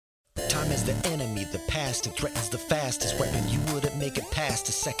as the enemy, the past, and threatens the fastest weapon. You wouldn't make it past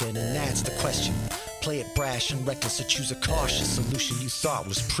a second, and that's the question. Play it brash and reckless, or choose a cautious solution you thought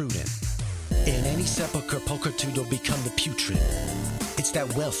was prudent. In any sepulcher, pulchritude will become the putrid. It's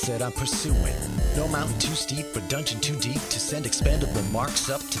that wealth that I'm pursuing. No mountain too steep or dungeon too deep to send expendable marks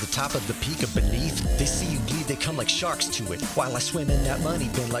up to the top of the peak or beneath. They see you bleed, they come like sharks to it, while I swim in that money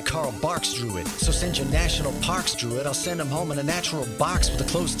bin like Carl Barks drew it. So send your national parks druid, I'll send him home in a natural box with a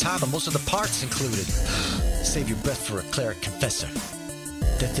closed top and most of the parts included. Save your breath for a cleric confessor.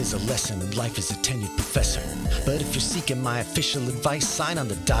 Death is a lesson and life is a tenured professor. But if you're seeking my official advice, sign on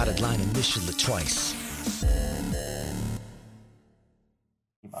the dotted line, initial it twice.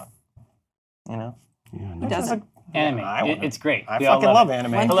 You know? Who doesn't? Anime. It's great. I fucking love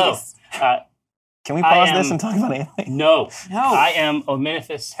anime. Hello. Can we pause this and talk about anime? No. I am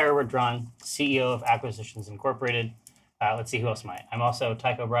Ominifus Herewardron, CEO of Acquisitions Incorporated. Let's see, who else am I? I'm also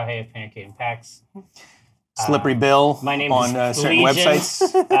Tycho Brahe of Pancake and Pax. Slippery Bill my name on is certain Legion,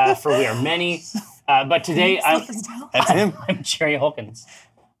 websites. For we are many. But today That's him. I'm Jerry Holkins.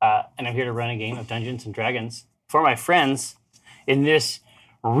 And I'm here to run a game of Dungeons and Dragons for my friends in this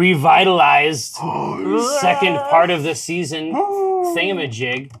revitalized second part of the season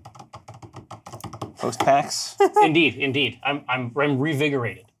thingamajig. Post-PAX. Indeed. I'm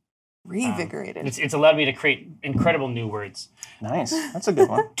revigorated. Revigorated. It's allowed me to create incredible new words. Nice. That's a good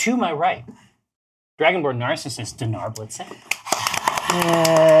one. To my right, Dragonborn narcissist Dinar Blitzen.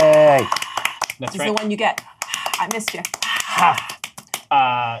 Yay. That's This right. is the one you get. I missed you.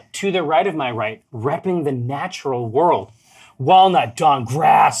 To the right of my right, repping the natural world, Walnut Dawn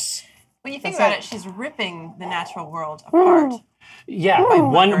Grass. When you think about it, she's ripping the natural world apart. Yeah,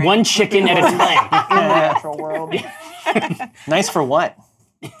 one chicken at a time. In the natural world. Nice for what?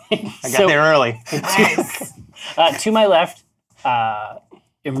 I got there early. Nice. To my left,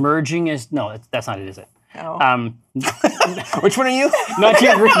 emerging is no, that's not it, is it? No. Which one are you? Not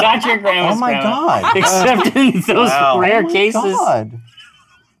your grandma's Oh my grandma. God. Except in those rare cases. God.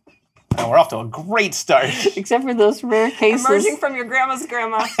 Oh, we're off to a great start. Except for those rare cases. Emerging from your grandma's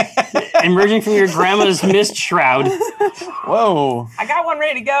grandma. Emerging from your grandma's mist shroud. Whoa. I got one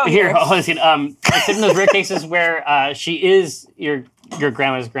ready to go. Here, except in those rare cases where she is your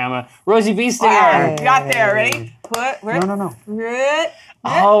grandma's grandma, Rosie Beestinger. Wow. Got there. Ready? No.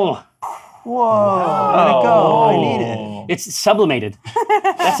 Oh. Whoa. Let it go. I need it. It's sublimated.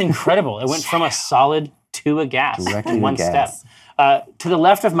 That's incredible. It went from a solid to a gas Directly in one to gas. step. To the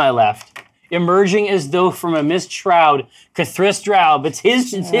left of my left, emerging as though from a mist shroud, Cathris Draub. It's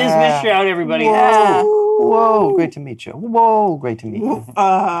his mist shroud, everybody. Yeah. Whoa, great to meet you. Whoa, great to meet you.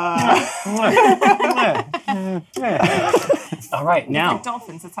 All right, now. Like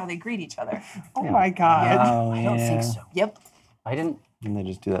dolphins, that's how they greet each other. Oh my God. Oh, I don't think so. Yep. I didn't. And they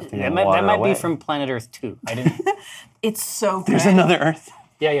just do that thing. That and might, water that might away. be from Planet Earth 2. I didn't. It's so good. There's another Earth.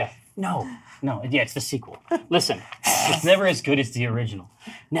 Yeah. No. Yeah, it's the sequel. Listen, it's never as good as the original.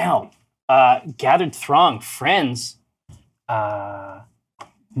 Now, gathered throng, friends,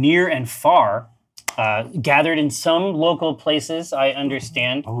 near and far, gathered in some local places, I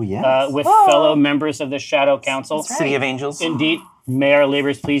understand. Oh, yes. With fellow members of the Shadow Council. City of Angels. Indeed. May our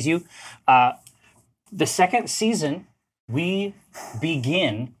labors please you. The second season, we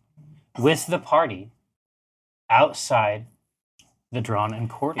begin with the party outside the Drawn and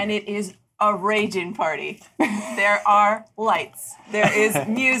Quartered. And it is a raging party. There are lights. There is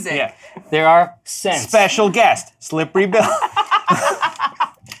music. Yeah. There are scents. Special guest, Slippery Bill.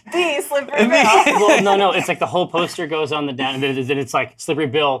 The Slippery Bill. Well, no. It's like the whole poster goes on the down, and then it's like Slippery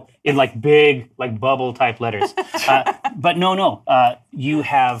Bill in like big, like bubble type letters. But no. You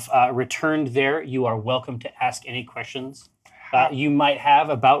have returned there. You are welcome to ask any questions you might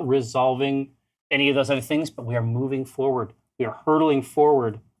have about resolving any of those other things. But we are moving forward. We are hurtling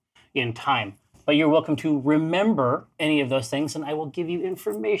forward in time. But you're welcome to remember any of those things, and I will give you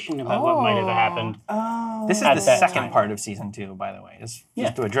information about what might have happened. This is At the that second time. part of season 2, by the way. Just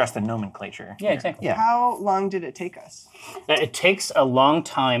to address the nomenclature. Yeah, exactly. Yeah. How long did it take us? It takes a long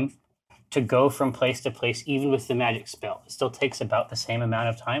time to go from place to place, even with the magic spell. It still takes about the same amount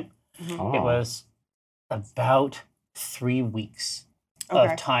of time. Oh. It was about 3 weeks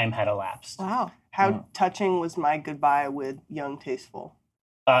of time had elapsed. Wow. How touching was my goodbye with Young Tasteful?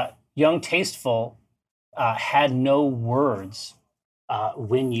 Young Tasteful had no words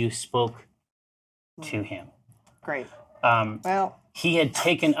when you spoke to him. Great. Well, he had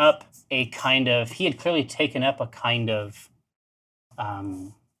taken up a kind of, he had clearly taken up a kind of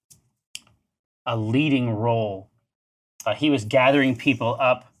a leading role. He was gathering people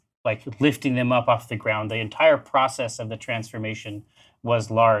up, like lifting them up off the ground. The entire process of the transformation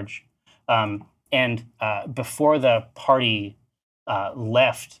was large. And before the party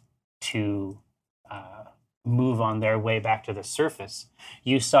left to move on their way back to the surface,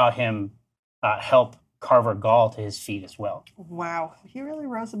 you saw him help Carver Gall to his feet as well. Wow, he really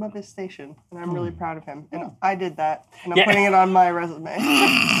rose above his station, and I'm really proud of him. And I did that, and I'm putting it on my resume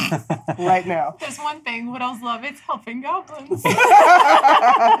right now. There's one thing Widows love, it's helping goblins. He's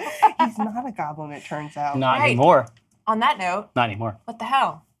not a goblin, it turns out. Not Right. anymore. On that note, Not anymore. what the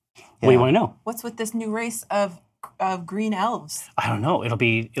hell? What do you want to know? What's with this new race of green elves? I don't know. It'll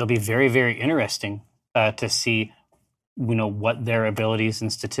be very, very interesting to see, what their abilities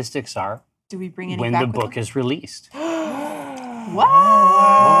and statistics are Do we bring any when back the with book them? is released.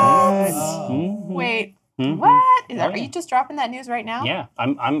 What? Mhm. Wait, Mhm. what? Oh, Are you just dropping that news right now? Yeah,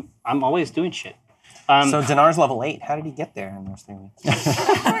 I'm always doing shit. So Dinar's level 8. How did he get there in those 3 weeks?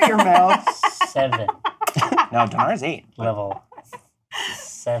 Shut your mouth. 7 No, Dinar's 8. level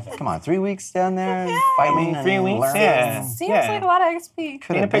 7. Come on, 3 weeks down there fighting. 3 and weeks? learning. Yeah. Seems Yeah. like a lot of XP.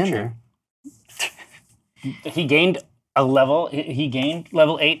 Could Paint a have been picture. He gained a level. He gained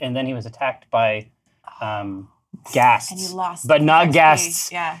level 8, and then he was attacked by ghasts. And you lost. but not XP.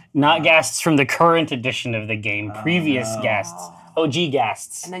 ghasts. Yeah. Not ghasts from the current edition of the game. Previous ghasts. OG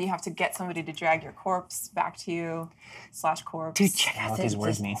ghasts. And then you have to get somebody to drag your corpse back to you, /corpse. Dude, check out these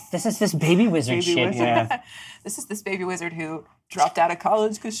words mean. This is this baby wizard Baby shit. wizard. Yeah. This is this baby wizard who dropped out of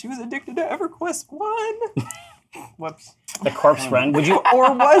college because she was addicted to EverQuest 1. Whoops. The corpse run. Would you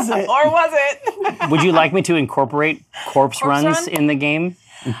Or was it? Or was it? would you like me to incorporate corpse runs run? in the game?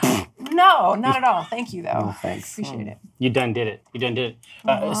 No, not at all. Thank you, though. Oh, thanks. Appreciate it. You done did it.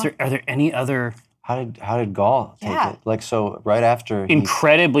 Are there any other How did Gaul take Yeah. it? Like, so right after he,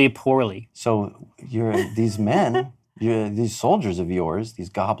 incredibly poorly? so these men, these soldiers of yours, these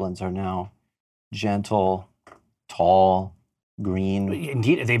goblins are now gentle, tall, green.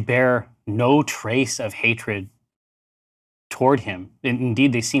 Indeed, they bear no trace of hatred toward him.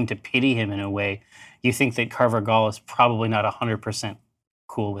 Indeed, they seem to pity him in a way. You think that Carver Gall is probably not 100%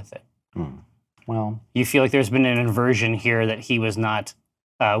 cool with it. Well, You feel like there's been an inversion here that he was not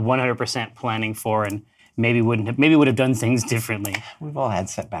 100% planning for, and maybe would have done things differently. we've all had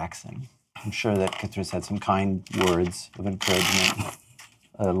setbacks, and I'm sure that Cthulhu's had some kind words of encouragement.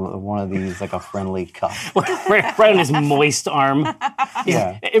 One of these, like a friendly cup. right on his moist arm.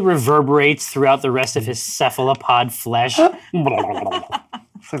 Yeah. It reverberates throughout the rest of his cephalopod flesh.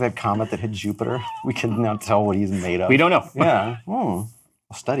 It's like that comet that hit Jupiter. We can now tell what he's made of. We don't know. Yeah. I'll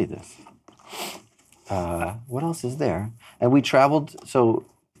study this. What else is there? And we traveled, so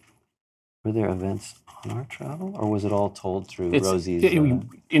were there events on our travel, or was it all told through Rosie's?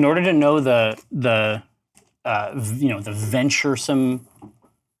 In order to know the venturesome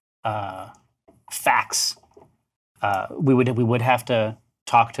facts, we would have to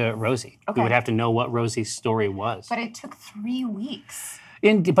talk to Rosie. Okay. We would have to know what Rosie's story was. But it took 3 weeks.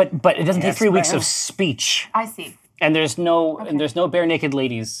 But it doesn't take Yes, 3 weeks ma'am. of speech, I see. and there's no bare naked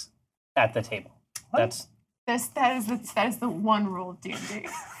ladies at the table. That's That is the one rule of D&D.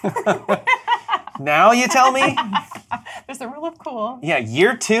 Now you tell me? There's the rule of cool. Yeah,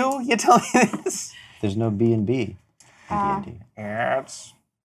 year 2, you tell me this? There's no B&B in D&D. It's...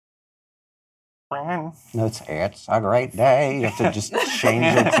 No, it's a great day. You have to just change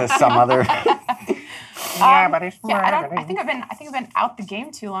it to some other. Yeah, but it's... Yeah, I think I've been out the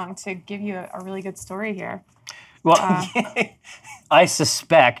game too long to give you a really good story here. well. I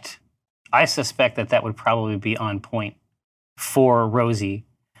suspect that would probably be on point for Rosie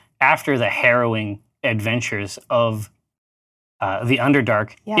after the harrowing adventures of the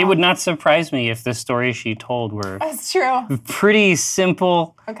Underdark. Yeah. It would not surprise me if the stories she told were That's true. pretty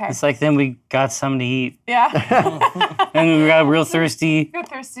simple. Okay. It's like, then we got something to eat, Yeah. and we got real thirsty. Good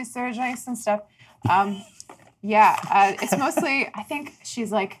thirsty sir drinks and stuff. It's mostly, I think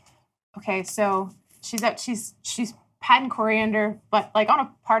she's like, okay, so she's patting coriander, but like on a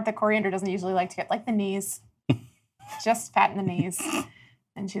part that coriander doesn't usually like to get, like the knees. Just patting the knees.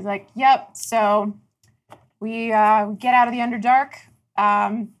 And she's like, yep, so we get out of the Underdark.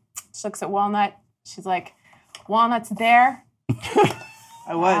 She looks at Walnut. She's like, Walnut's there.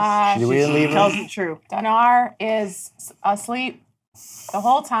 I was. Should we leave She tells him? the truth. Dinar is asleep the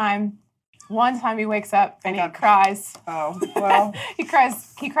whole time. One time he wakes up and he cries. Oh, well, He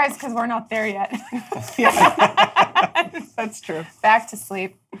cries because we're not there yet. that's true. Back to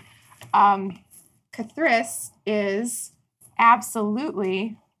sleep. Cthulhu is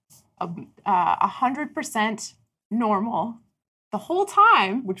absolutely 100% normal the whole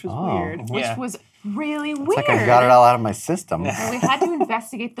time, Which was Oh. weird. which Yeah. was really weird. It's like I got it all out of my system. So we had to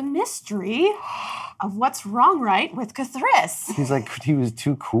investigate the mystery of what's wrong right with Cathris. He's like, he was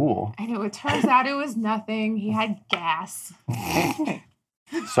too cool. I know, it turns out it was nothing. He had gas.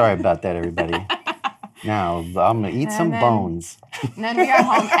 Sorry about that, everybody. Now, I'm going to eat And some then- bones. And then we got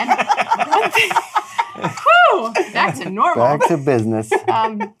home and one thing, whew, back to normal. Back to business.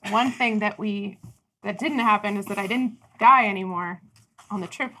 One thing that didn't happen is that I didn't die anymore on the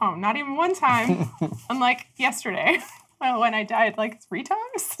trip home. Not even one time, unlike yesterday. Well, when I died like 3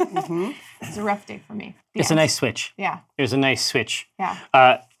 times. It was a rough day for me. The It's a end. nice switch. Yeah, There's a nice switch.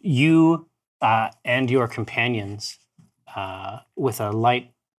 yeah. You and your companions, with a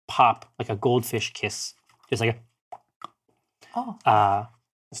light pop, like a goldfish kiss, just like Oh,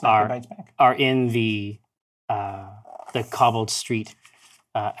 Sniper bites back. are in the cobbled street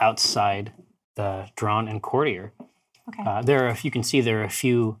outside the Drawn and Courtier. okay. You can see there are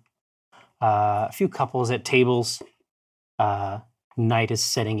a few couples at tables. Night is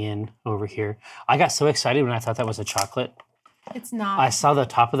setting in over here. I got so excited when I thought that was a chocolate. It's not. I saw the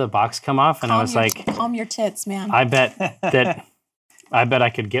top of the box come off, and I was like, calm your tits, man. I bet I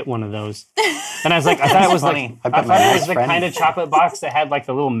could get one of those. And I was like, I thought it was funny. like, I I bet my thought it was best the friend- kind of chocolate box that had like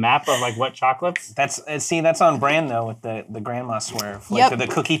the little map of like what chocolates. That's on brand though with the grandma swerve. Yep. Like the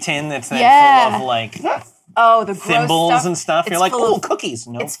cookie tin that's then Yeah. full of like Oh, the gross thimbles stuff. and stuff. It's You're like, full oh, of- cookies.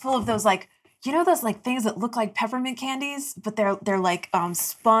 No. It's full of those like, you know, those like things that look like peppermint candies, but they're like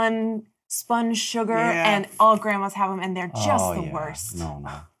spun sugar, Yeah. and all grandmas have them, and they're just Oh, the yeah. worst. No.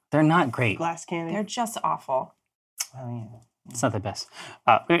 They're not great. Glass candy. They're just awful. Oh, yeah. It's not the best.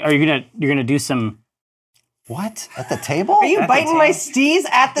 Are you gonna do some? What? At the table? Are you At the biting my table. stees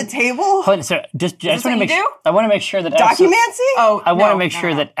at the table? Hold on, so I just this want to what you make. do? I want to make sure that Documancy? Oh, I want to no, make no,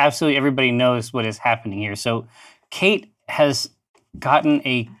 sure no. that absolutely everybody knows what is happening here. So, Kate has gotten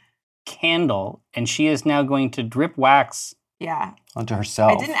a candle, and she is now going to drip wax. Yeah, Onto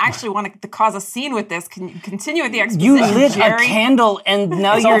herself. I didn't actually want to cause a scene with this. Can you continue with the You exposition, lit Jerry? a candle, and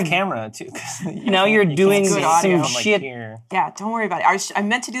now It's you're off camera too. 'cause now you're you doing can't good see audio. it some from, like, shit. here. Yeah, don't worry about it. I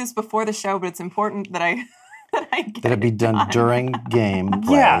meant to do this before the show, but it's important that I that I get That it be done during game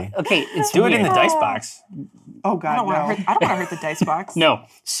play. Yeah. Okay. It's Do it in the weird. dice box. Oh I God, don't want no. to hurt. I don't want to hurt the dice box. No.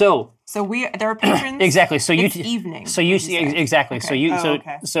 So So there are patrons. exactly. So you It's evening. So you would say. exactly. So Okay. you Oh,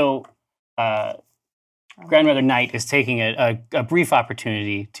 okay. Grandmother Knight is taking a brief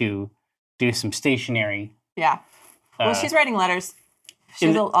opportunity to do some stationary. Yeah. Well, Uh, she's writing letters. in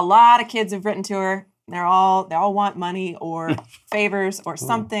She's the- a lot of kids have written to her. They all want money or favors or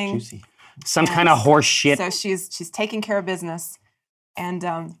something. Juicy. some kind of horse shit. So she's taking care of business, and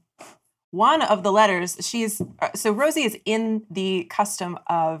one of the letters so Rosie is in the custom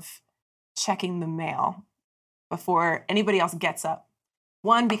of checking the mail before anybody else gets up.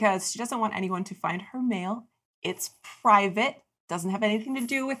 One, because she doesn't want anyone to find her mail. It's private, doesn't have anything to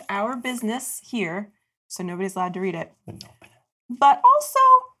do with our business here, so nobody's allowed to read it. But also,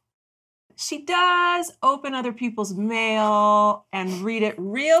 she does open other people's mail and read it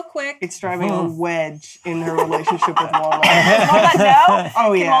real quick. It's driving a wedge in her relationship with Walnut. Does Walnut know?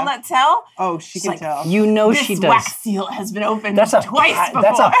 Oh Can yeah. Walnut tell? Oh, she She's can like, tell. You know This she does. wax seal has been opened That's a twice before.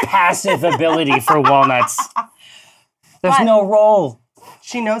 that's a passive ability for walnuts. There's But- no roll.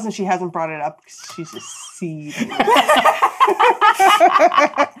 She knows, and she hasn't brought it up because she's just seething.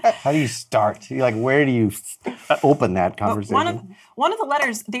 How do you start? You're like, where do you open that But conversation? one of the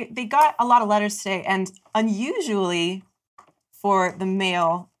letters, they got a lot of letters today, and unusually for the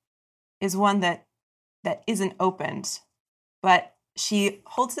mail is one that isn't opened. But she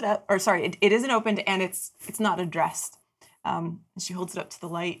holds it up, or sorry, it isn't opened, and it's not addressed. She holds it up to the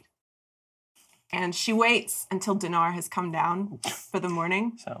light, and she waits until Dinar has come down for the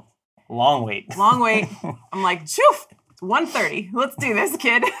morning. So long wait. Long wait. I'm like, choof, it's 1:30. Let's do this,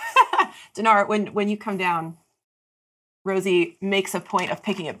 kid. Dinar, when you come down, Rosie makes a point of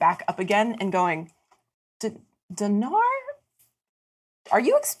picking it back up again and going, Dinar, are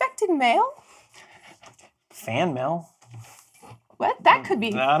you expecting mail? Fan mail. What? That could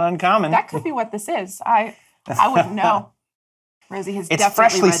be Not uncommon. that could be what this is. I wouldn't know. Rosie has It's definitely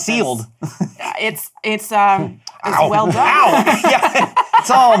freshly read this. sealed. It's Ow. well done. Ow. Yeah. It's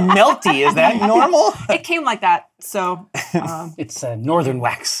all melty. Is that normal? It came like that. So It's northern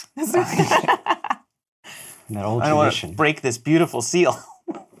wax. that old I don't want to tradition. break this beautiful seal.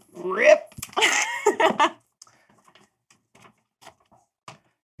 rip.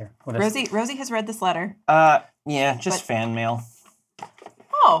 Here, what is- Rosie has read this letter. Yeah, just But- fan mail.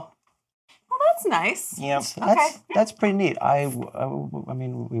 Oh, well, That's nice. Yep. That's pretty neat. I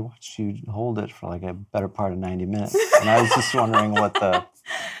mean, we watched you hold it for like a better part of 90 minutes, and I was just wondering what the.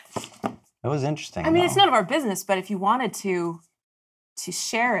 It was interesting. I mean, it's none of our business, but if you wanted to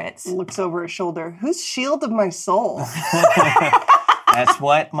share it. Looks over his shoulder. Who's shield of my soul? That's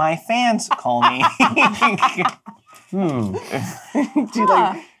what my fans call me. Do you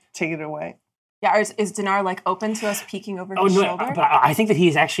like take it away? Yeah, or is Dinar like open to us peeking over Oh his no! shoulder? But I think that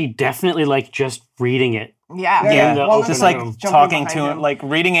he's actually definitely like just reading it. Yeah. In the open Just like room. talking Jumping to behind him, him. like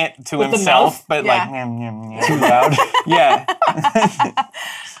reading it to With the himself, mouth? but Yeah. like nyam, nyam, nyam. too loud. Yeah.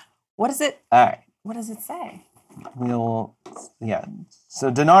 What does it? All right. What does it say? So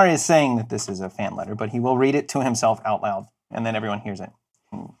Dinar is saying that this is a fan letter, but he will read it to himself out loud, and then everyone hears it.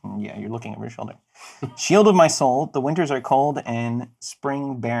 Yeah, you're looking over your shoulder. Shield of my soul, the winters are cold and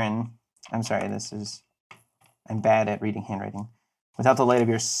spring barren. I'm sorry, I'm bad at reading handwriting. Without the light of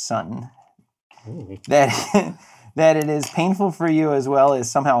your sun. That it is painful for you as well as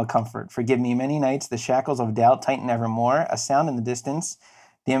somehow a comfort. Forgive me, many nights the shackles of doubt tighten evermore. A sound in the distance,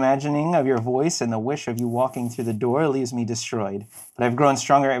 the imagining of your voice and the wish of you walking through the door leaves me destroyed. But I've grown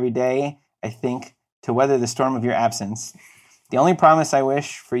stronger every day, I think, to weather the storm of your absence. The only promise I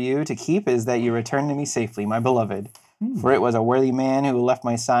wish for you to keep is that you return to me safely, my beloved. For it was a worthy man who left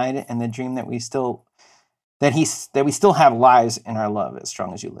my side, and the dream that we still have lives in our love as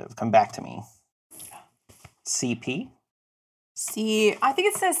strong as you live. Come back to me. CP? I think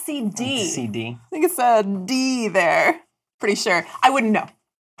it says CD. CD. I think it's a D there. Pretty sure. I wouldn't know,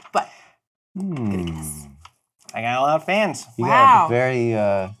 but good guess. I got a lot of fans. You Wow. got very,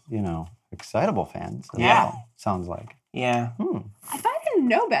 excitable fans. as Yeah. well, sounds like. Yeah. If I didn't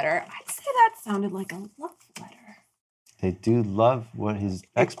know better, I'd say that sounded like a love letter. They do love what his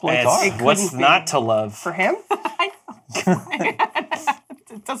exploits It's- are. What's couldn't be. not to love? For him? I know.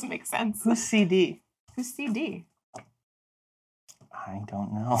 It doesn't make sense. Who's CD? Who's CD? I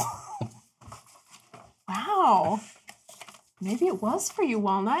don't know. Wow. Maybe it was for you,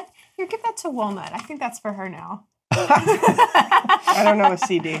 Walnut. Here, give that to Walnut. I think that's for her now. I don't know a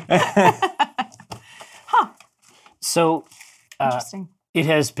CD. So Interesting. it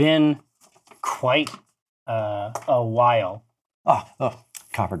has been quite a while. Oh,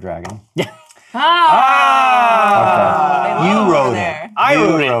 Copper Dragon. Ah! They love You over wrote there. it. I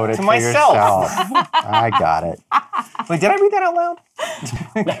You wrote it to for myself. yourself. I got it. Wait, did I read that out loud?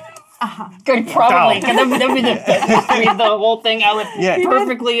 Good, probably. That'd be read the whole thing out. Yeah.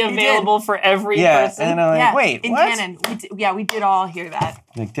 Perfectly available for every Yeah. person. And I'm like, Yeah, wait, in what? canon. We did all hear that.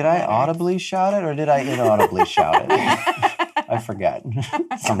 Like, did I audibly shout it or did I inaudibly shout it? I forget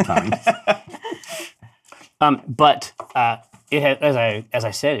sometimes. But it has, as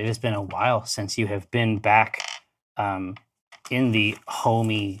I said, it has been a while since you have been back in the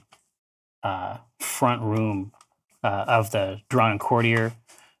homey front room of the Drawn Courtier.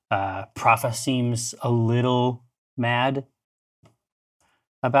 Propha seems a little mad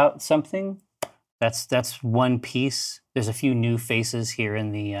about something. That's one piece. There's a few new faces here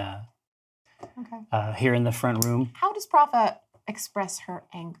in the here in the front room. How does Prophet express her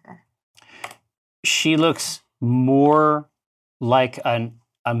anger? She looks more like a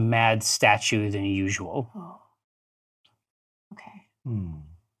mad statue than usual. Oh. Okay. Hmm.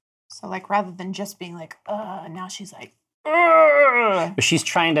 So like rather than just being like, now she's like, ugh. But she's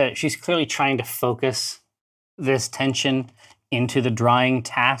clearly trying to focus this tension into the drying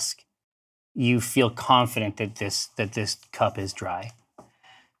task. You feel confident that this cup is dry.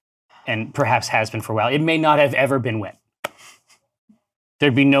 And perhaps has been for a while. It may not have ever been wet.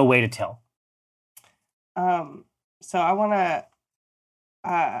 There'd be no way to tell. So I wanted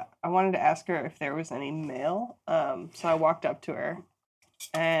to ask her if there was any mail. So I walked up to her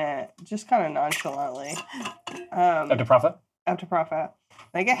and just kind of nonchalantly. Dr. Prophet? Up to Prophet.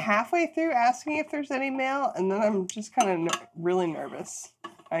 I get halfway through asking if there's any mail, and then I'm just kind of really nervous.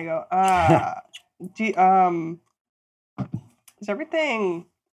 I go, is everything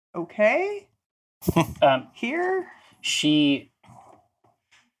okay here? She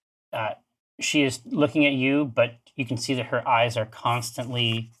is looking at you, but you can see that her eyes are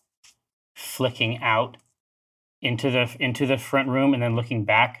constantly flicking out into the front room and then looking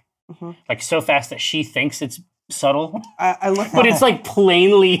back, like so fast that she thinks it's subtle, I look, but it's like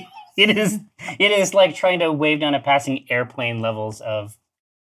plainly it is like trying to wave down a passing airplane levels of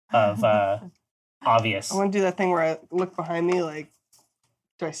obvious. I want to do that thing where I look behind me, like,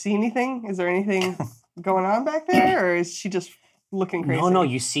 do I see anything? Is there anything going on back there, or is she just looking crazy? No,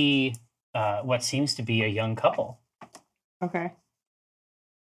 you see what seems to be a young couple. Okay.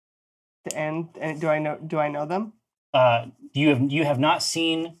 And do I know them? You have not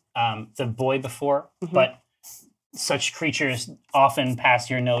seen the boy before, but such creatures often pass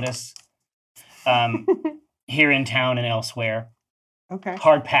your notice here in town and elsewhere. Okay.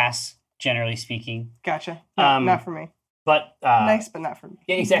 Hard pass, generally speaking. Gotcha. No, not for me. But Nice, but not for me.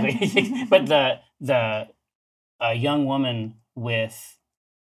 yeah, exactly. But the young woman with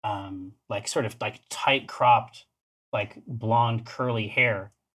like sort of like tight cropped, like blonde curly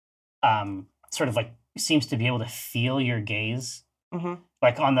hair, sort of like seems to be able to feel your gaze,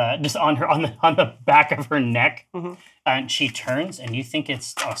 like on the back of her neck, and she turns, and you think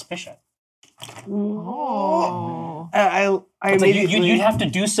it's Auspicia. Oh. I It's like immediately you'd have to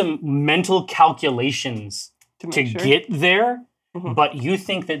do some mental calculations to make to sure. get there, but you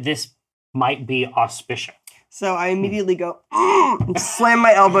think that this might be Auspicia. So I immediately go, and slam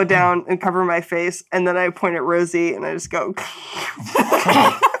my elbow down and cover my face, and then I point at Rosie and I just go.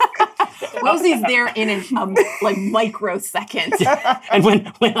 Rosie's there in a microsecond. And when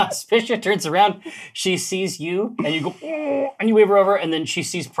Auspicia turns around, she sees you, and you go, "Oh," and you wave her over, and then she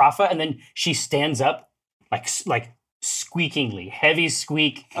sees Propha, and then she stands up, like squeakingly, heavy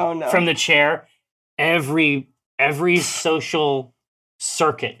squeak Oh no! from the chair. Every social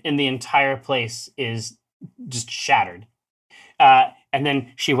circuit in the entire place is just shattered. And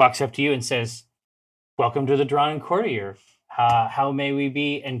then she walks up to you and says, "Welcome to the Drawn and Courtier. How may we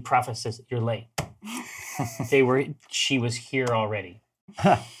be?" And Prophet says, "You're late. She was here already."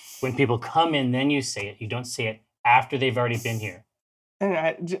 When people come in, then you say it. You don't say it after they've already been here.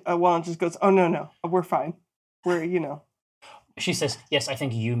 And Wallen just goes, "Oh no, we're fine. We're She says, "Yes, I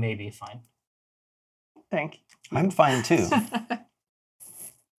think you may be fine." thank you." I'm fine too.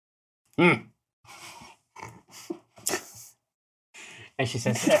 And she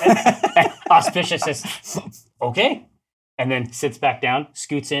says, Auspicia says, "Okay." And then sits back down,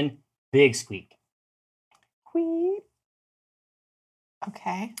 scoots in, big squeak. Queep.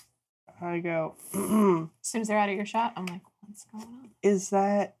 Okay. I go. As soon as they're out of your shot, I'm like, what's going on? Is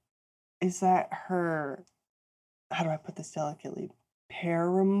that her? How do I put this delicately?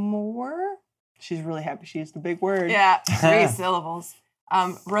 Paramour. She's really happy. She used the big word. Yeah, 3 syllables.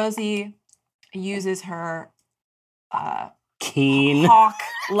 Rosie uses her Keen.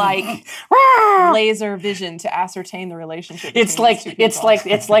 hawk-like laser vision to ascertain the relationship. It's between like these two people.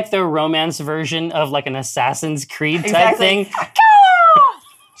 it's like the romance version of like an Assassin's Creed type Exactly. thing.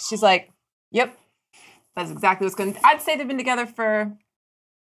 She's like, "Yep, that's exactly what's going. I'd say they've been together for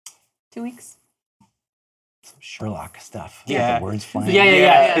 2 weeks." Some Sherlock stuff. Yeah. The words flying.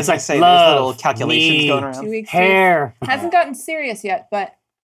 Yeah. It's like say love, there's little calculations need, going around. 2 weeks. hair. Hasn't gotten serious yet, but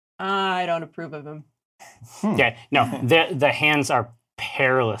I don't approve of him. Yeah, no, the hands are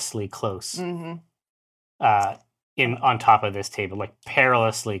perilously close. Mm-hmm. In on top of this table, like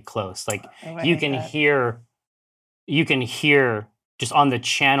perilously close. Like you can hear just on the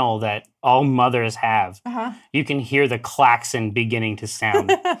channel that all mothers have. You can hear the klaxon beginning to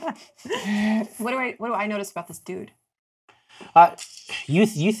sound. What do I notice about this dude? You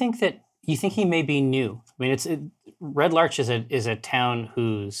think he may be new. I mean, Red Larch is a town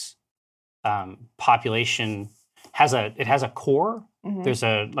whose population has a core. There's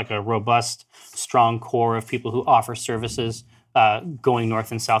a robust, strong core of people who offer services going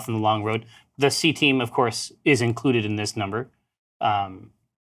north and south on the long road. The C team, of course, is included in this number.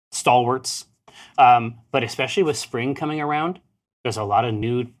 Stalwarts, but especially with spring coming around, there's a lot of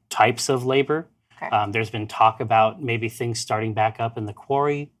new types of labor. Okay. There's been talk about maybe things starting back up in the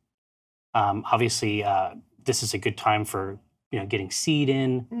quarry. Obviously, this is a good time for getting seed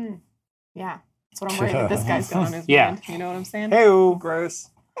in. Yeah, that's what I'm worried that this guy's got on his Yeah. mind. You know what I'm saying? Hey-o. Gross.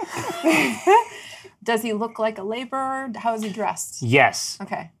 Does he look like a laborer? How is he dressed? Yes.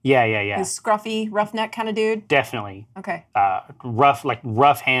 Okay. Yeah. He's scruffy, roughneck kind of dude? Definitely. Okay.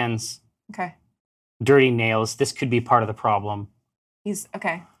 Rough hands, Okay. dirty nails. This could be part of the problem. He's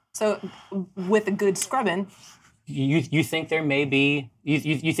okay. So with a good scrubbing, You think there may be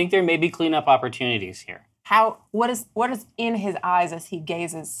you think there may be cleanup opportunities here. what is in his eyes as he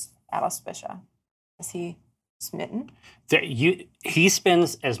gazes at Auspicia? Is he smitten? He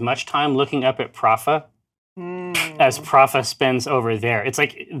spends as much time looking up at Propha as Propha spends over there. It's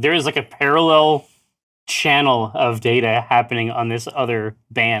like there is like a parallel channel of data happening on this other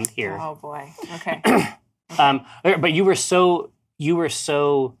band here. Oh boy. Okay. But you were so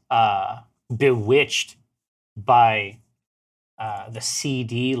bewitched by the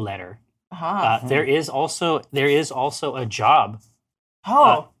CD letter. There is also a job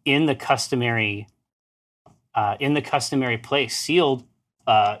in the customary place, sealed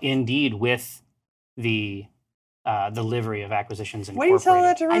indeed with the livery of Acquisitions What are you telling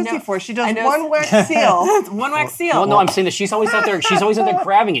that Incorporated. to Rosie for? She does I know. one wax seal. One wax seal. Well, no, I'm saying that she's always out there. She's always out there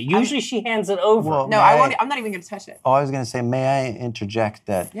grabbing it. Usually, she hands it over. Well, No, may I won't. I'm not even going to touch it. Oh, I was going to say, may I interject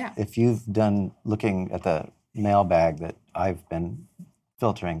that Yeah. if you've done looking at the mailbag that I've been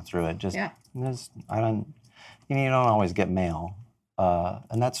filtering through it, just Yeah. you don't always get mail,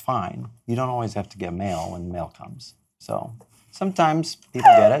 and that's fine. You don't always have to get mail when mail comes. So sometimes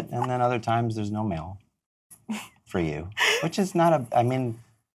people get it, and then other times there's no mail for you, which is not a. I mean,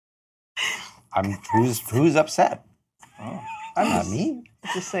 who's upset? I'm Not just, me.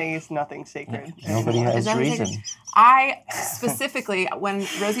 just saying it's nothing sacred. Nobody has nothing reason. sacred. I specifically, when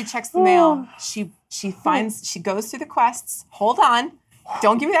Rosie checks the mail, she goes through the quests. Hold on,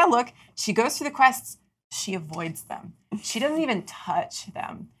 don't give me that look. She goes through the quests. She avoids them. She doesn't even touch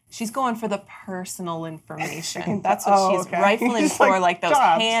them. She's going for the personal information. That's what she's rifling Just for, like those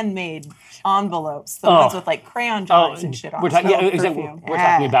jobs. handmade envelopes, the ones with like crayon drawings and shit on. We're them. talking. Smell Exactly. perfume. We're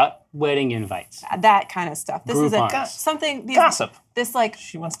talking about wedding invites. That kind of stuff. This is Groupons. something. Gossip. This like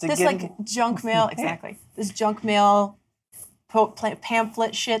She wants to this get like junk mail. Exactly. This junk mail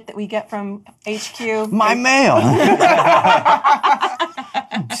pamphlet shit that we get from HQ. My mail.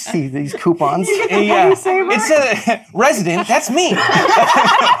 See these coupons? Yeah. It's a resident. That's me.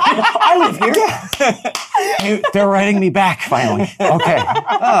 I live here. They're writing me back finally. Okay.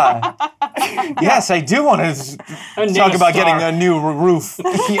 Yes, I do want to talk about getting a new roof.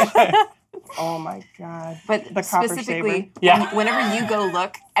 Yeah. Oh my god. But The copper specifically, Yeah. whenever you go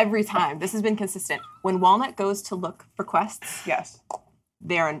look, every time, this has been consistent. When Walnut goes to look for quests, Yes.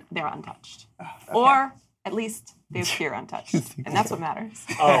 they're untouched. Or at least they appear untouched. And that's what matters.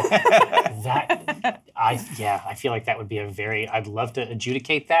 Oh, I feel like that would be I'd love to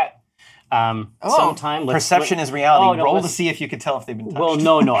adjudicate that. Sometime. Perception is reality. Oh, no, Roll to let's- see if you can tell if they've been touched. Well,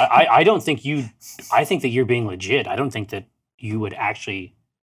 no. I don't think you. I think that you're being legit. I don't think that you would actually.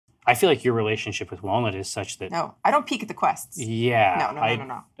 I feel like your relationship with Walnut is such that. No, I don't peek at the quests. Yeah.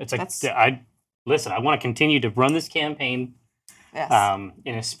 No. It's like That's- listen. I want to continue to run this campaign Yes.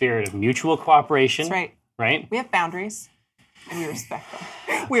 in a spirit of mutual cooperation. That's right. Right. We have boundaries, and we respect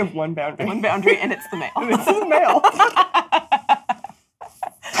them. We have one boundary. One boundary, and it's the mail. This is mail.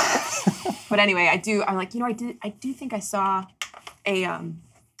 But anyway, I'm like, I do think I saw a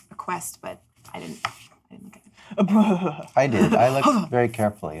quest, but I didn't look at it. I did. I looked very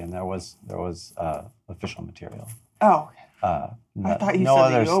carefully, and there was official material. Oh. No, thought you no said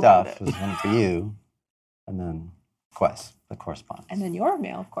that other you opened stuff it. was one for you, and then the correspondence. And then your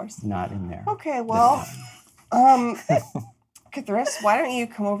mail, of course. Not in there. Okay, well, Cthulhu, why don't you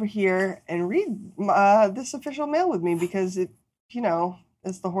come over here and read this official mail with me? Because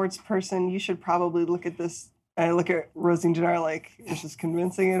as the Horde's person, you should probably look at this. And I look at Rosie and Jannar like, is this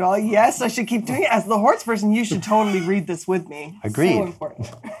convincing at all? Yes, I should keep doing it. As the Horde's person, you should totally read this with me. Agreed. So important.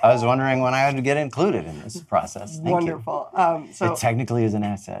 I was wondering when I had to get included in this process. Thank Wonderful. you. So It technically is an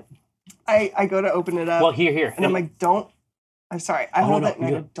asset. I go to open it up. Well, here. And I'm like, I'm sorry. I hold no, it and I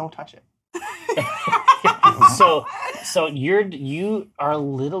you- go, don't touch it. So you are a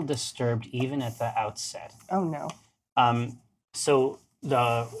little disturbed even at the outset. Oh no. So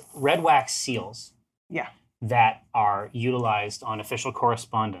the red wax seals Yeah. that are utilized on official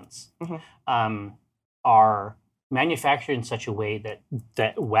correspondence Mhm. are manufactured in such a way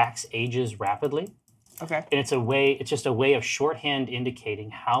that wax ages rapidly, Okay. and it's just a way of shorthand indicating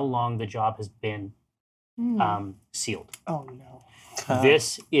how long the job has been sealed. Oh no.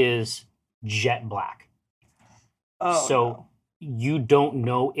 This is jet black. Oh. So no. you don't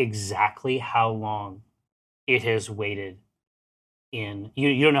know exactly how long it has waited in.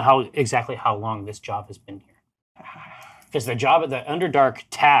 You don't know exactly how long this job has been here. Because the Underdark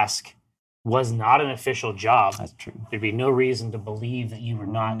task was not an official job. That's true. There'd be no reason to believe that you were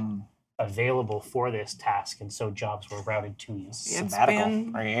not available for this task, and so jobs were routed to you. It's Sabbatical.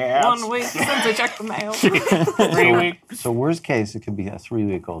 been Yeah. 1 week since I checked the mail. 3 weeks. So worst case, it could be a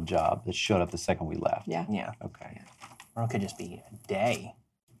 3-week-old job that showed up the second we left. Yeah. Yeah. Okay. Or it could just be a day.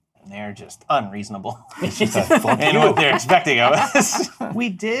 And they're just unreasonable Fuck in what they're expecting of us. We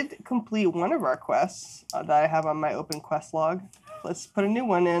did complete one of our quests that I have on my open quest log. Let's put a new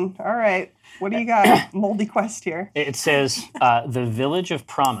one in. All right. What do you got? Moldy quest here. It says, the Village of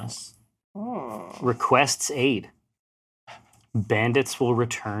Promise Oh. requests aid. Bandits will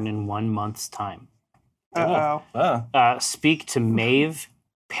return in 1 month's time. Uh-oh. Speak to Maeve,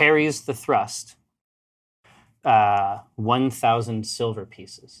 parries the thrust. 1,000 silver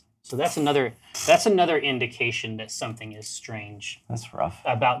pieces. So that's another indication that something is strange That's rough.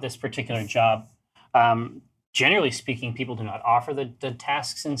 about this particular job. Generally speaking, people do not offer the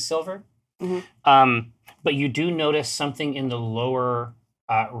tasks in silver. But you do notice something in the lower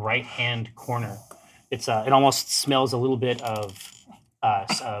right-hand corner. It almost smells a little bit of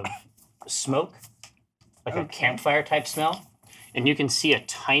smoke, like a campfire type smell, and you can see a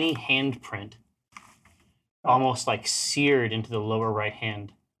tiny handprint, almost like seared into the lower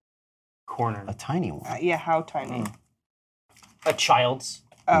right-hand corner. A tiny one. Yeah, how tiny? A child's.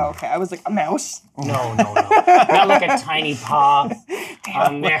 Oh, okay. I was like, a mouse? No. Not like a tiny paw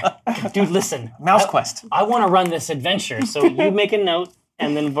on there. Dude, listen. Mouse Quest. I want to run this adventure, so you make a note,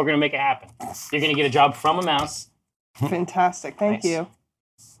 and then we're going to make it happen. You're going to get a job from a mouse. Fantastic. Thank Nice. you.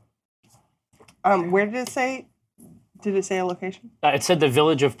 Where did it say? Did it say a location? It said the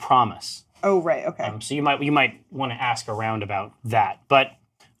Village of Promise. Oh, right. Okay. So you might want to ask around about that, but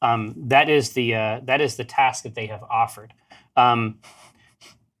that is the task that they have offered.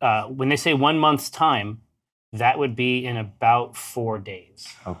 When they say 1 month's time, that would be in about 4 days.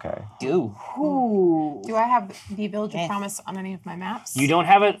 Okay. Ooh. Ooh. Do I have the Village of Promise on any of my maps? You don't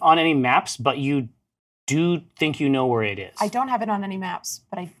have it on any maps, but you do think you know where it is. I don't have it on any maps,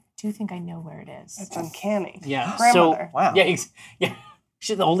 but I do think I know where it is. That's uncanny. Yeah. Grandmother. Wow. Yeah. Yeah.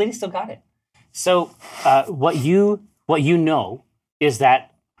 The old lady still got it. So what you know is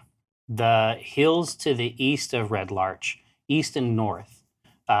that the hills to the east of Red Larch, east and north,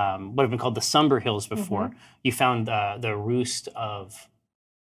 what have been called the Somber Hills before. You found the roost of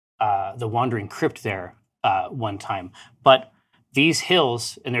the Wandering Crypt there one time. But these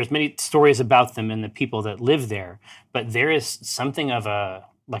hills, and there's many stories about them and the people that live there, but there is something of a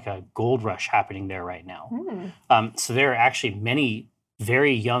gold rush happening there right now. So there are actually many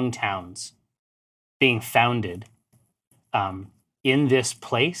very young towns being founded in this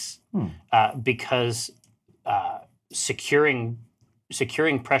place because securing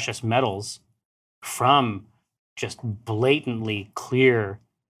precious metals from just blatantly clear,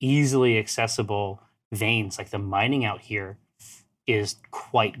 easily accessible veins, like the mining out here, is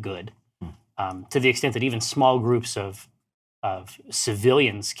quite good. To the extent that even small groups of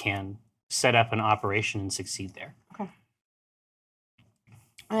civilians can set up an operation and succeed there.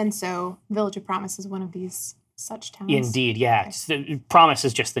 And so Village of Promise is one of these such towns? Indeed, yeah. Promise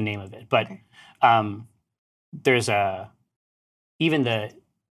is just the name of it. But there's there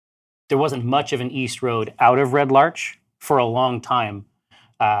wasn't much of an east road out of Red Larch for a long time,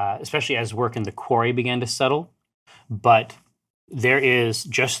 especially as work in the quarry began to settle. But there is,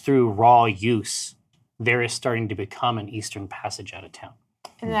 just through raw use, there is starting to become an eastern passage out of town.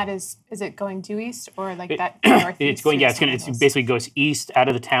 And that is it going due east or like that northeast? It's going, yeah, it basically goes east out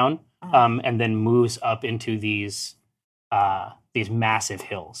of the town and then moves up into these massive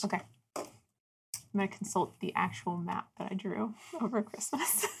hills. Okay. I'm going to consult the actual map that I drew over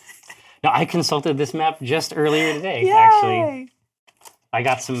Christmas. Now, I consulted this map just earlier today, Yay! actually. I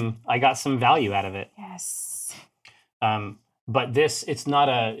got some value out of it. Yes. But this is not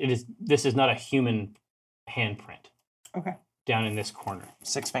a human handprint. Okay. Down in this corner.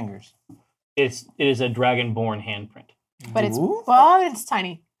 6 fingers. It is a dragonborn handprint. But it's Ooh. it's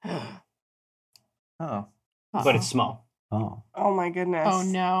tiny. Oh. But it's small. Oh. Oh my goodness. Oh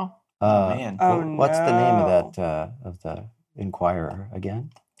no. Man. What's the name of that of the Inquirer again?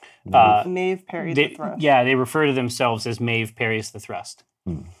 Maeve parried the thrust. Yeah, they refer to themselves as Maeve parries the thrust.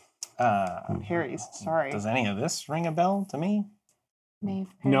 Parries. Sorry. Does any of this ring a bell to me?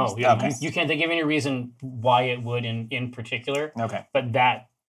 Maeve No, Paris. yeah, Okay. you can't think of any reason why it would in particular. Okay. But that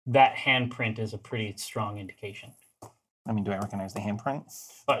handprint is a pretty strong indication. I mean, do I recognize the handprint?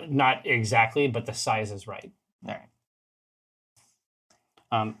 But not exactly, but the size is right. All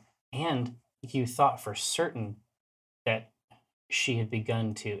right. And you thought for certain that she had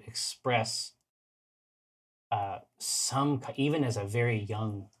begun to express even as a very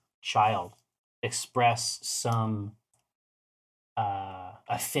young child, express some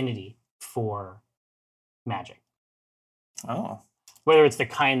affinity for magic. Oh. Whether it's the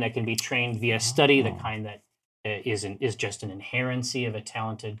kind that can be trained via study, the kind that is just an inherency of a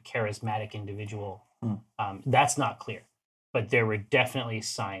talented, charismatic individual, that's not clear. But there were definitely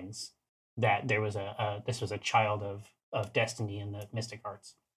signs that there was this was a child of destiny in the mystic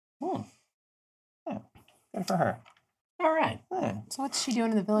arts. Yeah. Good for her. All right. Yeah. So what's she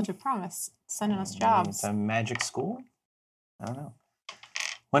doing in the Village of Promise? Sending us Maybe jobs. It's a magic school? I don't know.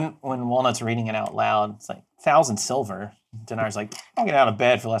 When Walnut's reading it out loud, it's like 1,000 silver. Denar's like, I'll get out of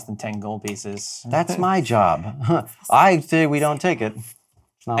bed for less than 10 gold pieces. That's my job. I say we don't take it.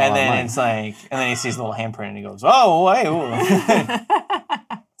 It's not a And lot of then money. it's like, and then he sees the little handprint and he goes, oh, wait,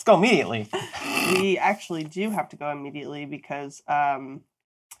 let's go immediately. We actually do have to go immediately because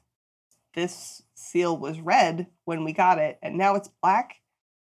this seal was red when we got it, and now it's black.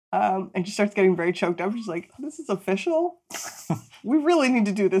 And she starts getting very choked up. She's like, "This is official. We really need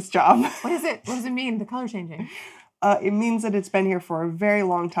to do this job." What is it? What does it mean? The color changing. It means that it's been here for a very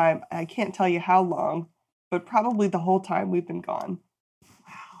long time. I can't tell you how long, but probably the whole time we've been gone.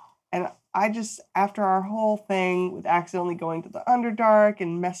 Wow. And I just, after our whole thing with accidentally going to the Underdark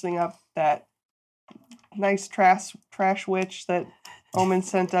and messing up that nice trash witch that Omen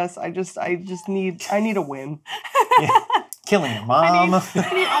sent us, I need a win. Yeah. Killing your mom. I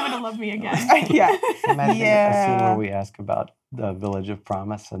need Omen to love me again. Yeah. Imagine a scene where we ask about the Village of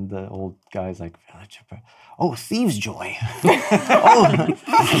Promise, and the old guy's like, Village of Oh, Thieves' Joy.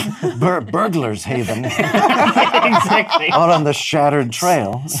 Burglar's Haven. Exactly. Out on the shattered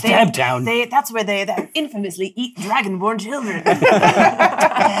trail. Stab town. That's where they infamously eat dragonborn children.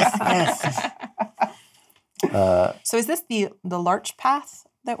 Yes. So is this the larch path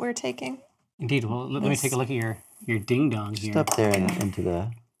that we're taking? Indeed. Well, let me take a look at your ding dong Just here. up there and into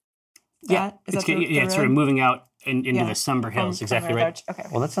the... Yeah, Is it's that the it's sort of road? moving out into Yeah. the Somber Hills. From Exactly Red right. Larch. Okay.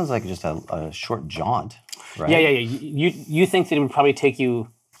 Well, that sounds like just a short jaunt, right? Yeah. You think that it would probably take you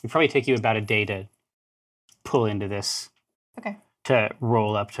about a day to pull into this. Okay. To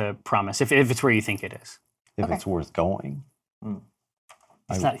roll up to Promise, if it's where you think it is. If Okay. it's worth going.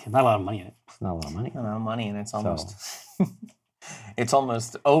 It's not a lot of money in it. It's not a lot of money. I don't know, money, and it's almost it's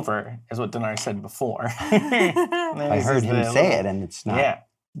almost over, is what Dinar said before. I heard him say it, and it's not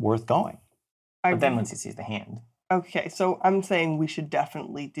worth going. But then once he sees the hand, Okay, so I'm saying we should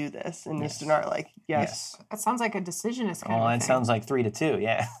definitely do this. And Yes. Mr. Nart, like, yes. That sounds like a decisionist kind well, of it thing. sounds like 3-2.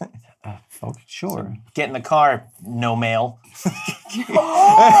 Yeah, Okay, sure. get in the car. No mail.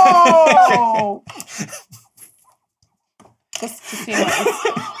 Oh! Just to see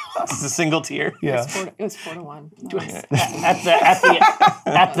what It's a single tier. Yeah. it was 4-1. Nice.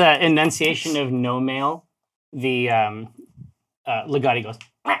 At the enunciation of no mail, the Legati goes.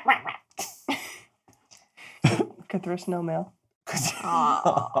 Cthulhu no mail.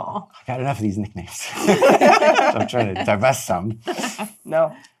 Aw. I got enough of these nicknames. I'm trying to divest some.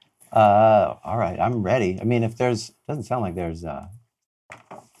 No. All right, I'm ready. I mean, doesn't sound like there's,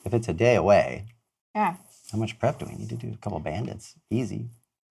 if it's a day away, Yeah. how much prep do we need to do? A couple bandits, easy.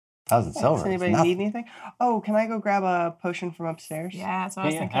 1,000 silver. Does it's anybody nothing. need anything? Oh, can I go grab a potion from upstairs? Yeah, that's what I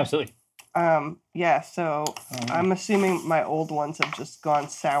was Yeah, thinking. absolutely. Yeah, so I'm assuming my old ones have just gone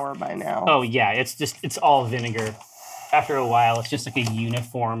sour by now. Oh yeah, it's all vinegar. After a while, it's just like a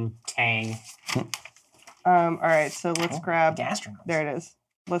uniform tang. All right, so let's grab. Gastronome. There it is.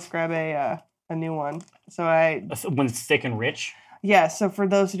 Let's grab a new one. So When it's thick and rich. yeah. So for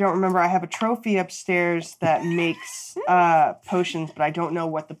those who don't remember, I have a trophy upstairs that makes potions, but I don't know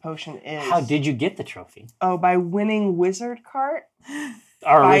what the potion is. How did you get the trophy? Oh, by winning Wizard Cart.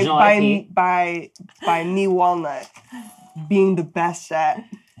 Our original IP. by me Walnut being the best at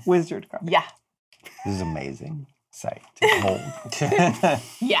Wizard Cart. Yeah. This is amazing sight to behold.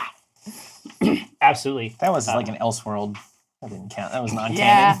 Yeah. Absolutely. That was like an Elseworld. That didn't count. That was non-canon.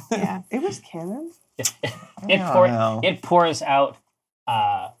 Yeah. Yeah. It was canon. It pours out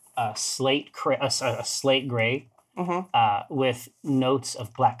a slate gray with notes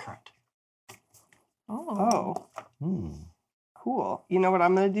of blackcurrant. Oh. Oh, cool. You know what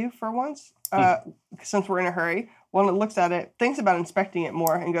I'm going to do for once? Since we're in a hurry, Walnut looks at it, thinks about inspecting it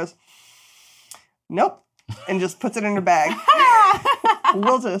more, and goes, "Nope," and just puts it in her bag.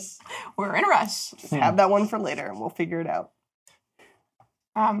 We'll just We're in a rush. have that one for later, and we'll figure it out.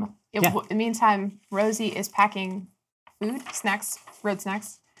 In the meantime, Rosie is packing food, snacks, road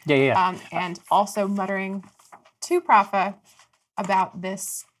snacks, Yeah. and also muttering to Propha about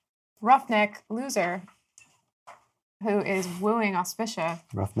this roughneck loser who is wooing Auspicia.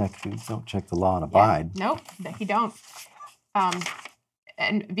 Roughneck dudes don't check the law and abide. Nope, that he don't.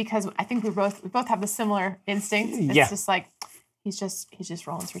 And because I think we both have the similar instinct. It's Yeah. just like he's just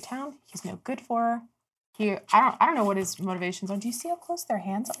rolling through town. He's no good for her. I don't know what his motivations are. Do you see how close their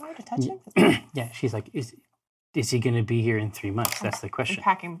hands are to touching? Yeah. She's like, is he going to be here in 3 months? That's the And question.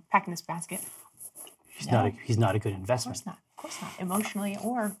 packing this basket. He's not a good Of investment. course not. Of course not. Emotionally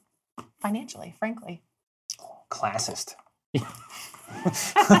or financially, frankly. Classist.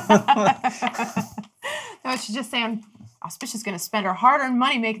 No, she's just saying Auspicia's going to spend her hard-earned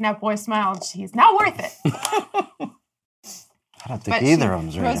money making that boy smile. And she's not worth it. I don't think either of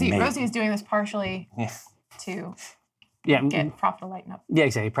them's ready to mate. Rosie is doing this partially to Yeah. get Prophet to lighten up. Yeah,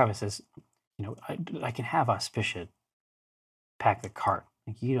 exactly. Prophet says, I can have Auspicia pack the cart.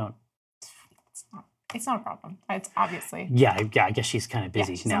 Like, you don't. It's not a problem. It's obviously. Yeah, I guess she's kind of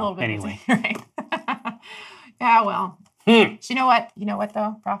busy she's a now. little bit Anyway. busy, right? Yeah, well. You know what? You know what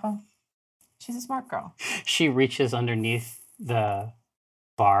though, Prophet? She's a smart girl. She reaches underneath the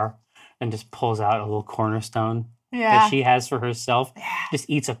bar and just pulls out a little cornerstone Yeah. that she has for herself. Just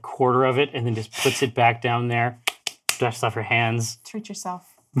eats a quarter of it and then just puts it back down there. Dust off her hands. Treat yourself.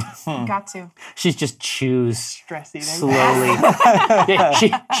 You got to. She's just chews Stress eating. slowly. Yeah,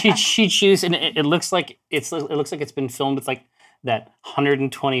 she chews, and it looks like it's been filmed with like that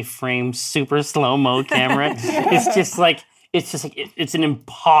 120 frame super slow mo camera. It's an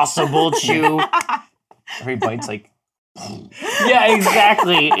impossible chew. Every bite's like, Yeah,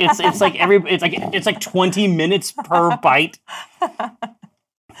 exactly. It's like 20 minutes per bite.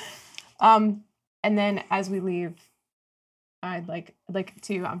 And then as we leave, I'd like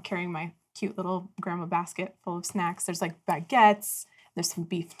to. I'm carrying my cute little grandma basket full of snacks. There's like baguettes. There's some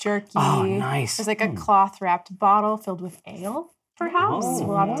beef jerky. Oh, nice. There's like a cloth wrapped bottle filled with ale, perhaps.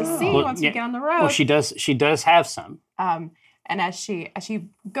 We'll have to see Well, once yeah. we get on the road. Well, she does have some. And as she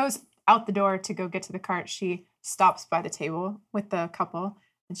goes out the door to go get to the cart, she stops by the table with the couple,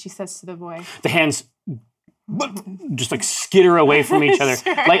 and she says to the boy, The hands just like skitter away from each other.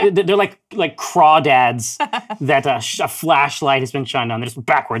 Sure. Like they're like crawdads that a flashlight has been shined on. They're just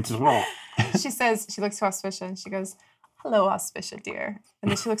backwards. she says, she looks to Auspicia and she goes, "Hello, Auspicia, dear."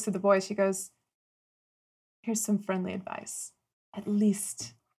 And then she looks at the boy. She goes, "Here's some friendly advice. At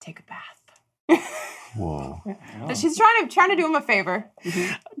least take a bath." Whoa. So she's trying to do him a favor.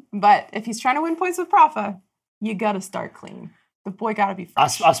 But if he's trying to win points with Profa, you gotta start clean. The boy gotta be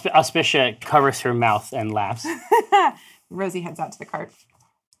fresh. Auspicia covers her mouth and laughs. Rosie heads out to the cart.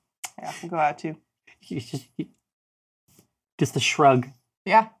 Yeah, I'll go out too. Just a shrug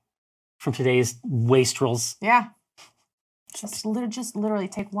Yeah, from today's wastrels. yeah. Just literally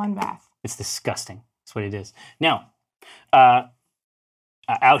take one bath. It's disgusting. That's what it is. Now,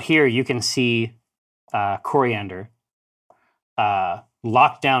 out here you can see Coriander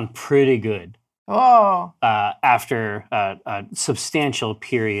locked down pretty good Oh, after a substantial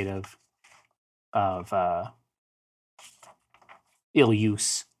period of ill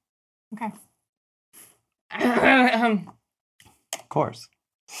use. okay. Of course.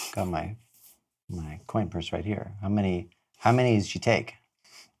 Got my coin purse right here. How many did she take?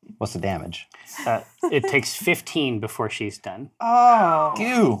 What's the damage? It takes 15 before she's done. Oh.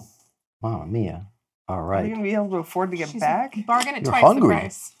 ew. Mamma mia. All Are we right. going to be able to afford to get She's back? bargain at You're twice hungry. the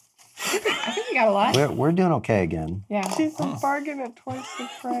price. I think you got a lot. We're doing okay again. Yeah. She's a bargain at twice the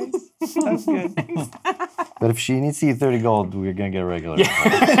price. That's good. But if she needs to eat 30 gold, we're going to get a regular.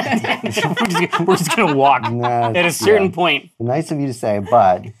 We're just gonna walk. Nah, At a certain yeah. point, Nice of you to say,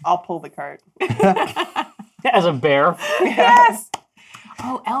 but I'll pull the cart. as a bear. Yes.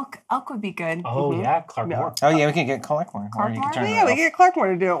 Oh, elk would be good. Oh yeah, Clark Yeah. Moore. Oh yeah, we can get Clarkmore. Or you can Clarkmore? turn Yeah, we it get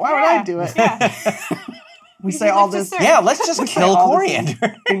Clarkmore to do it. Why would I do it? Yeah. We say all this off. Yeah, let's just kill all this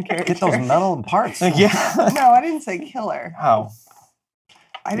Coriander. in character. get those metal parts. Yeah. No, I didn't say killer. Oh.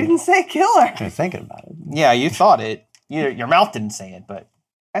 I didn't say killer. You're thinking about it. Yeah, you thought it. Your mouth didn't say it, but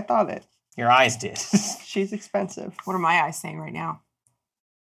I thought it. your eyes did. She's expensive. What are my eyes saying right now?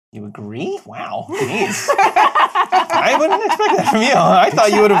 You agree? Wow. Jeez. I wouldn't expect that from you. I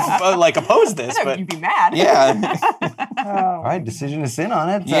thought you would have opposed this, I know but you'd be mad. yeah. Oh. All right, decision to sin on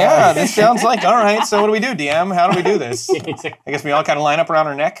it. Yeah, this sounds like, all right, so what do we do, DM? How do we do this? I guess we all kind of line up around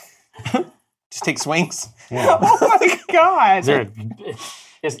her neck. Just take swings. Yeah. Oh my god.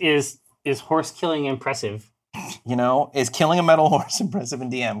 Is horse killing impressive? You know, is killing a metal horse impressive in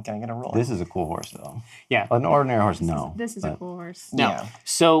DM? Can I get a roll? This is a cool horse, though. Yeah. An ordinary horse, no. This is a but cool horse. No. Yeah.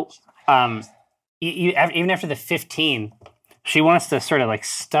 So, even after the 15, she wants to sort of like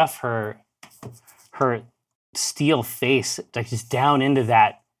stuff her steel face like just down into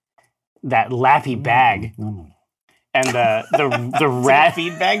that lappy bag, No. and the rat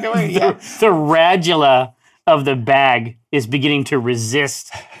feed bag to it? Yeah. the radula of the bag is beginning to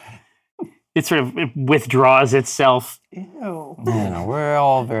resist. It sort of withdraws itself. Ew. We're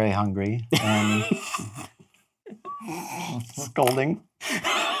all very hungry and scolding.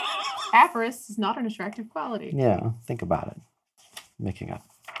 Avarice is not an attractive quality. Yeah, think about it. Making a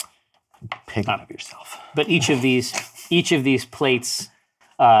pig out of yourself. But each of these plates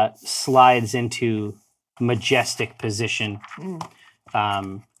slides into majestic position.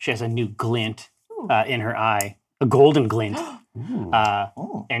 She has a new glint in her eye, a golden glint,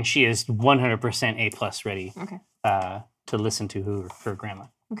 and she is 100% A+ ready Okay. to listen to her grandma.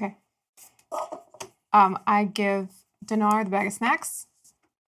 Okay. I give Dinar the bag of snacks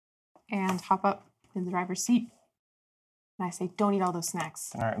and hop up in the driver's seat. And I say, don't eat all those snacks.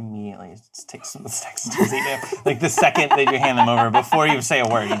 Dinar immediately just takes some of the snacks and just eat it. Like the second that you hand them over, before you say a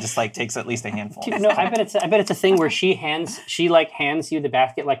word, he just like takes at least a handful. No, I bet it's a thing where she hands you the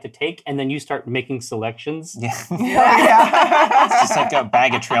basket like to take, and then you start making selections. Yeah. Yeah. It's just like a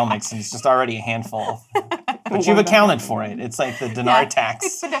bag of trail mix, and it's just already a handful. But you've accounted for it. It's like the dinar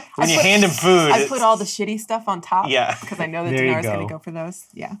tax. When you hand him food, I put all the shitty stuff on top. Yeah. Because I know that There you Dinar's going go. to go for those.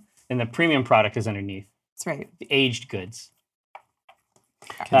 Yeah, And the premium product is underneath. that's right. The aged goods.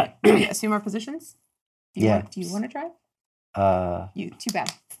 Do we assume our positions? Do Yeah. you want to drive? You. Too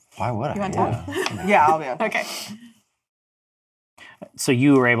bad. Why would I? You want Yeah. Yeah, I'll be on. Okay. So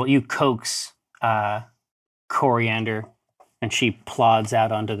you coax Coriander, and she plods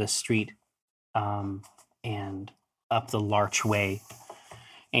out onto the street and up the Larch Way.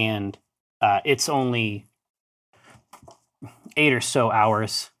 And it's only 8 or so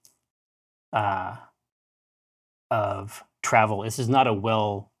hours of travel. This is not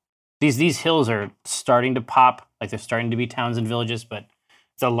these hills are starting to pop, like they're starting to be towns and villages, but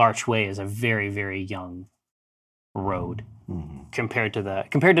the Larch Way is a very, very young road compared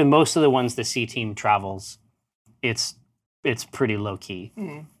to most of the ones the C team travels. It's pretty low key.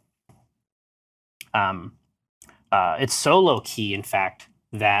 It's so low key, in fact,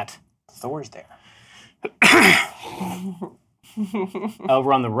 that Thor's there.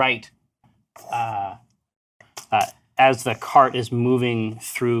 over on the right, as the cart is moving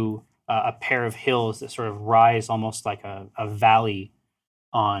through a pair of hills that sort of rise almost like a valley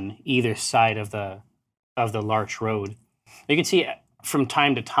on either side of the Larch Road, you can see from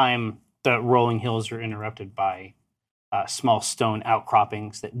time to time the rolling hills are interrupted by small stone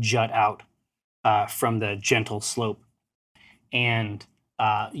outcroppings that jut out from the gentle slope, and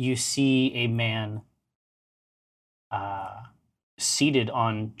you see a man seated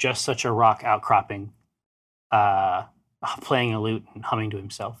on just such a rock outcropping, playing a lute and humming to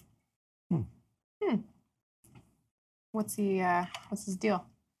himself. What's his deal?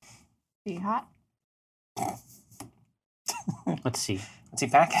 Is he hot? Let's see. What's he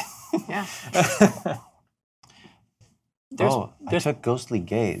packing? Yeah. I took ghostly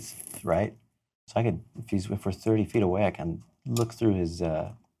gaze, right? So I could, if we're 30 feet away, I can look through his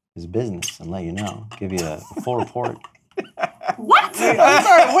business and let you know, give you a full report. What? Wait, I'm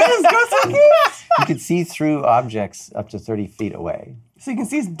sorry, what is ghostly gaze? You could see through objects up to 30 feet away. So you can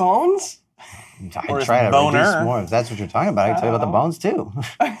see his bones? Or I his try to boner. reduce more. If that's what you're talking about, I can tell you about the bones too.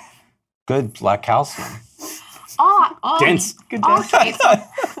 Good black calcium. Dense. Good All job.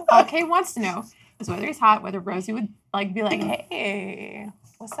 Kate wants to know is whether he's hot, whether Rosie would be like, hey,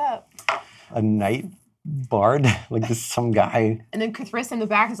 what's up? A night bard, like this some guy. And then Cthulhu in the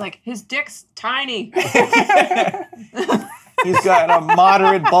back is like, his dick's tiny. He's got a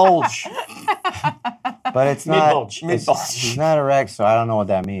moderate bulge. But it's not. Mid-bulge. Mid-bulge. He's not erect, so I don't know what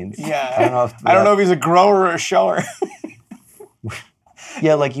that means. Yeah. I don't know if. I don't know if he's a grower or a shower.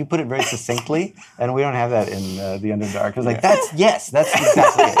 Yeah, like you put it very succinctly, and we don't have that in the Underdark. It was like, that's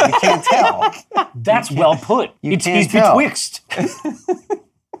exactly it. You can't tell. That's well put. You can't He's tell. betwixt.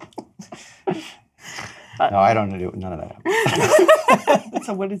 No, I don't do none of that.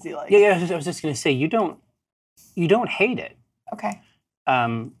 So what is he like? Yeah, I was just gonna say you don't hate it. Okay.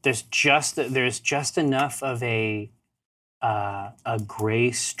 There's just enough of a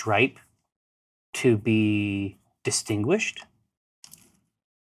gray stripe to be distinguished.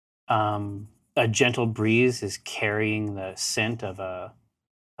 A gentle breeze is carrying the scent of a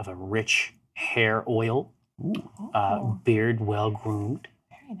rich hair oil. Beard well groomed.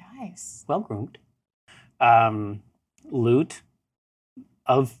 Very nice. Well groomed. Lute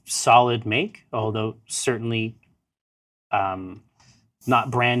of solid make, although certainly not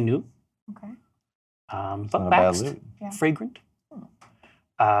brand new. Okay. Not But a bad waxed, loot. Yeah. fragrant.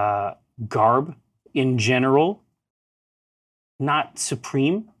 Garb in general, not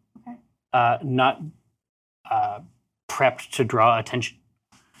supreme. Okay. Not prepped to draw attention,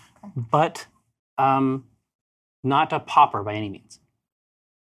 but not a pauper by any means.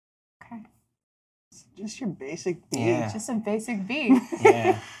 Okay. Just your basic beat. Yeah. Just a basic B.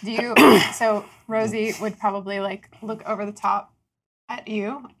 Yeah. So Rosie would probably look over the top at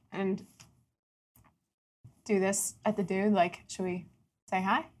you and do this at the dude. Like, should we say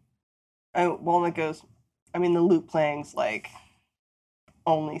hi? Walnut goes, I mean, the lute playing's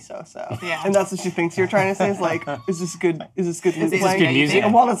only so-so. Yeah. And that's what she thinks you're trying to say is is this good lute this playing? good music?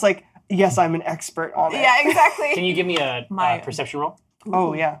 And Walnut's like, yes, I'm an expert on it. Yeah, exactly. Can you give me a My- perception roll?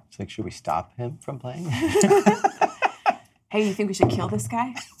 Oh, yeah. It's like, should we stop him from playing? Hey, you think we should kill this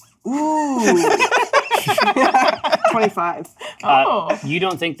guy? Ooh. 25. Oh. You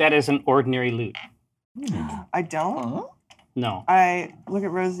don't think that is an ordinary lute? I don't? No. I look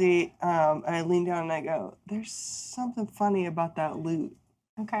at Rosie and I lean down and I go, "There's something funny about that loot."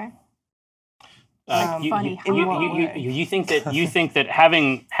 Okay. Funny. In what way? You think that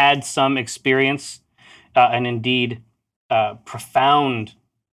having had some experience and indeed profound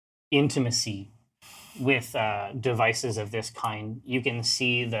intimacy with devices of this kind, you can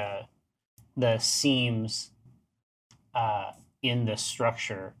see the seams in the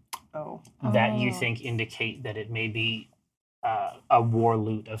structure that you think indicate that it may be a war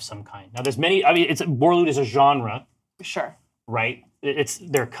loot of some kind. Now, there's many. I mean, war loot is a genre, Sure. right?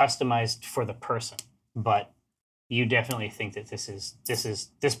 They're customized for the person, but you definitely think that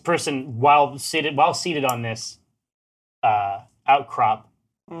this person while seated on this outcrop,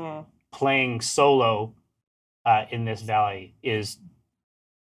 playing solo in this valley is,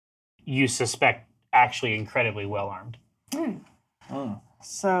 you suspect, actually incredibly well armed.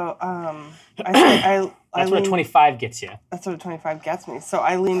 So I That's what a 25 gets you. That's what a 25 gets me. So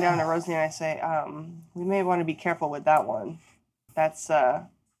I lean down to Rosie and I say, "We may want to be careful with that one. That's not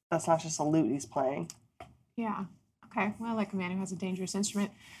just a lute he's playing." Yeah. Okay. Well, like a man who has a dangerous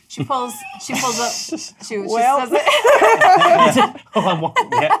instrument. She pulls up. She says it.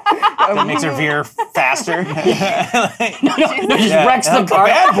 That makes her veer faster. No, just wrecks the car.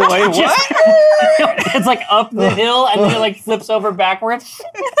 Bad boy, what? It's like up the hill and then it like flips over backwards.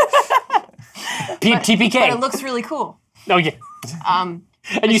 TPK. But it looks really cool. Oh yeah. And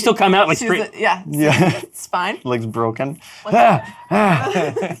you still come out like She's straight. Yeah. It's fine. Legs broken. Hey,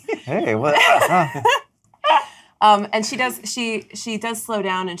 what? And she does slow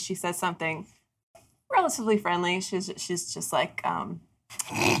down and she says something relatively friendly. She's just like, How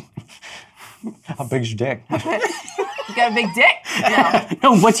big's your dick? "You got a big dick." No,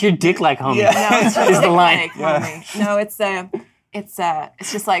 No, what's your dick like, homie? no, it's just Is the line. like, homie. No, it's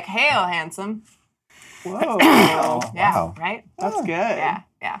just like, "Hey, oh, handsome." Whoa. Yeah, Wow. right? That's good. Yeah,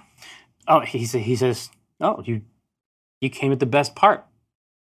 yeah. Oh, he says, "Oh, you came at the best part,"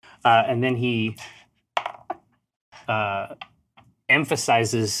 and then he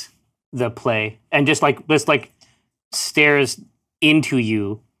emphasizes the play and just stares into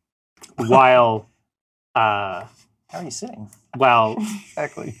you while How are you sitting? while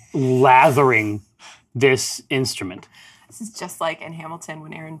Exactly. lathering this instrument. This is just like in Hamilton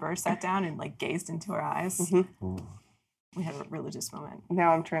when Aaron Burr sat down and like gazed into her eyes. Mm-hmm. We had a religious moment.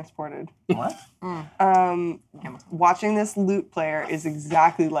 Now I'm transported. What? Watching this lute player is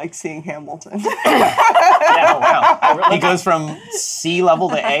exactly like seeing Hamilton. Yeah, wow. He goes from C level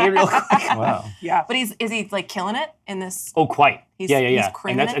to A real quick. Wow. Yeah. But is he like killing it in this? Oh, quite. He's Yeah.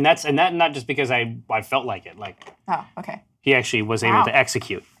 creaming And that's not just because I felt like it. Like Oh, okay. he actually was able Wow. to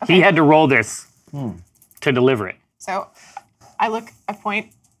execute. He had to roll this to deliver it. So I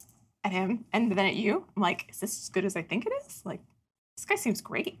point at him and then at you. I'm like, is this as good as I think it is? Like, this guy seems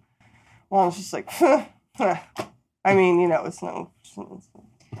great. Well, it's just like, I mean, it's no.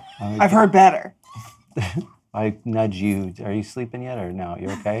 I've heard better. I nudge you. Are you sleeping yet or no? You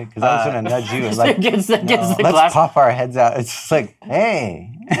okay? Because I was going to nudge you. And like, Gets the let's glass. pop our heads out. It's just like,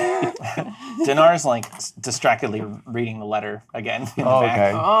 hey. Dinar's like distractedly reading the letter again. In the Oh, back.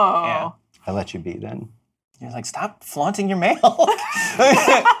 okay. Oh. Yeah. I let you be then. You're like, stop flaunting your mail.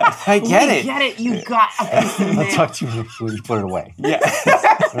 I get We it. get it. You got a piece of I'll mail. talk to you when you put it away. Yeah.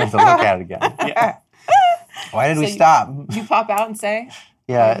 I have to look at it again. Yeah. Why did we you- stop? You pop out and say,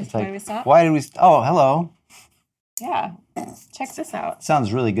 Yeah, it's why like, did we stop? why did we? Oh, hello. Yeah. Check this out.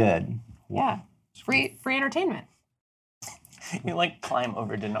 Sounds really good. Yeah. Free entertainment. You like climb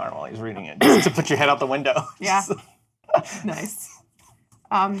over Dinar while he's reading it, just to put your head out the window. Yeah. Nice.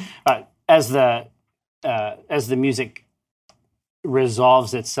 As the music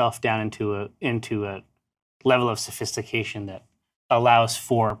resolves itself down into a level of sophistication that allows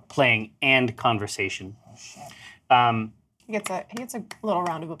for playing and conversation. He gets a little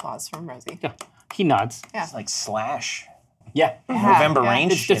round of applause from Rosie. Yeah, he nods. Yeah. It's like Slash. Yeah. November yeah.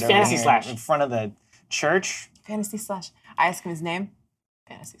 Rain It's shit just over Fantasy here Slash. in front of the church. Fantasy Slash. I ask him his name.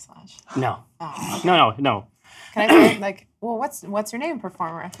 Fantasy Slash. No. Oh. No. Can I say like, well, what's your name,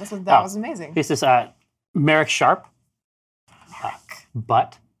 performer? That was amazing. This is Merrick Sharp.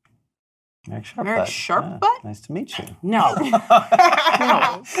 Butt. Merrick Sharp. Merrick Butt. Sharp Butt? Nice to meet you. No.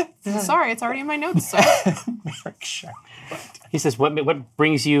 Sorry, it's already in my notes. So. Merrick Sharp. He says, "What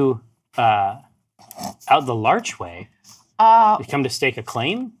brings you out the Larchway? You come to stake a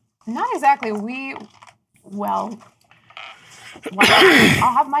claim?" Not exactly. Well,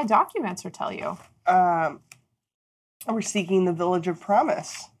 I'll have my documents or tell you. We're seeking the Village of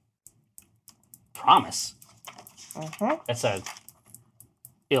Promise. Promise. Mm-hmm. That's a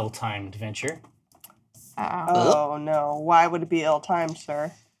ill-timed venture. Oh no! Why would it be ill-timed,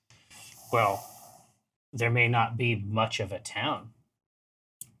 sir? Well, there may not be much of a town.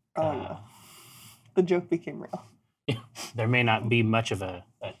 Oh no! The joke became real. There may not be much of a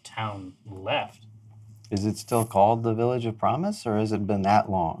town left. Is it still called the Village of Promise, or has it been that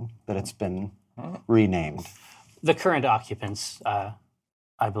long that it's been renamed? The current occupants,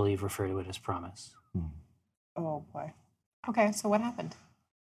 I believe, refer to it as Promise. Oh boy. Okay, so what happened?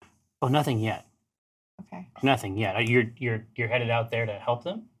 Oh, nothing yet. Okay. Nothing yet. You're headed out there to help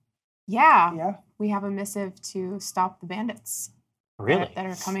them? Yeah. Yeah. We have a missive to stop the bandits. Really? That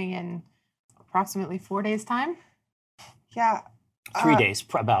are coming in approximately 4 days' time. Yeah. 3 days,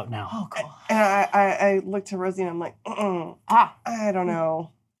 about now. Oh, cool. And I looked to Rosie and I'm like, I don't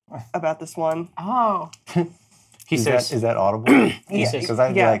know about this one. Oh. He says, Is that audible? He says, Because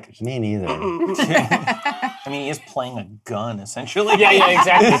I'd be Yeah. like, me neither. I mean, he is playing a gun, essentially. yeah,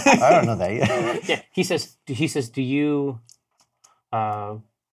 exactly. I don't know that yet. Yeah, he says, do you,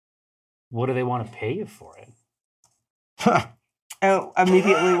 what do they want to pay you for it? And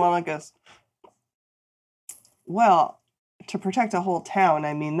immediately Walnut goes, well, to protect a whole town,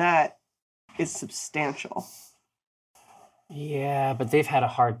 I mean, that is substantial. Yeah, but they've had a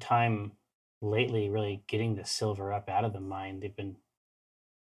hard time lately really getting the silver up out of the mine. They've been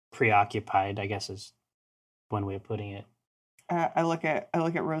preoccupied, I guess is one way of putting it. I look at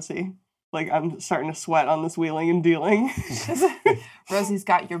Rosie, like I'm starting to sweat on this wheeling and dealing. Rosie's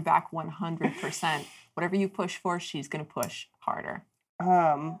got your back 100%. Whatever you push for, she's going to push harder.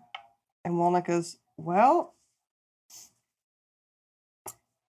 And Walnut goes, well,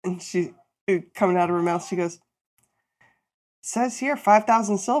 and she, coming out of her mouth, she goes, says here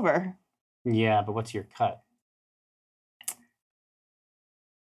 5,000 silver. Yeah, but what's your cut?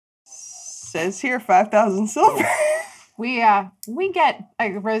 Says here 5,000 silver. We get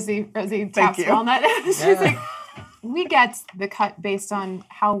Rosie taps you. Walnut. She's like, we get the cut based on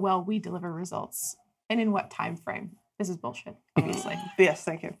how well we deliver results and in what time frame. This is bullshit, obviously. Yes,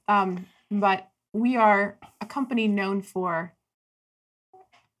 thank you. But we are a company known for.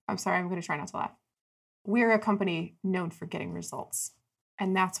 I'm sorry, I'm going to try not to laugh. We're a company known for getting results,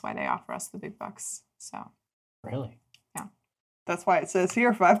 and that's why they offer us the big bucks. So Really? That's why it says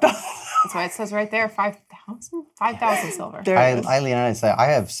here 5,000. that's why it says right there 5,000 silver. There it is. I lean out and say,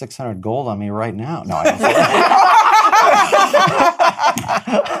 I have 600 gold on me right now. No, I don't.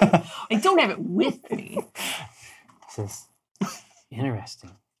 I don't have it with me. This is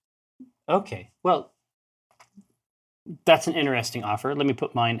interesting. Okay, well, that's an interesting offer. Let me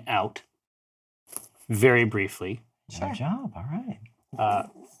put mine out very briefly. Good job. All right.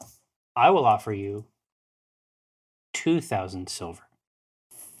 I will offer you 2,000 silver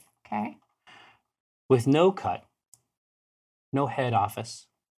Okay. with no cut, no head office.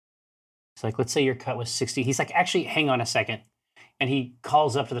 It's like, let's say your cut was 60. He's like, actually, hang on a second. And he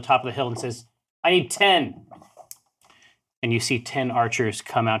calls up to the top of the hill and says, I need 10. And you see 10 archers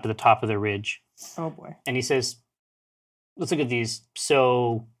come out to the top of the ridge. Oh boy. And he says, let's look at these.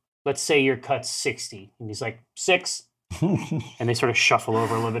 So let's say your cut's 60. And he's like, 6. And they sort of shuffle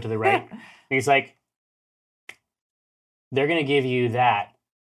over a little bit to the right. And he's like, they're going to give you that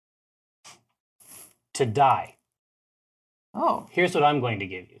to die. Oh. Here's what I'm going to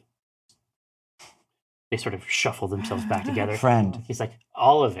give you. They sort of shuffle themselves back together. Friend, He's like,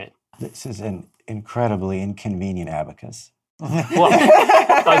 all of it. this is an incredibly inconvenient abacus. Well,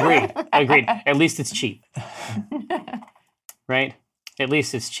 agreed. At least it's cheap. Right? At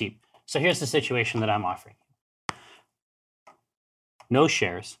least it's cheap. So here's the situation that I'm offering. No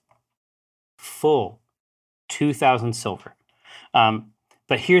shares, full 2,000 silver.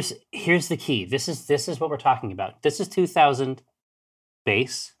 But here's the key. This is what we're talking about. This is 2,000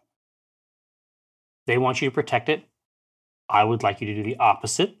 base. They want you to protect it. I would like you to do the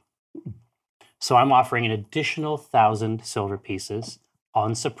opposite. So I'm offering an additional 1,000 silver pieces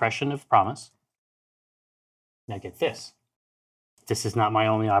on suppression of promise. Now get this. This is not my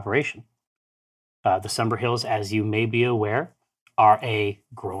only operation. The Sumber Hills, as you may be aware, are a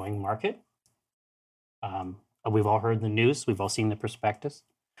growing market. We've all heard the news. We've all seen the prospectus.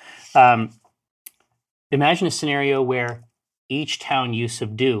 Imagine a scenario where each town you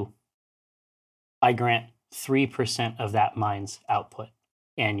subdue, I grant 3% of that mine's output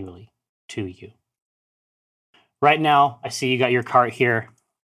annually to you. Right now, I see you got your cart here.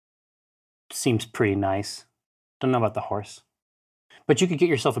 Seems pretty nice. Don't know about the horse. But you could get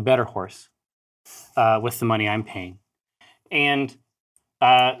yourself a better horse with the money I'm paying. And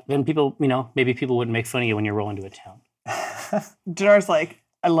then people, maybe people wouldn't make fun of you when you roll into a town. Dinar's like,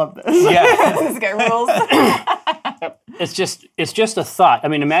 I love this. Yeah. This guy rules. it's just a thought. I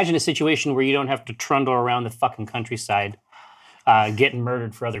mean, imagine a situation where you don't have to trundle around the fucking countryside, getting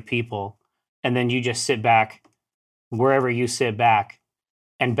murdered for other people, and then you just sit back wherever you sit back,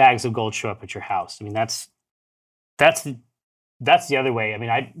 and bags of gold show up at your house. I mean, that's the other way. I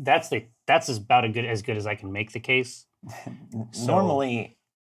mean, that's about as good as I can make the case. Normally,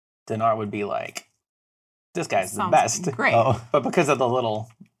 Dinar would be like, this guy's the Sounds best. great. But because of the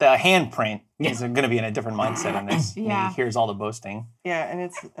handprint, he's going to be in a different mindset on this. Yeah. He hears all the boasting. Yeah, and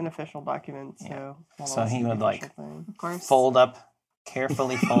it's an official document, so. Yeah. well, So it's he an would, like, official thing. Of course.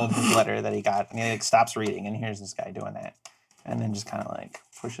 Carefully fold his letter that he got, and he like stops reading, and here's this guy doing that, and then just kind of like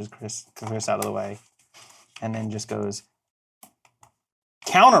pushes Chris out of the way, and then just goes,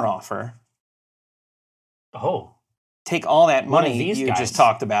 counteroffer. Oh, Take all that One of money these you guys. just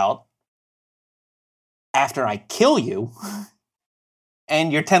talked about after I kill you,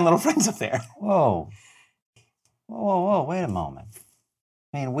 and your 10 little friends up there. Whoa. Wait a moment.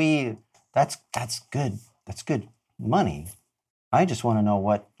 I mean, that's good. That's good money. I just want to know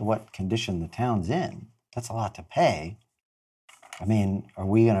what condition the town's in. That's a lot to pay. I mean, are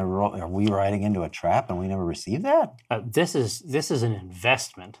we riding into a trap and we never receive that? this is an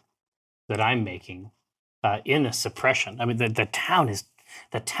investment that I'm making in the suppression. I mean, the town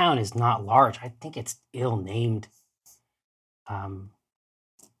is not large. I think it's ill-named.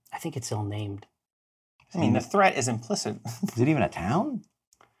 I think it's ill-named. I mean, the threat is implicit. Is it even a town?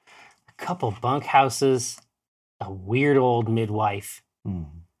 A couple bunkhouses, a weird old midwife, Hmm.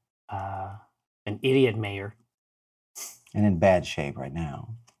 an idiot mayor, And in bad shape right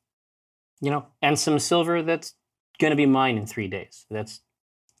now. and some silver that's going to be mine in 3 days. That's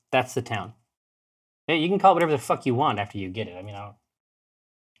the town. Hey, you can call it whatever the fuck you want after you get it. I mean, I don't.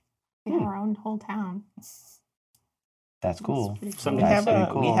 We have our own whole town. That's cool. pretty cool. Something We That's have,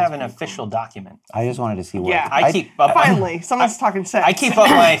 pretty we cool. have an official document. I just wanted to see what. Yeah, I keep up. Finally, someone's talking sex. I keep up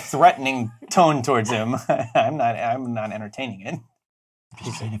my threatening tone towards him. I'm not entertaining it. I'm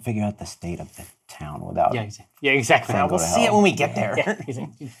just trying to figure out the state of the town without. Yeah, exactly. Now, go we'll to see it hell. when we get there. Yeah, he's like,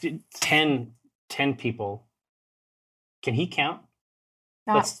 10 people. Can he count?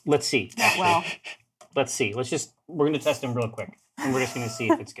 Not Let's see. well. Let's see. We're going to test him real quick, and we're just going to see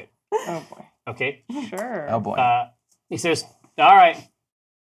if it's good. Oh boy. Okay. Sure. Oh boy. He says, "All right,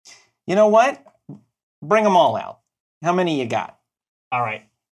 You know what? Bring them all out. How many you got? all right."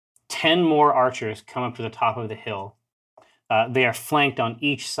 10 more archers come up to the top of the hill. They are flanked on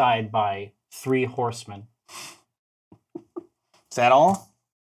each side by 3 horsemen. Is that all?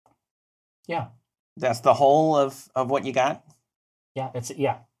 Yeah. That's the whole of what you got? Yeah.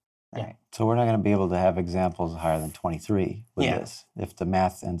 Yeah. All right. So we're not going to be able to have examples higher than 23 with Yeah. this. If the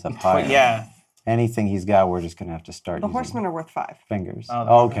math ends up higher. Yeah. Anything he's got, we're just going to have to start The using horsemen are worth 5. fingers.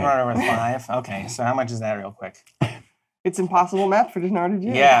 Oh, okay. We're over 5. Okay. So how much is that, real quick? It's impossible math for Dinar to do.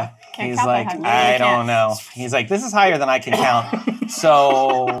 Yeah. Can't He's count that like, high. You I really don't can't. know. He's like, this is higher than I can count.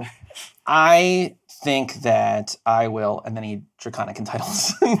 So I think that I will, and then he draconic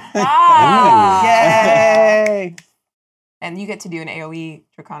entitles. Ah! Yay! And you get to do an AoE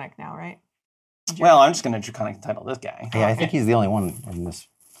draconic now, right? Well, I'm just going to draconic entitle this guy. Yeah, I think he's the only one in this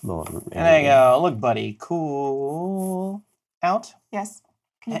little. And I go, look, buddy, cool. Out. Yes.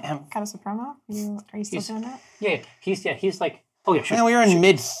 Can you Ahem. cut us a promo? Are you still He's- doing that? Yeah. He's like, oh yeah, sure. Well, we were in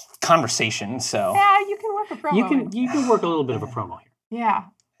mid conversation, so Yeah, you can work a promo. You can work a little bit of a promo here. Yeah.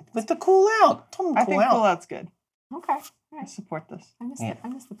 with the cool out. Tell him I cool think out. cool out's good. Okay. I support this. I missed Yeah. it. I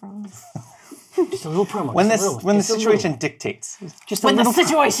missed the promos. Just a little promo. When just this a little, when the just a little. situation dictates. Just When a the little.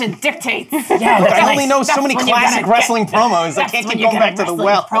 situation dictates. Yeah, Look, that's I only nice. know so That's many when you gotta classic get- wrestling promos. I That's can't when keep you going get back a to the wrestling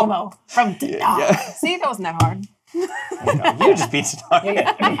well. promo from Dinar. Yeah. See, that wasn't that hard. You just beat it. Yeah,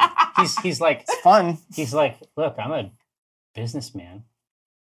 yeah. I mean, he's like, Fun. look, I'm a businessman.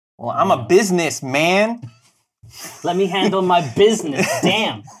 Well, I'm a businessman. Let me handle my business.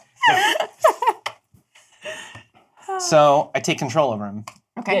 Damn. So I take control over him.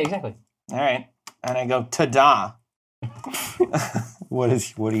 Yeah, Okay. exactly. All right. And I go, ta-da. What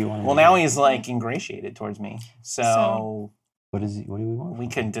do you want? Well, now he's like ingratiated towards me. So What do we want? we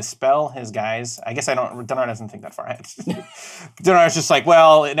can dispel his guys. I guess Dinar doesn't think that far ahead. Dinar's just like,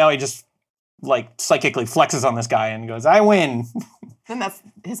 well, now he just like psychically flexes on this guy and goes, I win. Then that's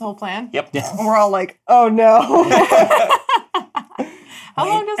his whole plan. Yep. And we're all like, oh no. How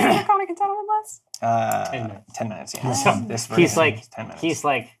long does the draconic entitlement last? 10 minutes. 10 minutes, yeah. So This he's version like, is 10 minutes. he's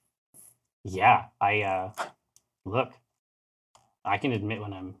like, yeah, look, I can admit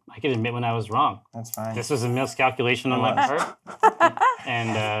when I was wrong. That's fine. This was a miscalculation on my part.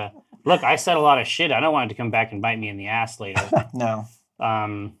 And look, I said a lot of shit. I don't want it to come back and bite me in the ass later. No.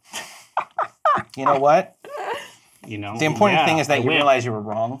 Um, You know what? you know. The important thing Yeah, is that I you win. realize you were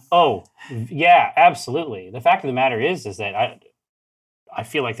wrong. Oh, yeah, absolutely. The fact of the matter is that I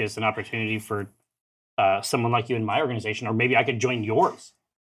feel like there's an opportunity for someone like you in my organization, or maybe I could join yours.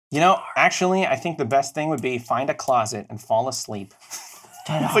 You know, actually, I think the best thing would be find a closet and fall asleep.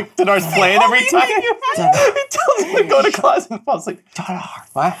 It's like Dinar's playing every time. He tells him to go to the closet and fall asleep.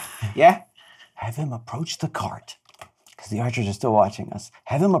 What? Yeah? Have him approach the cart. Because the archers are still watching us.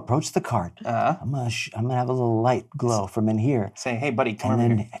 Have him approach the cart. Uh-huh. I'm gonna have a little light glow from in here. Say, hey, buddy, come And over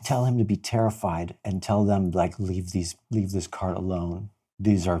then here. tell him to be terrified and tell them, like, leave this cart alone.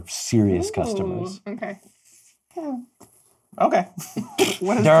 These are serious customers. Okay. Okay.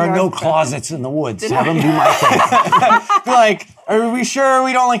 What is There are Dinar's no best- closets in the woods. Have him do my thing. Be like, are we sure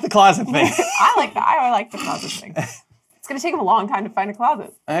we don't like the closet thing? I like that. I like the closet thing. It's gonna take him a long time to find a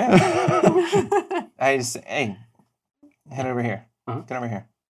closet. I just, hey, head over here. Uh-huh. Get over here.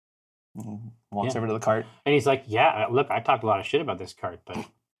 Walks Yeah. over to the cart. And he's like, yeah, look, I talked a lot of shit about this cart, but,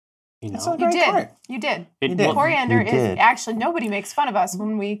 you know. It's a You great did. cart. You did. It- did. well, Coriander You is did. actually nobody makes fun of us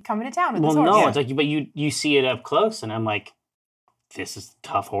when we come into town with well, this horse. no, Yeah. it's like, but you see it up close, and I'm like, this is a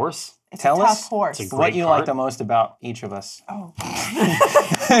tough horse. It's Tell a tough us horse. It's a what great you cart. like the most about each of us. Oh,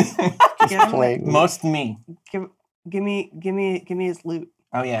 Play- Most me. give me his loot.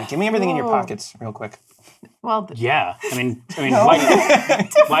 Oh yeah, give me everything in your Whoa. pockets, real quick. Well, Yeah, I mean, No. why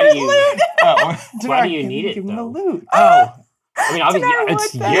do you Oh, Why do Dinar, you give- need it, Give him the though? loot. oh, I mean, obviously, Dinar,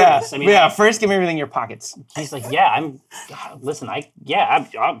 it's what the- yes. I mean, yeah. First, give me everything in your pockets. he's like, yeah, listen,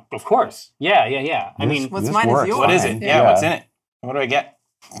 I'm of course, yeah. I mean, What's This mine is works yours. What is it? fine. Yeah, what's in it? What do I get?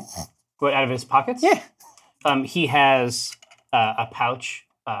 what out of his pockets? Yeah. He has a pouch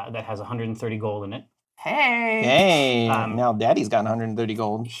that has 130 gold in it. hey. Hey, Um, now Daddy's got 130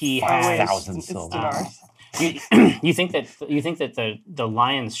 gold. He Oh, wait, has. 5,000 it's silver. Dinar's. You think that the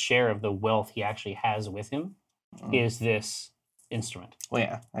lion's share of the wealth he actually has with him is this instrument. Well,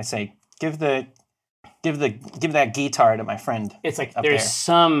 yeah, I say give that guitar to my friend. It's like Up there's there.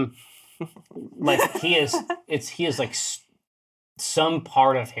 some like he is like some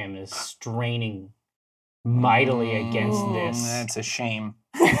part of him is straining mightily against this. That's a shame.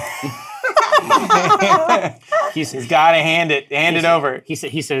 He's He's got to hand it over. He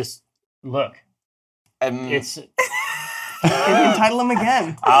says, "Look, it's Can you entitle him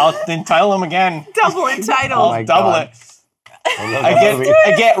again? I'll entitle him again. Double entitled. Oh I'll my double God. it. I love I that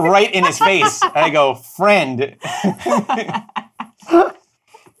movie. get right in his face. And I go, friend.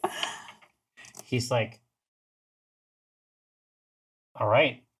 he's like, all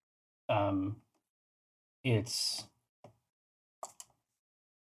right, it's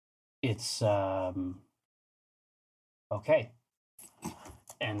okay."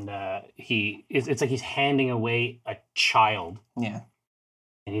 And it's like he's handing away a child, Yeah.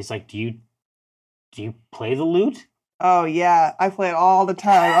 and he's like, do you play the lute? Oh yeah, I play it all the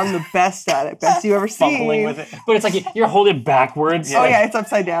time. I'm the best at it. Best you ever seen. Fumbling with it. But it's like you're holding backwards. Oh yeah, it's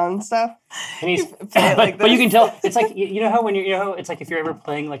upside down and stuff. And he's, play it like but you this. can tell it's like you know how it's like if you're ever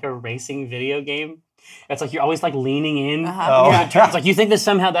playing like a racing video game, it's like you're always like leaning in. Oh. Yeah. It's like you think that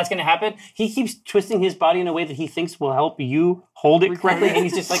somehow that's going to happen. He keeps twisting his body in a way that he thinks will help you hold it correctly, and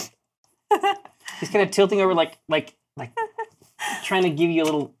he's just like he's kind of tilting over, like trying to give you a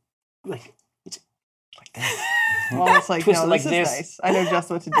little like. Well, it's like, Twist no, it like this this. is nice. I know just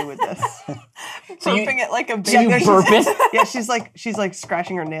what to do with this. So you- Burping it like a So you baby. burp it. Yeah, she's like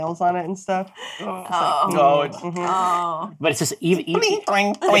scratching her nails on it and stuff. Oh, it's Oh. But it's just even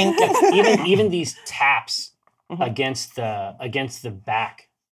boing, boing. even these taps against the back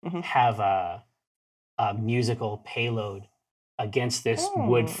have a musical payload against this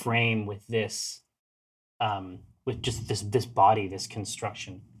wood frame with this with just this body, this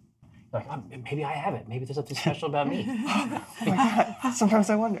construction. Like, oh, maybe I have it. Maybe there's something special about me. Oh my God. Sometimes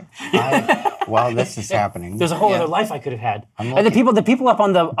I wonder. While this is happening, There's a whole other life I could have had. I'm And the people up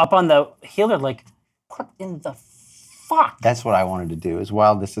on the hill are like, what in the fuck? that's what I wanted to do is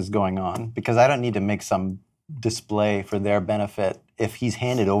while this is going on, because I don't need to make some display for their benefit if he's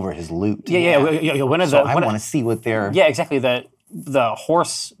handed over his loot. Yeah. One of So the I want to see what they're. yeah, exactly. The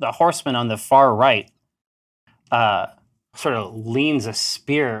horseman on the far right sort of leans a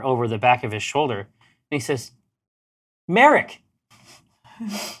spear over the back of his shoulder, and he says, "Merrick,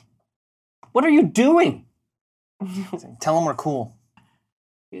 what are you doing?" Tell him we're cool.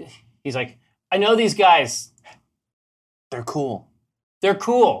 He's like, "I know these guys. They're cool. They're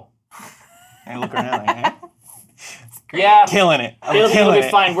cool. I look around like, eh? Yeah, Killing it. I'm it'll killing be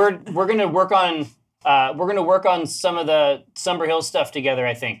it. fine. We're gonna work on some of the Sumber Hill stuff together,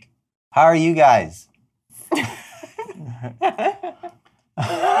 I think." How are you guys?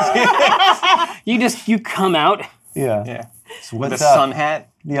 You come out Yeah. Yeah. So With a what's up? sun hat.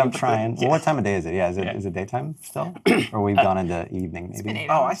 Yeah, I'm trying. Well, what time of day is it? Yeah, is it daytime still, or we've gone into evening maybe? It's been 8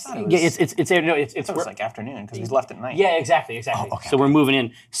 Oh, I hours. thought it was. Yeah, it's It was like afternoon because he's left at night. yeah, exactly. Oh, okay. So we're moving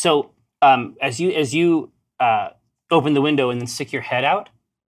in. So as you open the window and then stick your head out,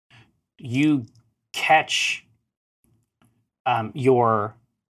 you catch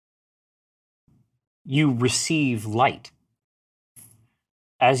you receive light.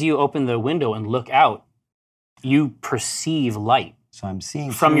 As you open the window and look out, you perceive light So I'm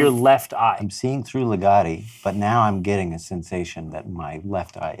seeing from through, your left eye. I'm seeing through Legati, but now I'm getting a sensation that my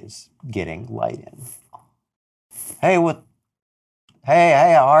left eye is getting light in. Hey,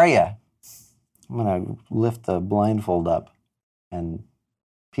 Hey, how are you? I'm gonna lift the blindfold up, and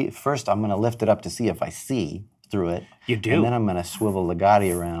first I'm gonna lift it up to see if I see through it. You And do. then I'm gonna swivel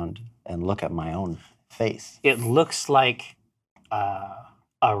Legati around and look at my own face. It looks like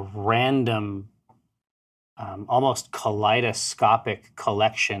a random, almost kaleidoscopic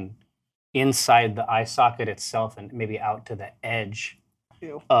collection inside the eye socket itself and maybe out to the edge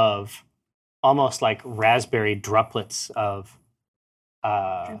Ew. of almost like raspberry droplets of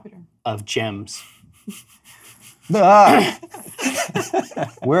gems. Ah!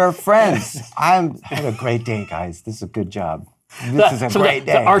 We're friends. Have a great day, guys. This is a good job. This is a So great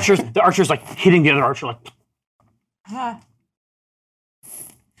the day. archer's like hitting the other archer like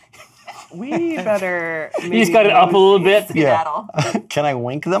We better. he's got it up a little bit. Skedaddle. Can I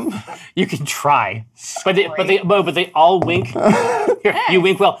wink them? You can try, but they all wink. Here, you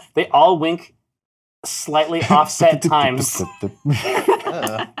wink well. They all wink slightly offset times.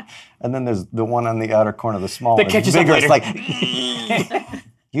 And then there's the one on the outer corner, the small That one. catches up bigger. It's later. like,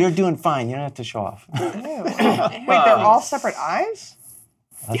 you're doing fine. You don't have to show off. Ew. Wait, they're all separate eyes?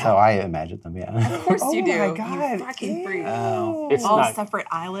 That's how I imagined them, yeah. Of course Oh you do. my God. You fucking freak. Oh. It's All not. separate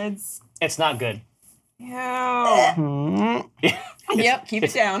eyelids. It's not good. Ew. Hmm. Yep, keep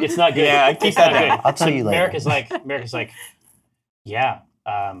it down. It's not good. Yeah, keep that Not down. good. I'll tell you later. America's like, yeah,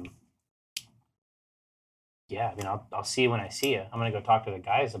 yeah. I mean, I'll see you when I see you. I'm gonna go talk to the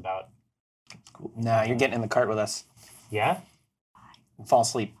guys about. Nah, you're getting in the cart with us. Yeah. Fall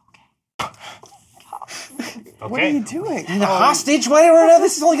asleep. Okay. What are you doing? The hostage? Whatever.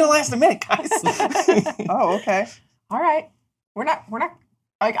 This is only gonna last a minute, guys. Oh, okay. All right. We're not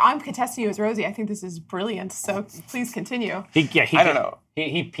like I'm contesting you as Rosie. I think this is brilliant. So please continue. I don't know.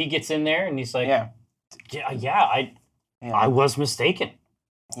 He gets in there and he's like, Yeah. I was mistaken.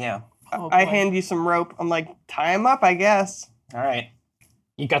 Yeah. Oh, I boy. hand you some rope. I'm like, tie him up, I guess. All right.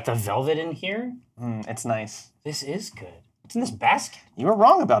 You got the velvet in here. It's nice. This is good. What's in this basket? You were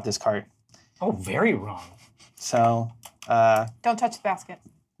wrong about this cart. Oh, very wrong. So, Don't touch the basket.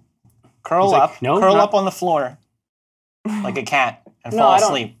 curl He's like, up. "No, curl not-" up on the floor like a cat and No, fall I don't-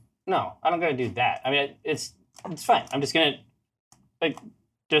 asleep. No, I don't gotta do that. I mean, it's fine. I'm just gonna like.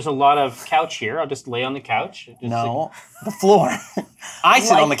 There's a lot of couch here. I'll just lay on the couch. Just No, the floor. I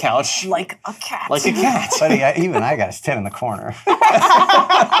sit on the couch Like a cat. like a cat. Buddy, even I got to stand in the corner.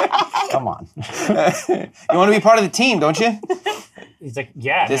 Come on. You want to be part of the team, don't you? He's like,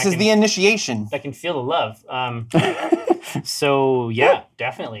 yeah. This I is can- the initiation. I can feel the love. So yeah,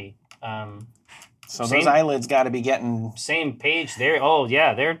 definitely. So Same. those eyelids got to be getting Same page there. Oh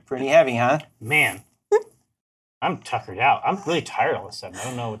yeah, they're pretty heavy, huh? man. I'm tuckered out. I'm really tired all of a sudden. I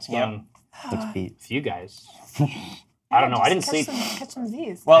don't know what's Yep. going Let's beat. with you guys. I don't know. I didn't Just sleep. Catch some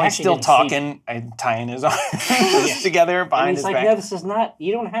Z's. While I he's actually still didn't sleep. talking, I'm tying his arms together And behind he's his like, back. no, this is not.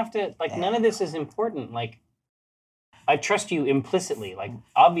 You don't have to. Like, none of this is important. Like, I trust you implicitly. Like,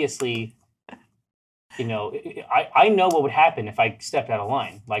 obviously, you know, I know what would happen if I stepped out of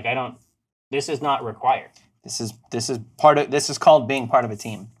line. Like, I don't. This is not required. This is called being part of a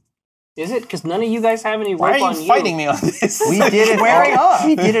team. Is it? Because none of you guys have any rope Why are on you fighting me on this? We did it. wearing off.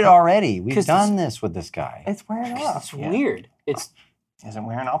 We did it already. We've 'Cause done this with this guy. It's wearing off. It's weird. It's Isn't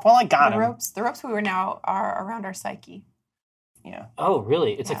wearing off? Well, I got The him. ropes we were now are around our psyche. Yeah, oh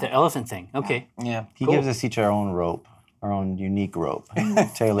really? It's like Yeah. the elephant thing. Okay. yeah. He Cool. gives us each our own rope, our own unique rope,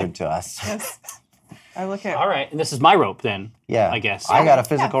 tailored to us. Yes. I look at. All right. And this is my rope then. Yeah, I guess. I got a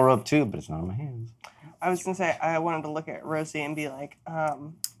physical rope too, but it's not in my hands. I was gonna say I wanted to look at Rosie and be like,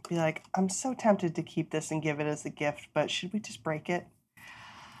 I'm so tempted to keep this and give it as a gift, but should we just break it?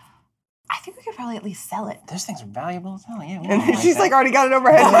 I think we could probably at least sell it. Those things are valuable as hell. Yeah. we And don't she's that. like already got it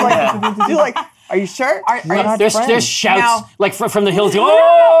over her head. She's like, you're like, are you sure? Are you- not There's friends. shouts Now- like from the hills.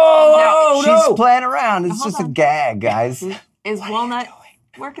 Oh She's no! playing around. It's Hold just a on. gag, guys. Is Walnut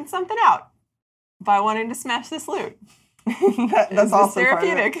working something out by wanting to smash this loot? That's Is this also part of it.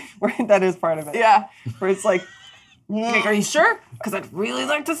 therapeutic? Where that is part of it. Yeah. Where it's like, Like, are you sure? Because I'd really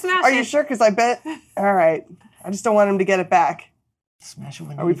like to smash are it. you sure? Because I bet. All right. I just don't want him to get it back. Smash it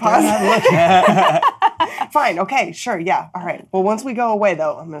when Are we you're pausing? done. Fine. Okay. Sure. Yeah. All right. Well, once we go away,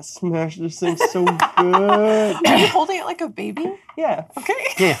 though, I'm gonna smash this thing so good. Are you holding it like a baby? Yeah.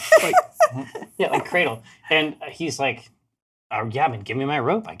 Okay. Yeah, like cradle. And he's like, yeah, I mean, give me my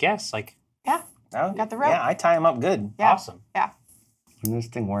rope, I guess. Like, Yeah. Oh, Got the rope. Yeah, I tie him up good. Yeah. awesome. Yeah. When this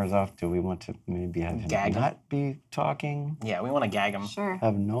thing wears off, do we want to maybe have him Gag him. not be talking, Yeah, we want to gag him. Sure.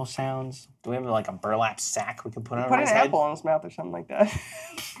 have no sounds? Do we have like a burlap sack we could put over Put an his head? apple in his mouth or something like that.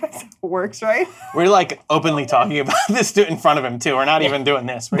 That's how it works, right? We're like openly talking about this in front of him too. We're not even doing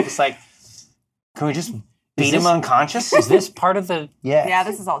this. We're just like, can we just beat him this- unconscious? Is this part of the... Yeah. Yeah,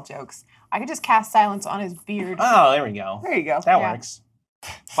 this is all jokes. I could just cast silence on his beard. Oh, there we go. There you go. That Yeah. works.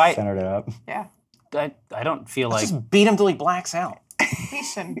 Why? Centered it up. Yeah. I don't feel Let's like... just beat him till he blacks out. We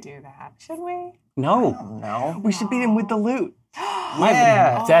shouldn't do that, should we? No. No. We should beat him with the loot.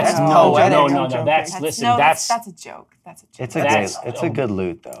 Yeah. That's Oh, no. I'm That's joking. listen. No, that's that's a joke. That's a joke. It's a That's- good, it's a good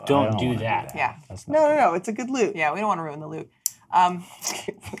loot though. I don't do wanna that. Yeah. That's not No. It's a good loot. Yeah, we don't want to ruin the loot. I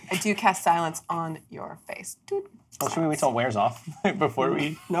do cast silence on your face. Doot. Well, should we wait till it wears off before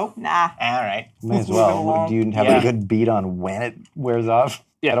we? Nope. Nah. All right. May as Move well. along. Do you have Yeah. a good beat on when it wears off?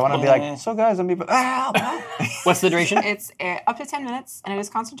 Yeah. I don't want to be Yeah. like, so guys, I'm even. What's the duration? It's up to 10 minutes, and it is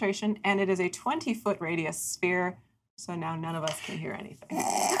concentration, and it is a 20-foot radius sphere. So now none of us can hear anything.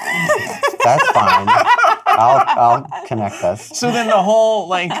 That's fine. I'll connect us. So then the whole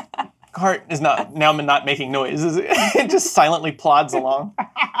like cart is not making noises. It just silently plods along.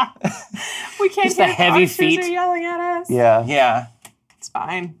 We can't Just the hear heavy officers feet. are yelling at us. Yeah. Yeah. It's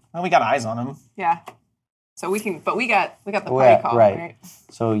fine. Well, we got eyes on him. Yeah. So we can, but we got the party Yeah, call, right. right?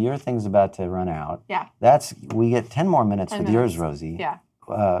 So your thing's about to run out. Yeah. We get 10 more minutes 10 with yours, minutes. Rosie.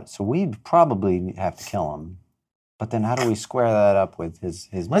 Yeah. So we probably have to kill him. But then how do we square that up with his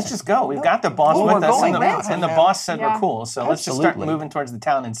Let's just go. We've got the boss Well, with we're us, going and now, the man. boss said Yeah. we're cool. So let's just start Absolutely. moving towards the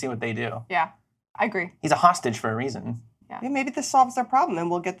town and see what they do. Yeah. I agree. He's a hostage for a reason. Yeah, maybe this solves their problem, and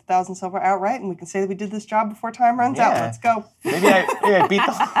we'll get the 1,000 silver outright, and we can say that we did this job before time runs out. Yeah. Let's go. Maybe I beat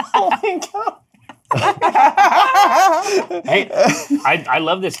the whole thing up. Hey, I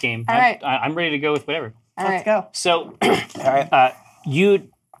love this game. All right. I'm ready to go with whatever. All Let's right. go. So, All right.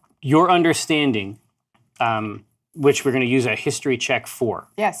 your understanding, which we're going to use a history check for,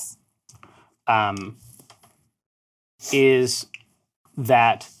 Yes. is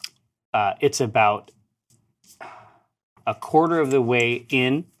that it's about a quarter of the way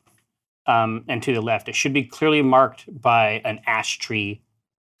in and to the left. It should be clearly marked by an ash tree.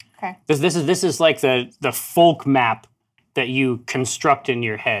 Okay. This is like the folk map that you construct in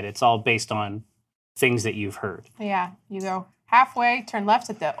your head. It's all based on things that you've heard. Yeah. You go halfway, turn left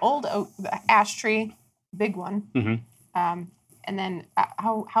at the old oak, the ash tree, big one. Mhm. And then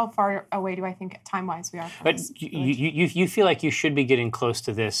how far away do I think time-wise we are from But this? you feel like you should be getting close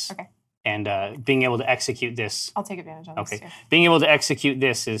to this. Okay. And being able to execute this. I'll take advantage of Okay. this too. Being able to execute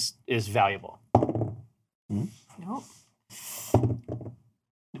this is valuable. Nope.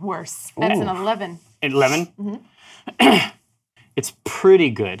 Worse. That's an 11. 11? Mm-hmm. It's pretty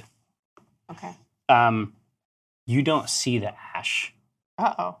good. Okay. You don't see the ash.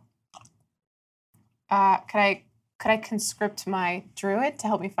 Uh-oh. Could I conscript my druid to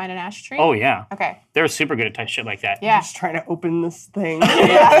help me find an ash tree? Oh, yeah. Okay. They're super good at shit like that. Yeah. Just trying to open this thing.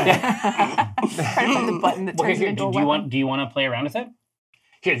 Try to find the button that Well, turns here, it into a do you weapon. want to play around with it?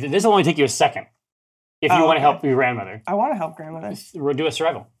 Here, this will only take you a second. If you Oh, want to okay. help your grandmother, I want to help grandmother. do a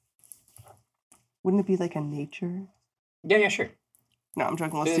survival. Wouldn't it be like a nature? Yeah, sure. No, I'm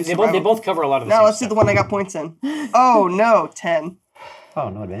joking. Let's do They survival. both cover a lot of the No, same let's do stuff. the one I got points in. Oh no, 10. Oh,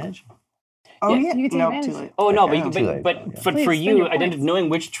 no advantage? Oh Yeah, yeah, you get no, advantage. too late. Oh no, Okay, but too late, but though, yeah. for Please, spend you, your points. knowing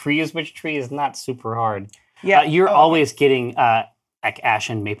which tree is not super hard. Yeah, You're oh, always getting like ash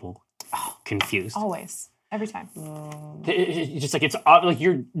and maple confused. Always. Every time. It's just like like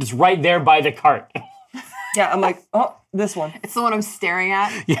you're just right there by the cart. Yeah, I'm like, oh, this one. It's the one I'm staring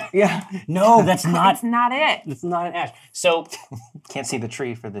at. Yeah, No, that's That's not. not it. That's not an ash. So Can't see the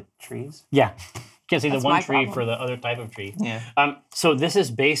tree for the trees. yeah, can't see That's the one my tree problem. for the other type of tree. Yeah. So this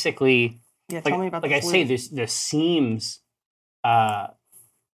is basically yeah. Tell me about like this I say, loot. the seams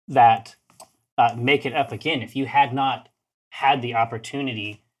that make it up again. If you had not had the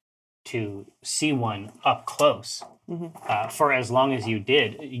opportunity to see one up close for as long as you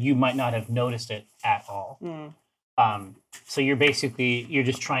did, you might not have noticed it at all. So you're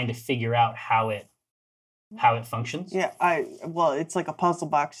just trying to figure out how it functions. Yeah, well, it's like a puzzle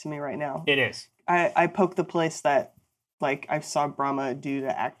box to me right now. It is. I poke the place that, like, I saw Brahma do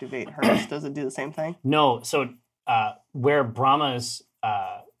to activate hers. Does it do the same thing? No, so where Brahma's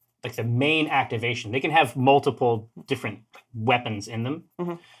like the main activation. They can have multiple different weapons in them.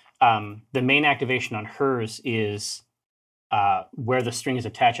 The main activation on hers is where the string is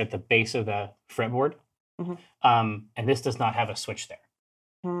attached at the base of the fretboard. And this does not have a switch there.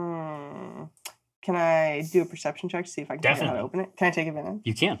 Can I do a perception check to see if I can figure out how to open it? Can I take advantage?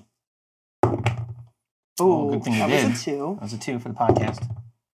 You can. Oh, good thing you that did. was a 2. That was a 2 for the podcast.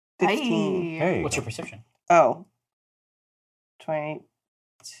 15. Hey. What's your perception? Oh. 22.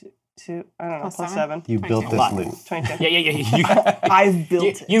 I don't know. Plus Plus 7? 7. You built this lot. loop. 22. Yeah. I've built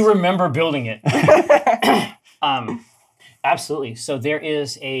it. You remember building it. Absolutely. So there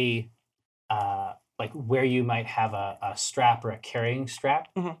is a like where you might have a strap or a carrying strap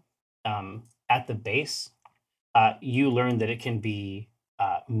at the base. You learn that it can be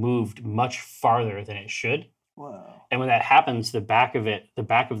moved much farther than it should. Whoa. And when that happens, the back of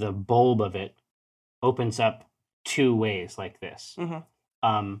the bulb of it opens up 2 ways like this.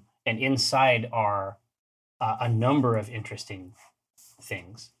 And inside are a number of interesting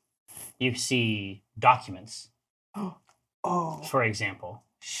things. You see documents, Oh. for example.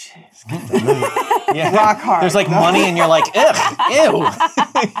 Shit. Yeah. Rock hard. There's like money, and you're like, ugh, ew.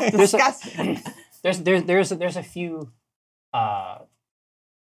 Disgusting. There's a few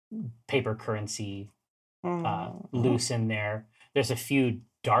paper currency loose in there. There's a few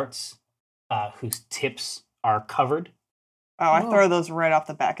darts whose tips are covered. Oh, I throw those right off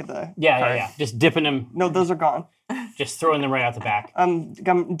the back of the Yeah. Just dipping them. No, those are gone. Just throwing them right out the back. I'm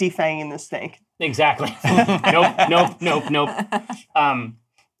defanging the snake. Exactly. Nope.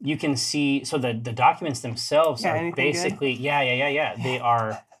 You can see, so the documents themselves are anything basically, They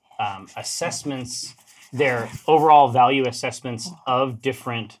are assessments, they're overall value assessments of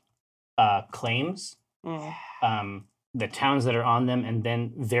different claims, the towns that are on them, and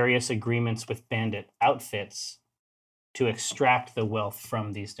then various agreements with bandit outfits to extract the wealth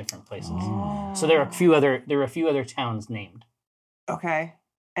from these different places. So there are a few other towns named. Okay.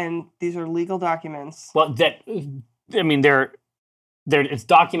 And these are legal documents. Well, it's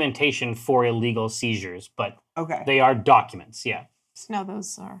documentation for illegal seizures, but Okay. they are documents. Yeah. So now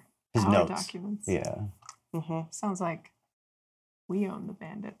those are His our notes. documents. Yeah. Sounds like we own the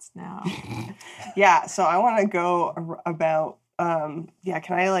bandits now. Yeah, so I want to go about can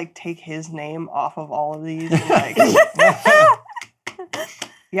I like take his name off of all of these and, like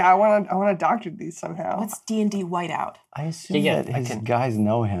Yeah, I want to doctor these somehow. What's D&D whiteout? I assume Yeah, that I his can- guys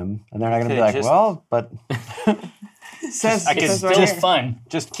know him, and they're not going to be Could like, just- well, but Says, I could says right Just here. fun.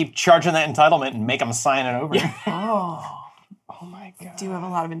 Just keep charging that entitlement and make them sign it over. Oh my god. Do have a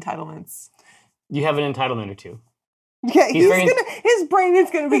lot of entitlements. You have an entitlement or two. Yeah, his brain is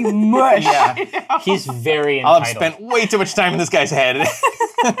gonna be mush. Yeah. He's very I'll entitled. have spent way too much time in this guy's head.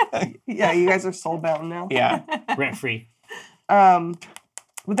 Yeah, you guys are soulbound now. Yeah. Rent free.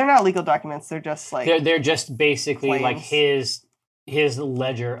 But they're not legal documents. They're just like They're just basically like Claims. his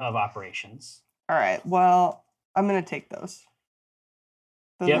ledger of operations. all right. Well, I'm gonna take those.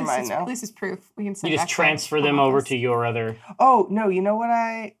 Those Yep. are mine now. At least it's proof. We can send You just back transfer home them over office. to your other. Oh no! You know what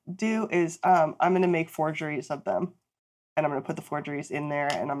I do is I'm gonna make forgeries of them, and I'm gonna put the forgeries in there,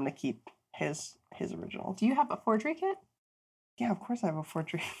 and I'm gonna keep his original. Do you have a forgery kit? Yeah, of course I have a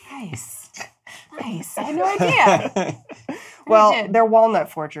forgery. Nice. Nice. I had no idea. Well, did. they're walnut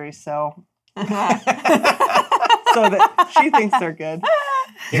forgeries, so so that she thinks they're good.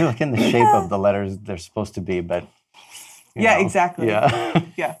 you look in the shape of the letters they're supposed to be, but you Yeah, know, exactly. Yeah.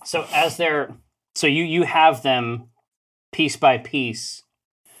 Yeah. So you have them piece by piece,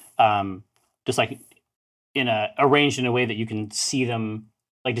 just like arranged in a way that you can see them,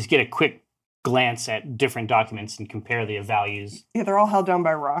 like just get a quick glance at different documents and compare the values Yeah, they're all held down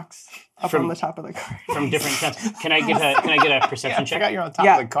by rocks up From- on the top of the card. from different towns. Can I get a perception I check? forgot you're on top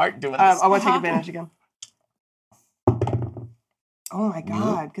Yeah. of the cart doing this. I want to take advantage again. Oh my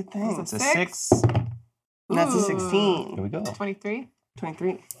god, good thing. That's It's a 6. 6. And that's a Ooh. 16. Here we go. 23.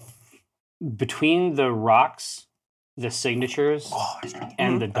 23. Between the rocks, the signatures, Oh, I was trying to-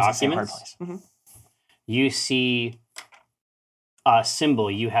 and the That's the same hard documents, place. you see a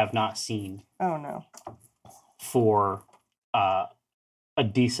symbol you have not seen Oh no. for a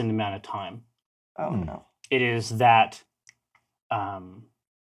decent amount of time. Oh no. It is that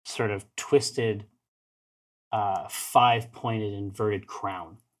sort of twisted 5-pointed inverted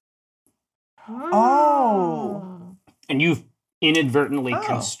crown. Oh. And you've inadvertently Oh.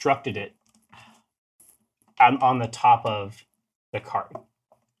 constructed it on the top of the card.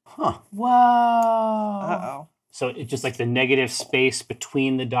 Huh. Whoa. Uh-oh. So it's just like the negative space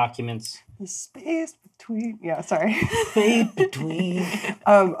between the documents. The space between. Yeah, sorry. Space between.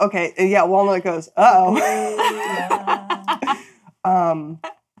 Okay. Yeah, Walnut goes, uh-oh.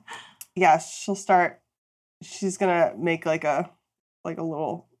 yeah, she'll start. She's gonna make like a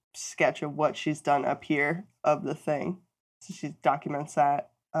little sketch of what she's done up here of the thing. So she documents that.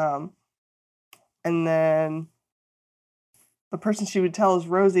 And then the person she would tell is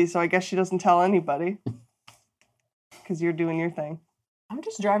Rosie, so I guess she doesn't tell anybody. Because you're doing your thing. I'm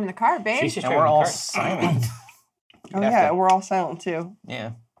just driving the car, babe. She's just And driving we're the all car. silent. Oh have yeah, to- and we're all silent too.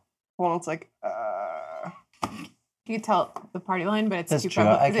 Yeah. Well, it's like, You can tell the party line, but it's That's too true.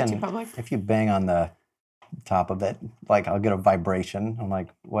 public. I Is it too can, public? if you bang on the top of it, like I'll get a vibration. I'm like,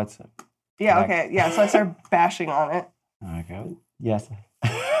 what's it? yeah, Like- okay, yeah. So I start bashing on it. I go, yes.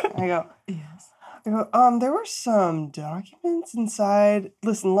 I go, Yes. there were some documents inside.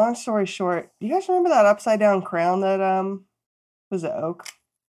 Listen, long story short, you guys remember that upside down crown that was it oak?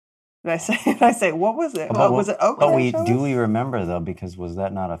 Did I say? Did I say what was it? But Was it oak? But that we showed do us? we remember though, because was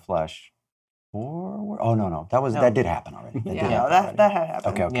that not a flush? Or oh no, that No. that did happen already. That did Yeah. No, happen that already. that had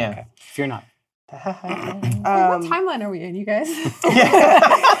happened. Okay, okay, Yeah. okay. Fear not. Wait, what Um, timeline are we in, you guys?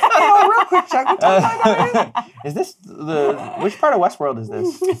 oh, real quick, Chuck. What timeline are we in? Is this which part of Westworld is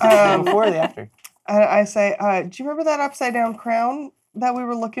this? Before or the after? I say, do you remember that upside down crown that we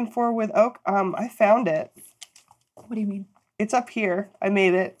were looking for with oak? I found it. What do you mean? It's up here. I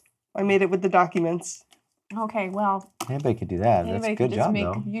made it. I made it with the documents. Okay, well, Anybody could do that. That's anybody a good could just job make.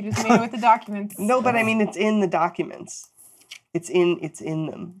 though. You just made it with the documents. No, but I mean, it's in the documents. It's in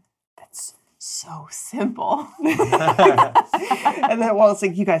them. That's so simple. And then, well, it's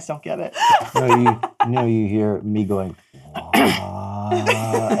like you guys don't get it. You hear me going, "Wah,"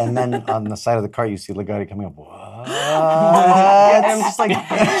 and then on the side of the cart you see Legati coming up. What? And I'm just like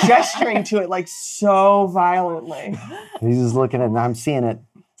gesturing to it like so violently. He's just looking at it, and I'm seeing it.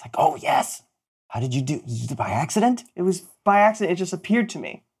 It's like, oh yes. How did you do? Did you do it by accident? It was by accident. It just appeared to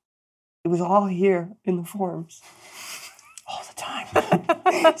me. It was all here in the forms, All the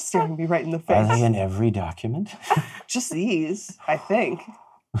time. staring me right in the Are they face. in every document? Just these, I think.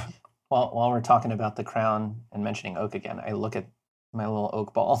 While we're talking about the crown and mentioning oak again, I look at my little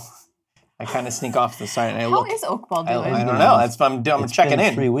oak ball. I kind of sneak off to the side and I How look. is Oakball I doing? don't know. That's I'm It's checking been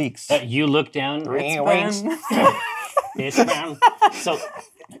in. 3 weeks. You look down. 3 It's weeks. been- It's down. So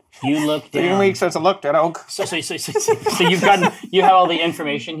you look down. 3 weeks since I looked at oak. So you have all the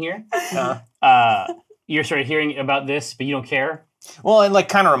information here. You're sort of hearing about this, but you don't care. Well, it like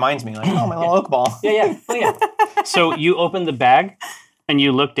kind of reminds me, like, oh, my little oak ball. Yeah. Oh yeah. So you open the bag, and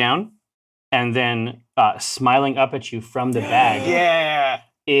you look down, and then smiling up at you from the bag Yeah.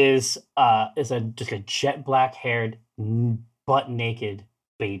 is just a jet black haired, butt naked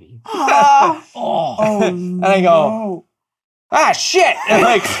baby. Oh, And I go, ah, shit! And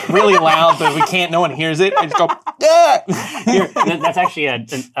like really loud, but we can't. No one hears it. I just go, yeah. That's actually an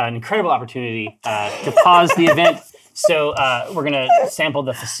incredible opportunity to pause the event. So we're going to sample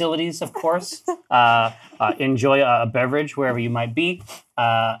the facilities, of course. Enjoy a beverage wherever you might be.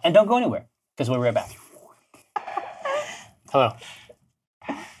 And don't go anywhere, because we'll be right back. Hello.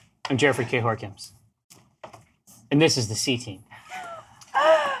 I'm Jeffrey K. Horkins. And this is the C Team.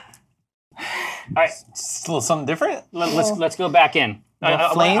 All right, It's a little something different. let's go back in.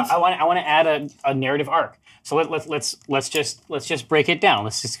 I flames? want to add a narrative arc. So let's just break it down.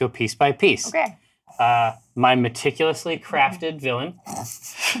 Let's just go piece by piece. Okay. My meticulously crafted villain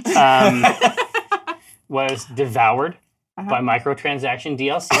was devoured by microtransaction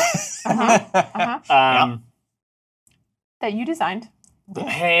DLC. That you designed.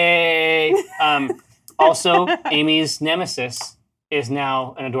 Hey. Also, Amy's nemesis is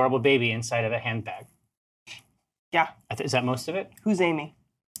now an adorable baby inside of a handbag. Yeah. Is that most of it? Who's Amy?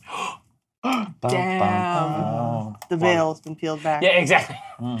 Bum, bum, Damn. bum. Oh. The veil's been peeled back. Yeah, exactly.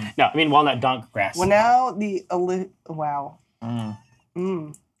 No, I mean walnut donk grass. Well, now the wow.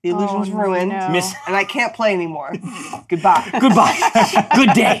 The illusion's Oh, ruined, no. Miss. and I can't play anymore. Goodbye. Goodbye.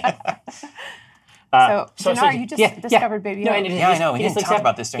 Good day. So, Dinar, you just discovered Baby No, Oak. and it- Yeah, I know. We he didn't just talk accept-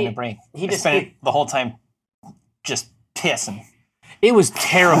 about this during the break. he I just- spent he- the whole time just pissing. It was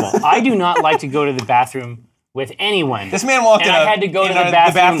terrible. I do not like to go to the bathroom with anyone. This man walked And in. I had to go to in the a-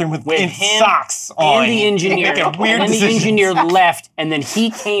 bathroom with with in him socks on. and the engineer. Making weird and then the decisions. engineer left, and then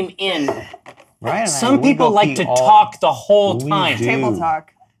he came in. Right? and Some we people go like pee to all- talk the whole We time. do. Table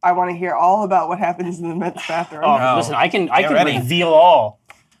talk. I want to hear all about what happens in the men's bathroom. Oh, No. listen, I can ready. reveal all.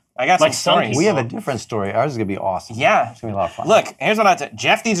 I got Like some some stories. people. We have a different story. Ours is gonna be awesome. Yeah. It's gonna be a lot of fun. Look, here's what I tell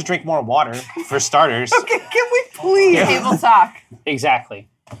Jeff needs to drink more water for starters. Can we please? Table talk. Exactly.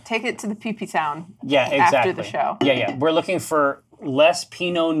 Take it to the pee-pee town. Yeah, exactly. After the show. Yeah. We're looking for less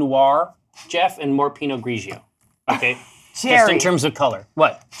Pinot Noir, Jeff, and more Pinot Grigio. Okay? Just Jerry. in terms of color.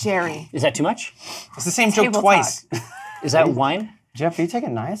 What? Jerry. Is that too much? It's the same joke Table twice. Is that wine? Jeff, are you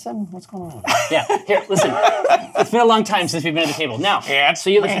taking niacin? What's going on? Yeah. Here, listen. It's been a long time since we've been at the table. Now, so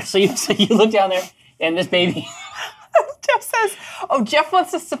you look down there, and this baby. Jeff says, "Oh, Jeff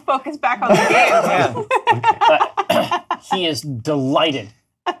wants us to focus back on the game." He is delighted.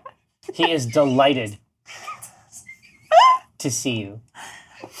 He is delighted to see you.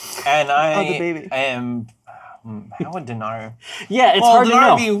 And I the baby. am. How would Dinar? Yeah, it's hard to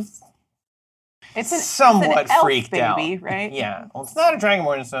know. Be It's an somewhat it's an elf freaked baby, out, right? Yeah. Well, it's not a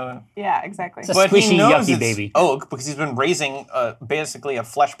dragonborn, so. Yeah, exactly. It's a But he squishy, knows yucky it's baby. oak because he's been raising basically a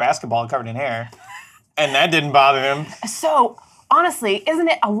flesh basketball covered in hair, and that didn't bother him. So, honestly, isn't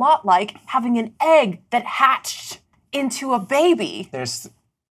it a lot like having an egg that hatched into a baby? There's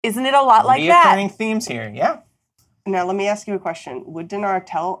Isn't it a lot like that? reoccurring themes here. Yeah. Now, let me ask you a question. Would Dinar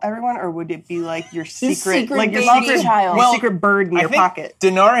tell everyone, or would it be like your secret, secret like your baby. secret, Child. your Well, secret bird in I your think pocket?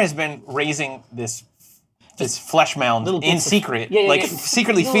 Dinar has been raising this flesh mound Little in bits of- secret, yeah, like yeah.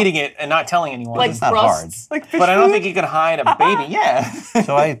 secretly feeding it and not telling anyone. Like It's not hard. crusts. Like fish but I don't food? think you could hide a baby. Yeah.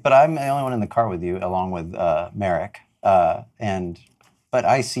 But I'm the only one in the car with you, along with Merrick. But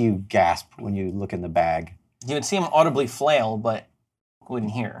I see you gasp when you look in the bag. You would see him audibly flail, but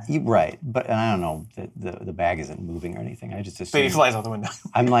wouldn't hear. Right, and I don't know that the bag isn't moving or anything. I just assume. Baby flies out the window.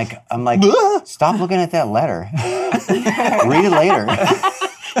 I'm like, stop looking at that letter. Read it later.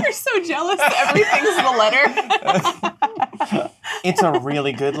 You're so jealous that everything's the letter. It's a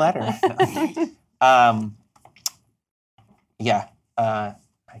really good letter. Yeah.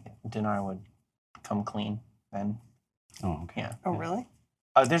 Dinar would come clean then. Oh, okay. Yeah. Oh, really?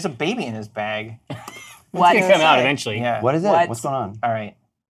 There's a baby in his bag. What? It's gonna come out eventually. Yeah. What is it? What? What's going on? All right.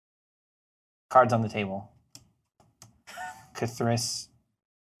 Cards on the table. Cthulhu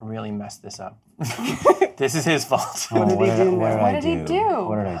really messed this up. This is his fault. What did he do now? What did he do?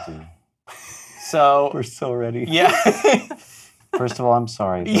 What did I do? So, We're so ready. yeah. First of all, I'm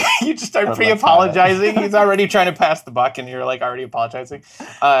sorry. Yeah, you just start But pre-apologizing. He's already trying to pass the buck, and you're like already apologizing.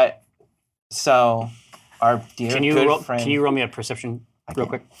 So, our dear Can you good friend. Can you roll me a perception real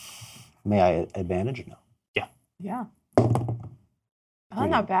quick? May I advantage or no? Yeah. Oh,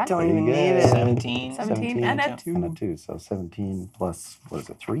 not bad. Don't Pretty even good. need it. 17. 17 and a 2. And a 2, so 17 plus, what is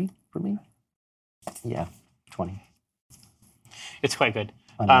it, 3 for me? Yeah, 20. It's quite good.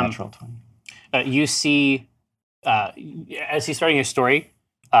 Unnatural 20. You see, as he's starting his story,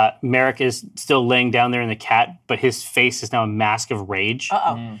 Merrick is still laying down there in the cat, but his face is now a mask of rage.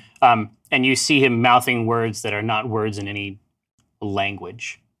 Uh-oh. And you see him mouthing words that are not words in any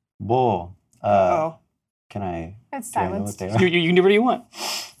language. Bull. Oh. Can I? It's Do I know silence. what they are? You can do whatever you want.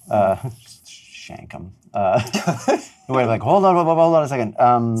 Shank him. Wait, like hold on a second.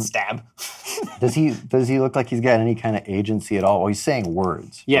 Stab. Does he look like he's got any kind of agency at all? Well, he's saying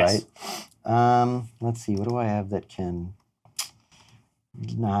words, Yes. right? Let's see. What do I have that can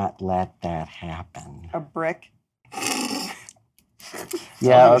not let that happen? A brick.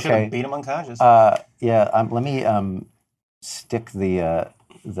 Yeah. We should have Okay. beat him unconscious. Yeah. Let me stick the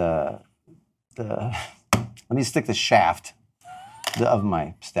let me stick the shaft of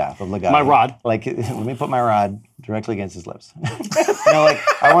my staff of Legati. My rod. Like, let me put my rod directly against his lips. Like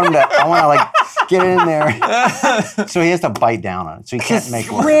I want to like get in there, so he has to bite down on it. So he can't make.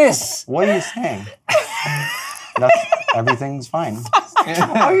 Chris! What are you saying? Everything's fine.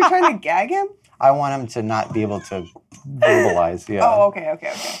 Oh, you're trying to gag him? I want him to not be able to verbalize. Yeah. Oh, okay.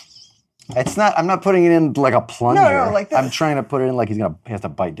 It's not. I'm not putting it in like a plunger. No, like this. I'm trying to put it in like he has to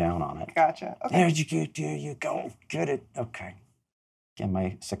bite down on it. Gotcha. Okay. There you go. Get it. Okay. Am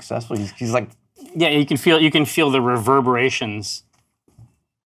I successful? He's like, Yeah, you can feel the reverberations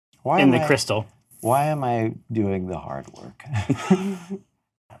why in am the I, crystal. Why am I doing the hard work?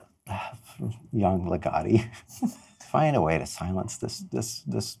 Young Legati, find a way to silence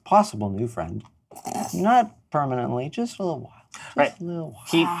this possible new friend. Not permanently, just for a little while. Just Right. a little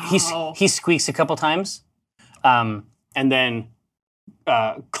while. He squeaks a couple times, and then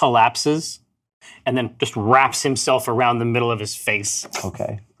collapses, and then just wraps himself around the middle of his face,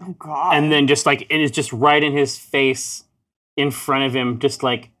 Okay. Oh God. and then just like it is just right in his face, in front of him, just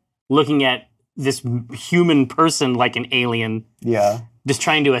like looking at this human person like an alien, Yeah. just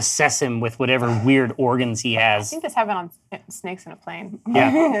trying to assess him with whatever weird organs he I has. think this happened on Snakes in a Plane.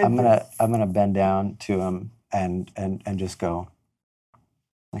 Yeah. I'm gonna bend down to him and just go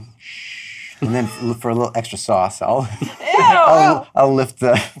like shh. And then for a little extra sauce, I'll lift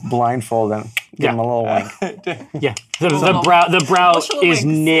the blindfold and give him a little wink. Yeah, the brow Special is links.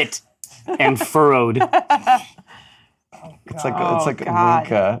 knit and furrowed. It's like God.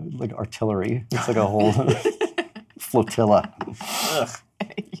 a wink, like artillery. It's like a whole flotilla.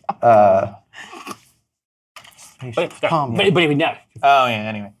 Patience. Calm But down. anyway, no. Oh yeah.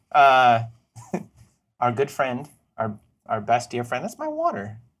 Anyway, our good friend, our best dear friend. That's my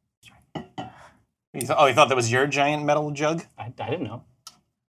water. You thought that was your giant metal jug? I didn't know.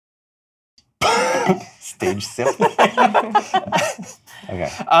 Stage sip.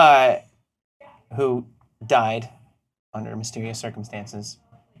 Okay. Who died under mysterious circumstances.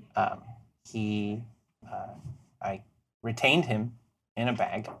 I retained him in a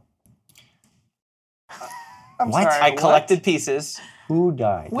bag. I'm What? sorry. I collected pieces. Who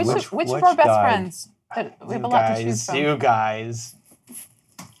died? Which of our best died? friends? We have a lot to choose from. You guys.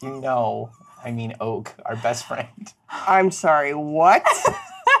 You know, I mean Oak, our best friend. I'm sorry. What?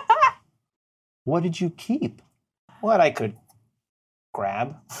 What did you keep? What I could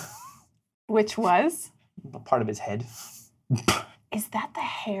grab. Which was? A part of his head. Is that the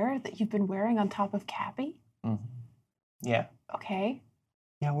hair that you've been wearing on top of Cappy? Yeah. Okay.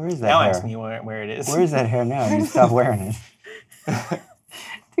 Yeah, where is that Now hair? ask me where it is. Where is that hair now? You stopped wearing it.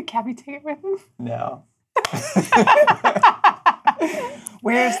 Did Cappy take it with him? No.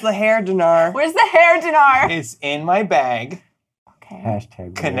 Where's the hair, Dinar? Where's the hair, Dinar? It's in my bag, Okay.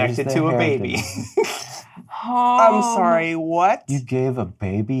 Hashtag connected where's to the a hair baby. today? I'm sorry. What? You gave a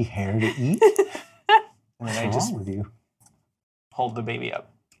baby hair to eat? And then I What's just wrong with you? hold the baby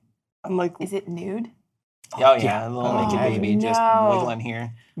up. I'm like, Is it nude? Oh yeah, a little naked Oh, baby just no. wiggling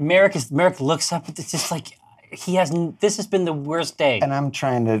here. Merrick looks up. It's just like this has been the worst day. And I'm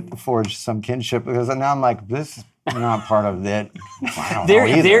trying to forge some kinship because now I'm like, this is not part of it. I don't know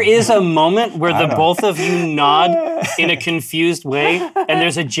either. There is a moment where the don't- both of you nod in a confused way, and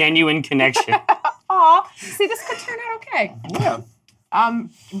there's a genuine connection. Aw, see, this could turn out okay. Yeah.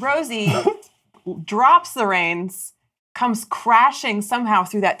 Rosie drops the reins, comes crashing somehow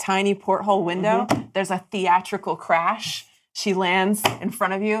through that tiny porthole window. There's a theatrical crash. She lands in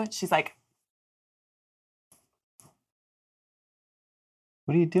front of you. She's like,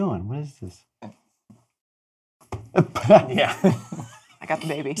 What are you doing? What is this? Yeah. I got the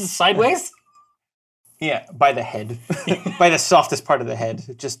baby. Sideways? Yeah, by the head. By the softest part of the head.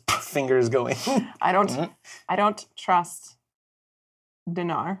 Just fingers going. I don't trust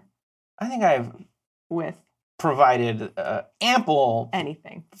Dinar I think I've with provided ample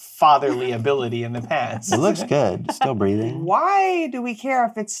anything. fatherly ability in the past. It looks good. Still breathing. why do we care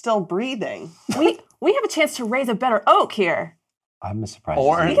if it's still breathing? We have a chance to raise a better oak here. I'm surprised.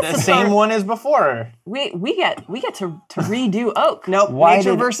 Or We get the to same start- one as before. We get to redo oak. Nope. Why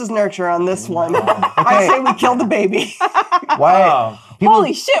nature did- versus nurture on this one. I say we kill the baby. Why? Oh.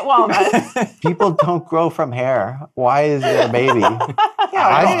 Holy shit, Walnut. People don't grow from hair. Why is there a baby? Yeah, wait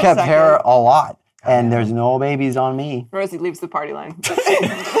I've a kept second. hair a lot, and there's no babies on me. Rosie leaves the party line. She's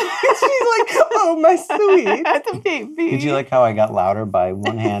like, oh, my sweet. That's a baby. Did you like how I got louder by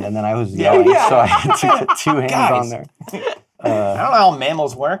one hand, and then I was yelling, so I had to put two hands Guys. on there? I don't know how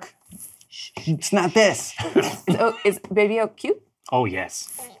mammals work. It's not this. Is baby oak cute? Oh yes.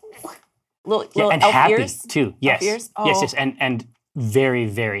 Little And elf happy ears? too. Yes. ears? Yes, Oh. yes, and very,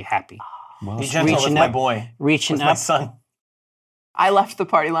 very happy. Well, Be gentle with reaching my up- boy. Reaching With my up. son. I left the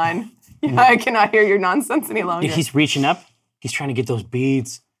party line. I cannot hear your nonsense any longer. He's reaching up. He's trying to get those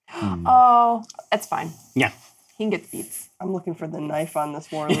beads. Oh, that's fine. Yeah. He can get the beats. I'm looking for the knife on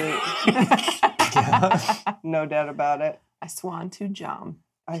this war loot. No doubt about it. I swan to Jom.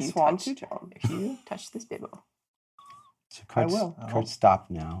 I If you swam touch- to John. If you touch this bibbo. So Kurt's, will. Kurt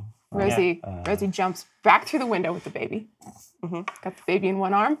stopped now. Rosie, Yeah. Rosie jumps back through the window with the baby. Got the baby in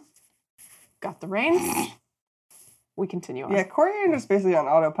one arm. Got the reins. We continue on. Yeah, Coriander's basically on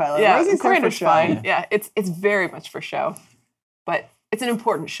autopilot. Yeah, Rosie's here for Coriander's show. fine. Yeah, it's very much for show, but it's an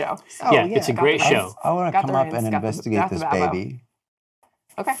important show. So, Oh, yeah, it's a got great the- show. I want to Got come the up reins, and got the- investigate got the this babo. baby.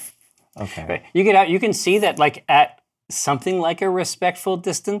 okay. Okay. Right. You get out. You can see that, like at something like a respectful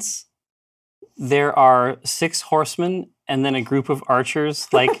distance, there are 6 horsemen and then a group of archers,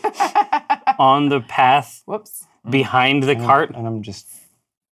 like on the path Whoops. behind the cart. And I'm just.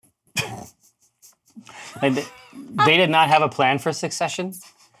 Like, they did not have a plan for succession.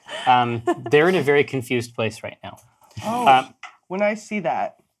 They're in a very confused place right now. Oh, when I see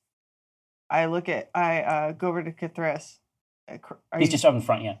that, I go over to Kithris. He's just up in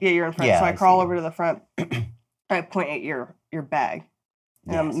front, yeah. Yeah, you're in front. Yeah, so I I crawl see. over to the front. I point at your bag,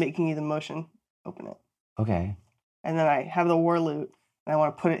 and Yes. I'm making you the motion. Open it, Okay. and then I have the war loot, and I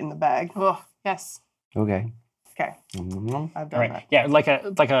want to put it in the bag. Oh, yes. Okay. Okay, Mhm. I've All done right. that. Yeah, like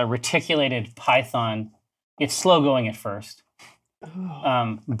a reticulated python. It's slow going at first, Come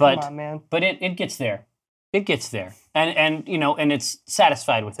on, but man. it gets there. It gets there, and it's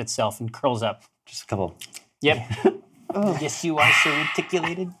satisfied with itself and curls up. Just a couple. Yep. Yes, you are so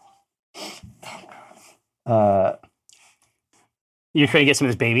articulated. You're trying to get some of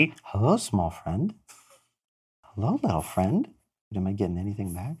this baby? Hello, small friend. Hello, little friend. Am I getting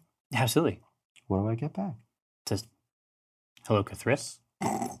anything back? Absolutely. What do I get back? Says, hello, Cathris.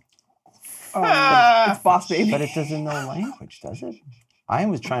 It's boss baby. But it doesn't know language, does it? I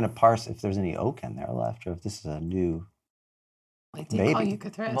was trying to parse if there's any oak in there left, or if this is a new. I did call Baby. you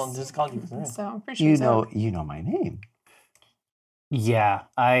Cathris. Well, just call you Cathris. So I'm pretty sure You know my name. Yeah,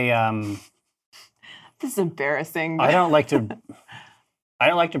 This is embarrassing. I don't like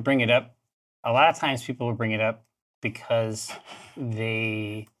to bring it up. A lot of times people will bring it up because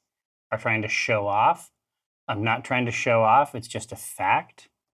they are trying to show off. I'm not trying to show off. It's just a fact.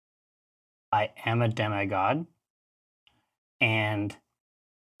 I am a demigod. And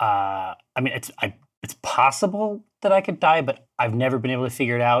I mean, it's possible that I could die, but I've never been able to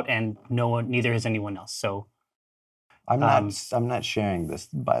figure it out, and neither has anyone else. So I'm not sharing this,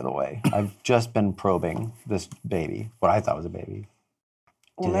 by the way. I've just been probing this baby, what I thought was a baby.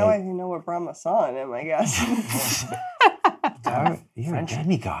 Well, now I know what Brahma saw in him, I guess. You're a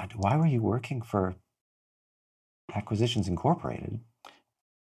demigod. Why were you working for Acquisitions Incorporated?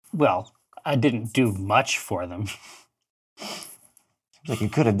 well, I didn't do much for them. Seems like you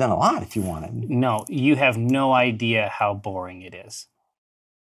could have done a lot if you wanted. No, you have no idea how boring it is.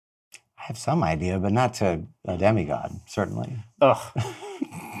 I have some idea, but not to a demigod, certainly. Ugh.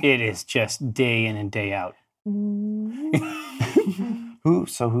 It is just day in and day out. Who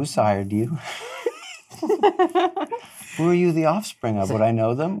sired you? Who are you the offspring of? Would I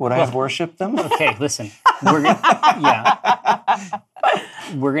know them? Would I have worshipped them? Okay, listen.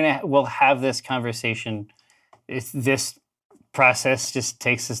 We'll have this conversation. This process just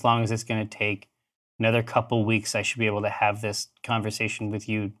takes as long as it's going to take. Another couple weeks, I should be able to have this conversation with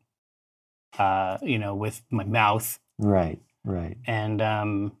you, with my mouth. Right. And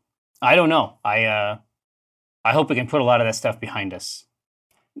I don't know. I hope we can put a lot of that stuff behind us.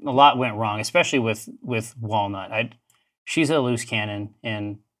 A lot went wrong, especially with Walnut. She's a loose cannon,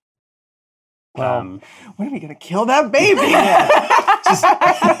 and When are we gonna kill that baby?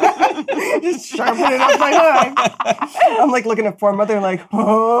 Just sharpen it up my knife. I'm like looking at poor mother, like,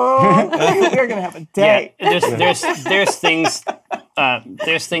 oh, we're gonna have a day. yeah, there's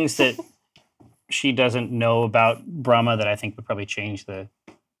things that she doesn't know about Brahma that I think would probably change the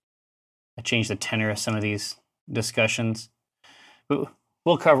tenor of some of these discussions. But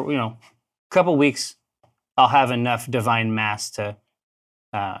we'll cover, a couple weeks. I'll have enough divine mass to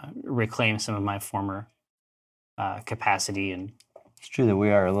reclaim some of my former capacity. And It's true that we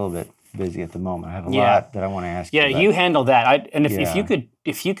are a little bit busy at the moment. I have a lot that I want to ask you. yeah, about. you handle that.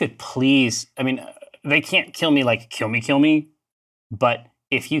 If you could please, I mean, they can't kill me like kill me, but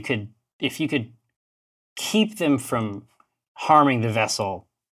if you could keep them from harming the vessel,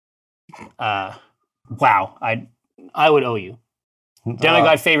 wow, I would owe you.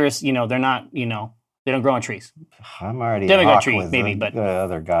 Demigod favors, they're not, they don't grow on trees. I'm already Demigod hawk tree, with maybe, the but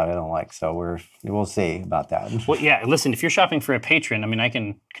other god I don't like. So we'll see about that. Well, yeah. Listen, if you're shopping for a patron, I mean, I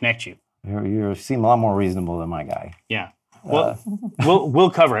can connect you. You seem a lot more reasonable than my guy. Yeah. Well,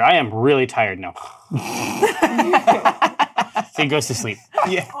 we'll cover it. I am really tired now. So he goes to sleep.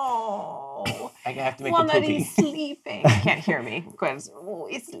 Yeah. Oh, I have to make Walnut a poopy. is sleeping. You can't hear me. Gwen's, oh,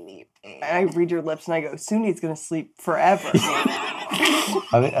 it's sleeping. And I read your lips and I go, Suni's gonna sleep forever.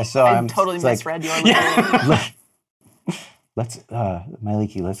 I Totally it's like, misread your lips. Let's,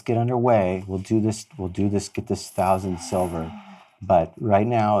 Myliki, let's get underway. We'll do this. Get this 1,000 silver. But right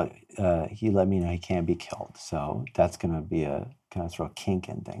now, he let me know he can't be killed. So that's gonna be kind of throw a kink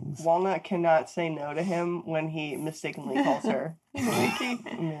in things. Walnut cannot say no to him when he mistakenly calls her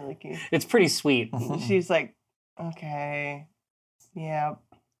Miliki. It's pretty sweet. She's like, okay, yeah.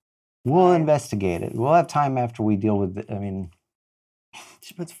 We'll investigate it. We'll have time after we deal with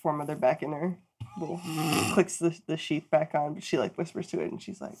She puts foremother back in her. Clicks the sheath back on, but she like whispers to it and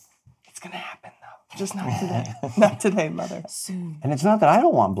she's like, it's gonna happen though. Just not today. Not today, mother. Soon. and it's not that I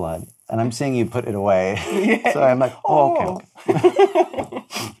don't want blood. And I'm seeing you put it away. So I'm like, okay.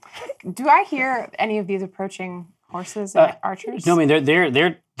 Do I hear any of these approaching horses and archers? No, I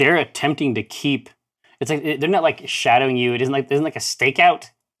mean they're attempting to keep. It's like they're not like shadowing you. It isn't like a stakeout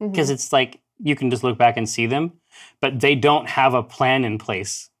because it's like you can just look back and see them, but they don't have a plan in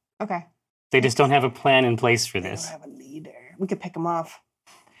place. Okay. They just don't have a plan in place for They don't this. have a leader. We could pick him off.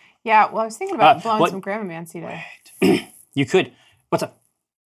 Yeah, well, I was thinking about blowing what- some Gramamancy to... You could. What's up?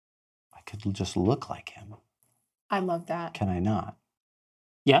 I could just look like him. I love that. Can I not?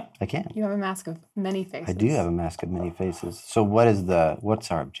 Yeah. I can. You have a mask of many faces. I do have a mask of many faces. So what's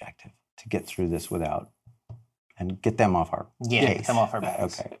our objective? To get through this and get them off our Yeah, case. get them off our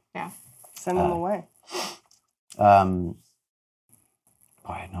backs. Okay. Send them away. I don't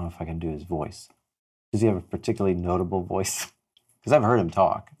know if I can do his voice. Does he have a particularly notable voice? Because I've heard him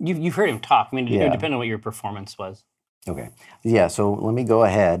talk. You've heard him talk. I mean, it Yeah. would depend on what your performance was. Okay. Yeah, so let me go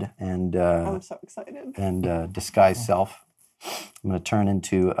ahead and I'm so excited. disguise self. I'm going to turn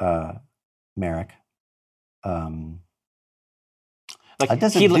into Merrick. Like It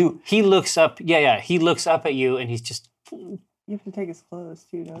doesn't he looks up. Yeah. He looks up at you, and he's just You have to take his clothes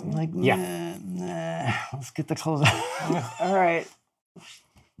too, don't you? like, Yeah. nah, let's get the clothes off. All right.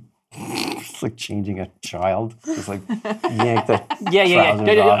 It's like changing a child. Just like yank the yeah.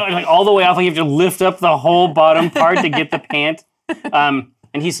 trousers off. Like all the way off. Like you have to lift up the whole bottom part to get the pant. And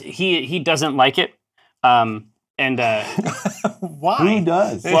he doesn't like it. Who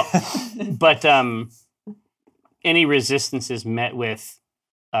does? Well, but any resistance is met with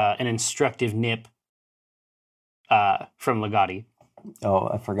an instructive nip from Legati. Oh,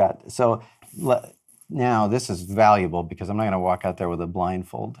 I forgot. So now this is valuable because I'm not going to walk out there with a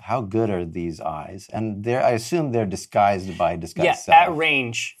blindfold. How good are these eyes? And I assume they're disguised by disguise. Yeah, self. at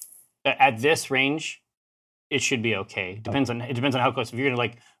range, at this range, it should be okay. It depends on how close. If you're gonna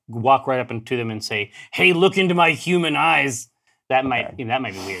like walk right up into them and say, "Hey, look into my human eyes," that might be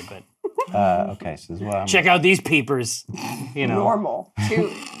weird. But okay, so this is what I'm. check out these peepers. You know, Normal.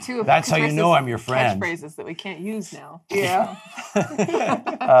 Two of That's how you know I'm your friend. Catchphrases that we can't use now. Yeah.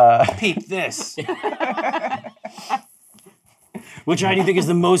 peep this. Which eye do you think is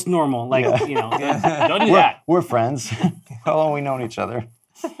the most normal? Like, don't do that. We're friends. How long have we known each other?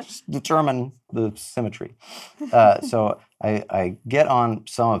 Just determine the symmetry. So I get on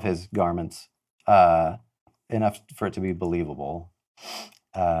some of his garments enough for it to be believable.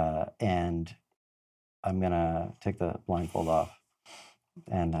 And I'm going to take the blindfold off.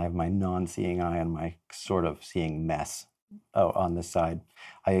 And I have my non-seeing eye and my sort of seeing mess on this side.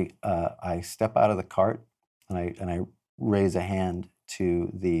 I step out of the cart and I raise a hand to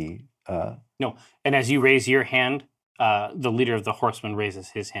the... No, and as you raise your hand, the leader of the horsemen raises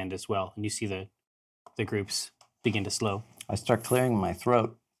his hand as well, and you see the groups begin to slow. I start clearing my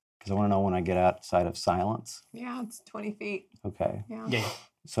throat because I want to know when I get outside of silence. Yeah, it's 20 feet. Okay. Yeah.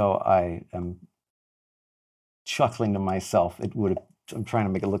 So I am chuckling to myself. I'm trying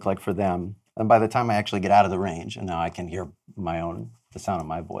to make it look like for them. And by the time I actually get out of the range, and now I can hear the sound of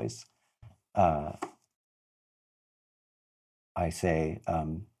my voice, I say,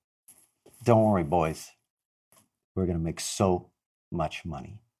 don't worry, boys. We're going to make so much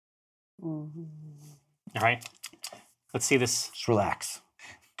money. All right. Let's see this. Just relax.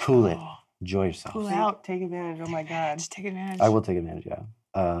 Cool it. Enjoy yourself. Pull out. Take advantage. Oh my God. Just take advantage. I will take advantage, yeah.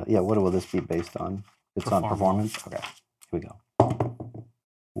 What will this be based on? It's on performance? Okay, here we go.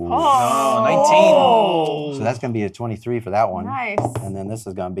 Ooh. Oh, 19. Oh. So that's going to be a 23 for that one. Nice. And then this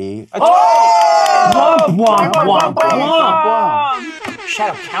is going to be... Womp, womp, womp.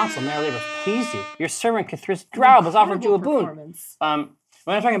 Shadow Council, Mayor Labor, pleased you. Your servant Cathris Draub has offered you a boon. When I'm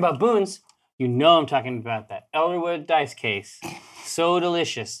talking about boons, you know I'm talking about that Elderwood dice case. So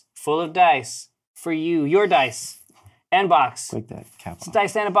delicious, full of dice for you, your dice and box. Take that cap It's off.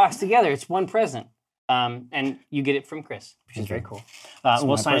 dice and a box together. It's one present. And you get it from Chris, which is very cool.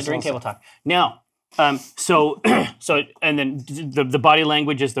 We'll sign it during table talk. Now, so and then the body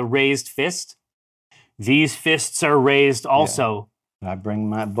language is the raised fist. These fists are raised also. And I bring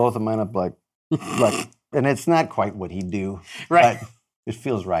both of mine up like, and it's not quite what he'd do. Right. But it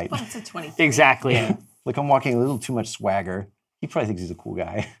feels right. It's a 20. Exactly. Like I'm walking a little too much swagger. He probably thinks he's a cool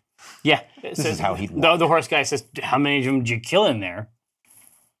guy. Yeah. This is how he'd walk. The horse guy says, how many of them did you kill in there?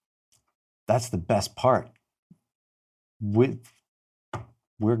 That's the best part. We're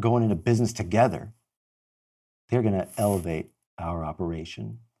going into business together. They're going to elevate our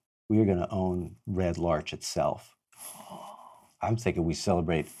operation. We are going to own Red Larch itself. I'm thinking we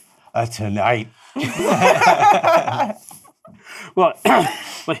celebrate tonight. Well,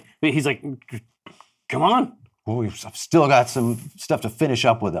 he's like, come on. Well, we've still got some stuff to finish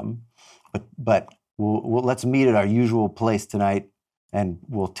up with them, but we'll let's meet at our usual place tonight, and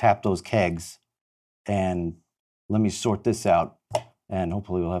we'll tap those kegs, and let me sort this out, and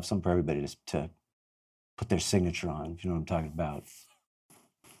hopefully we'll have something for everybody to put their signature on, if you know what I'm talking about.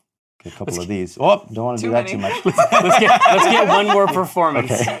 Get a couple of these. Oh, don't want to do that too much. Let's get one more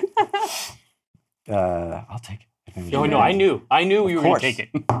performance. Okay. I'll take it. Oh, no, I knew you were going to take it.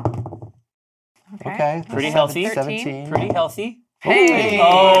 Okay. Pretty healthy. 17. Pretty healthy. Hey!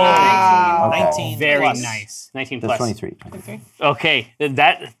 Oh. 19 Very plus. nice. 19 That's plus. 23. Okay,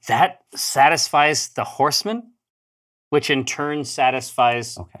 that satisfies the horseman, which in turn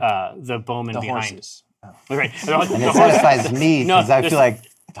satisfies the bowman The behind. horses. Right. And it satisfies me No, because I there's- feel like,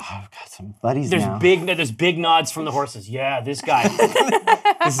 oh, I've got some buddies There's now. there's big nods from the horses. Yeah, this guy.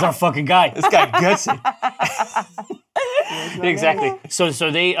 This is our fucking guy. This guy gets it. Exactly. So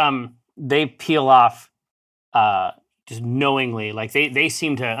they peel off just knowingly. Like they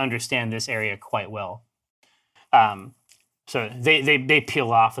seem to understand this area quite well. So they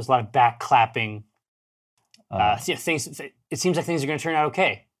peel off. There's a lot of back clapping. Things. It seems like things are going to turn out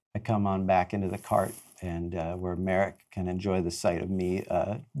okay. I come on back into the cart, and where Merrick can enjoy the sight of me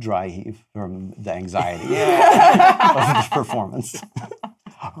dry heave from the anxiety of the performance.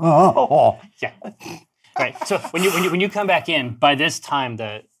 Yeah. Right. So when you come back in, by this time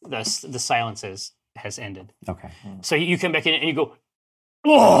the silence has ended. Okay. So you come back in and you go,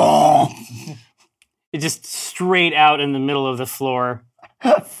 oh! It's just straight out in the middle of the floor.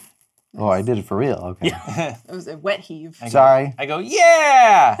 Oh, I did it for real. Okay. It was a wet heave. Sorry. I go,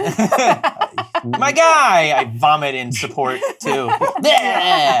 yeah! My guy! I vomit in support, too.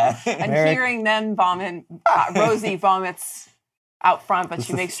 Yeah! And Merrick. hearing them vomit, Rosie vomits out front, but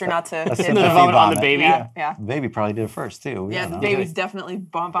she makes sure not to hit sympathy The vomit on the vomit. baby. Yeah, yeah. The baby probably did it first, too. We Yeah, don't the know. baby's definitely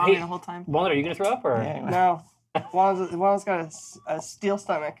vomiting the whole time. Walnut, are you going to throw up or? No. Juana's got a steel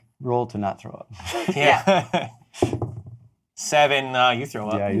stomach. Roll to not throw up. Yeah. 7, you throw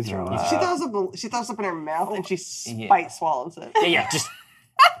up. Yeah, you throw up. She throws up in her mouth and she spite swallows it. Yeah, just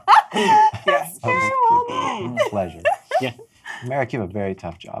Yeah. Pleasure. yeah. Merrick, you have a very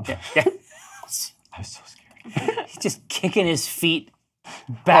tough job. Yeah. I was so scared. He's just kicking his feet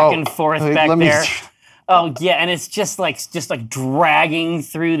back and forth wait, back let me- there. Oh yeah, and it's just like dragging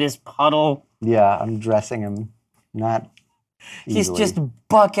through this puddle. Yeah, I'm dressing him. Not He's easily. just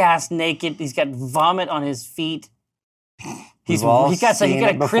buck ass naked. He's got vomit on his feet. He's We've all he got seen a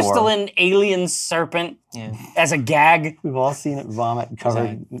it before. crystalline alien serpent Yeah. as a gag. We've all seen it vomit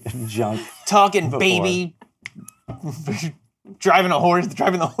covered in junk. Talking Before. baby. driving the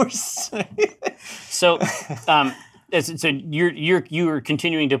horse. So, so you're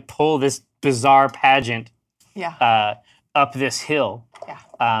continuing to pull this bizarre pageant Yeah. up this hill. Yeah.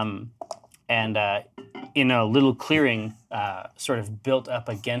 And in a little clearing, sort of built up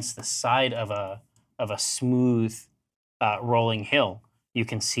against the side of a smooth rolling hill, you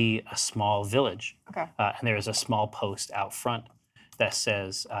can see a small village. Okay. And there is a small post out front that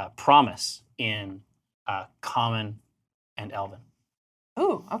says "Promise" in Common and Elven.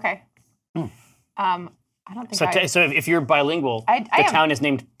 Ooh, okay. I don't think So, so if you're bilingual, I the am. town is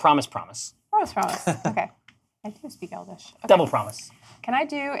named Promise. Promise. Okay. I do speak Elvish. Okay. Double promise. Can I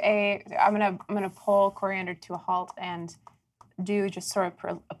do I'm gonna pull Coriander to a halt and do just sort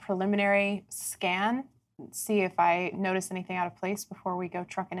of a preliminary scan, see if I notice anything out of place before we go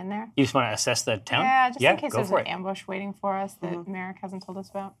trucking in there. You just want to assess the town? Yeah, just in case go there's for an it. ambush waiting for us that Merrick hasn't told us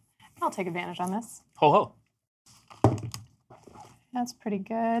about. I'll take advantage on this. Ho ho. That's pretty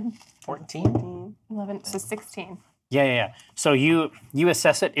good. 14. 11, so 16. Yeah. So you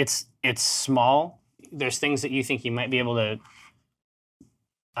assess it. It's small. There's things that you think you might be able to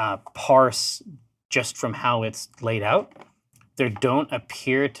parse just from how it's laid out. There don't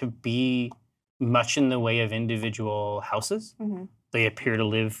appear to be much in the way of individual houses. Mm-hmm. They appear to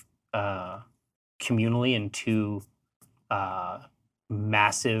live communally in two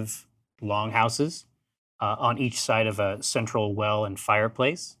massive longhouses on each side of a central well and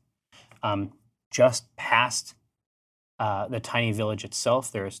fireplace. Just past the tiny village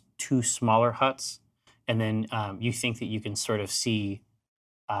itself, there's two smaller huts. And then you think that you can sort of see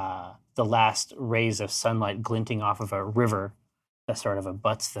the last rays of sunlight glinting off of a river that sort of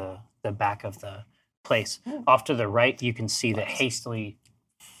abuts the back of the place. Off to the right, you can see the hastily,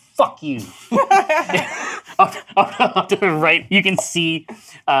 fuck you. off to the right, you can see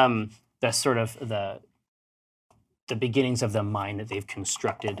the sort of the beginnings of the mine that they've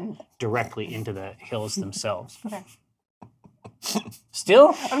constructed directly into the hills themselves. Okay.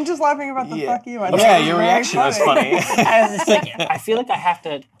 Still? I'm just laughing about the fuck you. I thought Yeah, it was your very reaction was funny. I feel like I have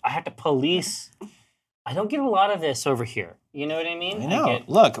to police. I don't get a lot of this over here. You know what I mean? I know.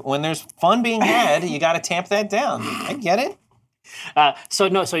 Look, when there's fun being had, you got to tamp that down. I get it. So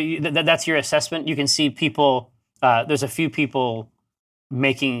that's your assessment. You can see people. There's a few people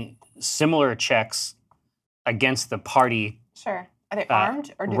making similar checks against the party. Sure. Are they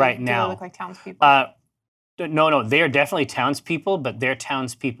armed or do right they now. look like townspeople? No, they are definitely townspeople, but they're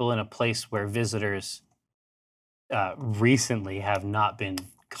townspeople in a place where visitors recently have not been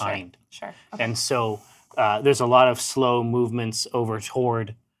kind. Sure. Okay. And so there's a lot of slow movements over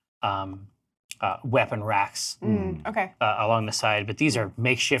toward weapon racks Okay. along the side, but these are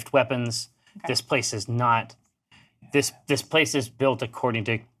makeshift weapons. Okay. This place is not. This place is built according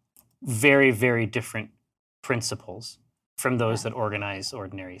to very, very different principles from those that organize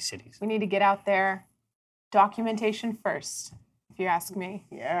ordinary cities. We need to get out there. Documentation first, if you ask me.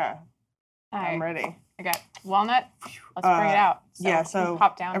 Yeah, I'm ready. I got walnut. Let's bring it out. So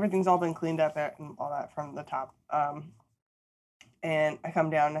hop down. everything's all been cleaned up and all that from the top. And I come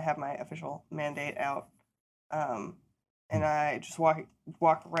down to have my official mandate out. And I just walk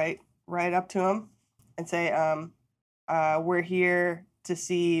right up to him and say, we're here to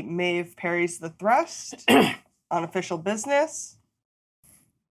see Maeve parries the thrust on official business.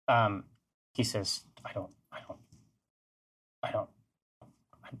 He says, I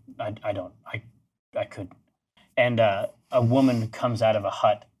could. And a woman comes out of a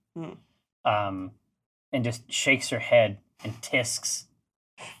hut and just shakes her head and tisks.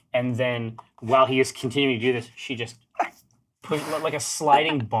 And then while he is continuing to do this, she just like a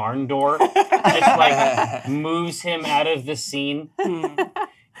sliding barn door, just like moves him out of the scene.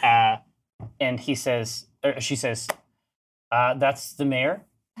 And she says, that's the mayor,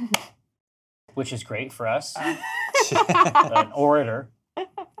 which is great for us. An orator,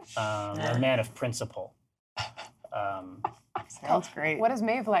 a man of principle. Sounds great. What is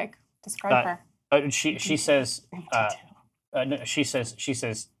Maeve like? Describe her. She says, she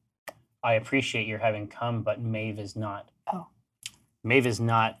says, I appreciate your having come, but Maeve is not. Oh. Maeve is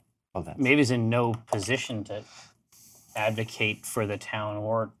not. Oh, that's... Maeve is in no position to advocate for the town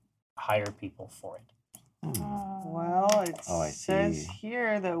or hire people for it. Well, it says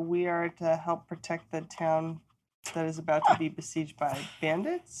here that we are to help protect the town that is about to be besieged by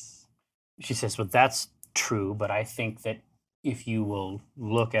bandits. She says, well, that's true, but I think that if you will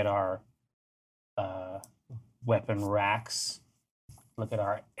look at our weapon racks, look at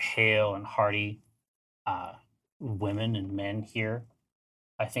our hale and hearty women and men here,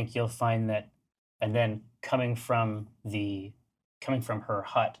 I think you'll find that. And then coming from her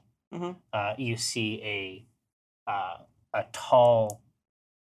hut, you see a tall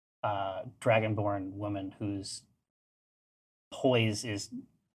dragonborn woman whose poise is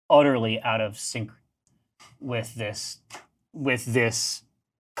utterly out of sync with this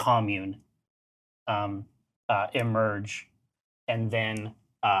commune emerge, and then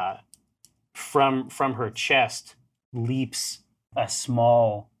from her chest leaps a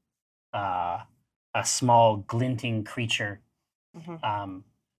small glinting creature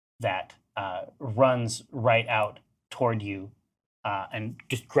that runs right out toward you and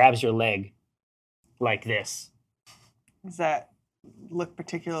just grabs your leg like this. Does that look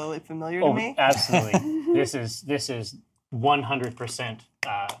particularly familiar to me? Absolutely. This is 100%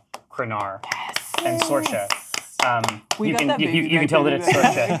 Krenar and Sorsha. You can tell that it's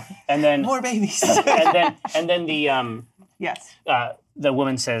Sorsha. And then More babies. and then the Yes. The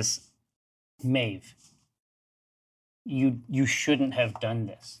woman says, Maeve, you shouldn't have done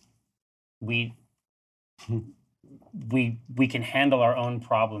this. We can handle our own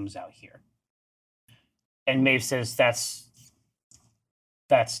problems out here. And Maeve says that's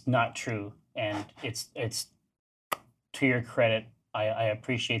not true. And it's to your credit, I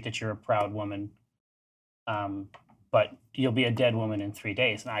appreciate that you're a proud woman. But you'll be a dead woman in 3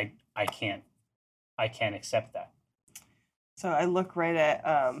 days, and I can't accept that. So I look right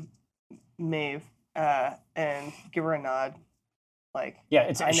at Maeve and give her a nod, like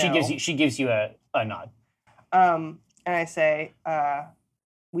she gives you a nod. And I say,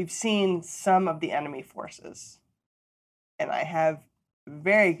 we've seen some of the enemy forces, and I have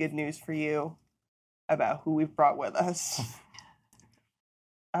very good news for you about who we've brought with us.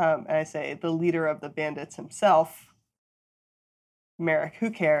 And I say, the leader of the bandits himself, Merrick, who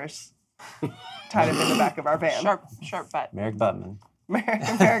cares, tied up in the back of our van. Sharp butt. Merrick Buttman.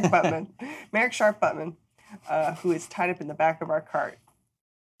 Merrick Buttman. Merrick Sharp Buttman, who is tied up in the back of our cart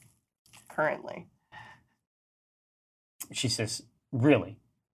currently. She says, really?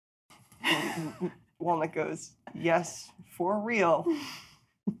 Walnut goes, yes, for real.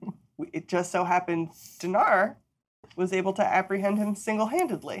 It just so happened Dinar was able to apprehend him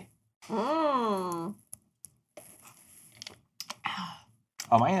single-handedly.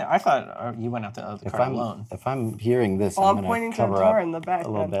 I thought you went out to the car alone. If I'm hearing this, Well, I'm I'm going pointing to to the cover door up in the back. a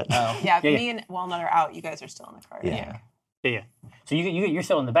little then. bit. Yeah, me and Walnut are out. You guys are still in the car. Yeah. Yeah. So you're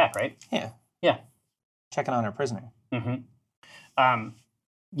still in the back, right? Yeah. Yeah. Checking on our prisoner. Mm-hmm.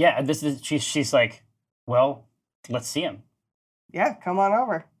 Yeah. She's like, well, let's see him. Yeah, come on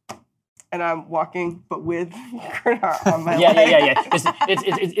over. And I'm walking, but with Kurnar on my Yeah. leg.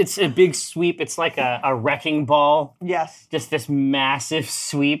 It's a big sweep. It's like a wrecking ball. Yes. Just this massive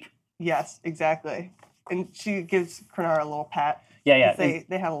sweep. Yes, exactly. And she gives Kurnar a little pat. Yeah. They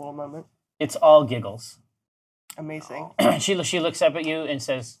have a little moment. It's all giggles. Amazing. She looks up at you and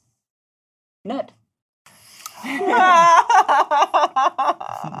says, Ned.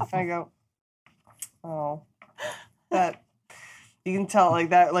 I go, oh, that you can tell like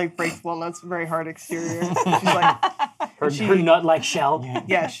that like breaks Walnut's very hard exterior. She's like, Her nut-like shell.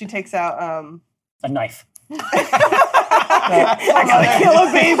 yeah, she takes out A knife. I gotta kill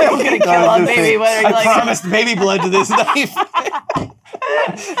a baby. I'm gonna kill a baby. What are you I like? promised baby blood to this knife.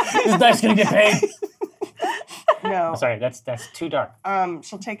 This knife's gonna get paid. No. Sorry, that's too dark.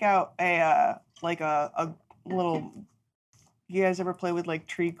 She'll take out a little. You guys ever play with like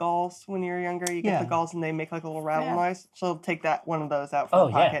tree galls when you're younger? You get the galls and they make like a little rattle noise. She'll take one of those out from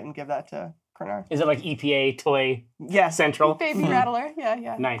the pocket and give that to Krenar. Is it like EPA toy Yes. central? Baby rattler. Yeah,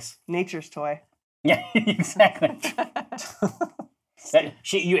 yeah. Nice. Nature's toy. Yeah, exactly.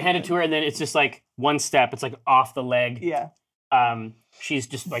 You hand it to her, and then it's just like one step. It's like off the leg. Yeah, She's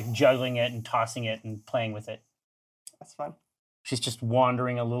just like juggling it and tossing it and playing with it. that's fun. She's just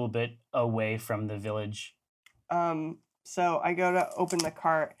wandering a little bit away from the village. So I go to open the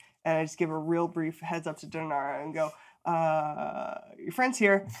cart and I just give a real brief heads up to Donara and go, your friend's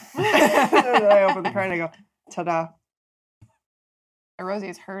here. And then I open the cart and I go, ta-da. Rosie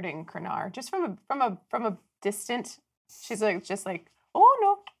is hurting Krenar just from a distant. She's like just like, oh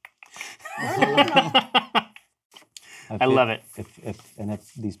no. I love it.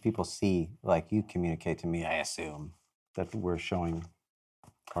 If these people see, like you communicate to me, I assume that we're showing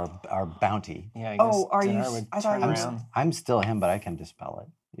our bounty. Yeah, I guess Oh, are you? Dinar would I thought turn you. around. I'm still him, but I can dispel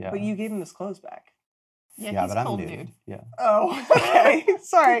it. Yeah. But you gave him his clothes back. Yeah, he's but I'm cold, nude. dude. Yeah. Oh, okay.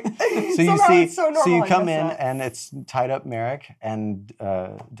 Sorry. So you Somehow see, it's so normal so you I come missed in that. and it's tied up Merrick and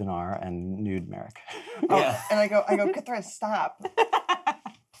Dinar and nude Merrick. Oh, Yeah. and I go, Cthulhu, stop,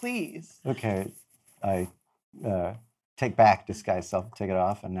 please. Okay, I take back disguise self, take it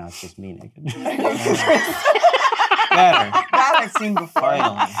off, and now it's just me naked. Better. That I've seen before.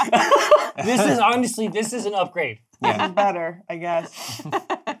 Finally. This is an upgrade. This is better, I guess.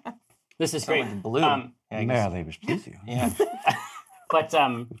 This is great. Like blue. Um, Yeah, I guess. Merrily wish please you. Yeah. but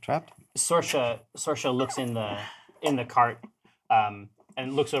We've trapped. Sorsha looks in the cart and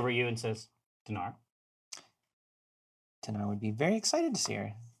looks over at you and says, Dinar. Dinar would be very excited to see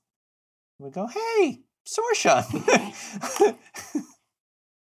her. Would go, hey, Sorsha.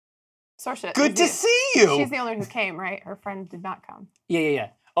 Sorsha. Good to see you. She's the only one who came, right? Her friend did not come. Yeah.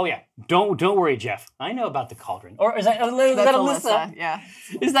 Oh yeah. Don't worry, Jeff. I know about the cauldron. Or is that That's Alyssa? Yeah.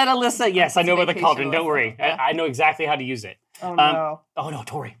 Is that Alyssa? Yes, I know about the vacation cauldron. Don't Alyssa. worry. Yeah. I know exactly how to use it. Oh no. Oh no,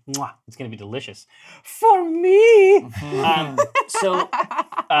 don't worry. Mwah. It's gonna be delicious for me.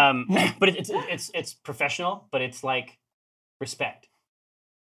 But it's professional, but it's like respect,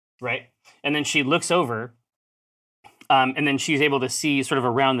 right? And then she looks over, and then she's able to see sort of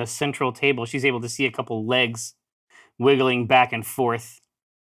around the central table. She's able to see a couple legs wiggling back and forth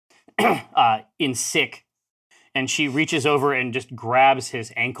in sick, and she reaches over and just grabs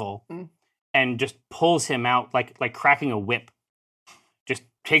his ankle and just pulls him out like cracking a whip. Just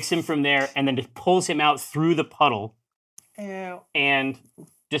takes him from there and then just pulls him out through the puddle Ew. and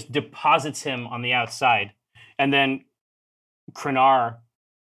just deposits him on the outside. And then Krenar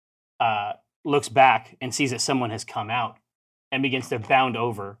looks back and sees that someone has come out and begins to bound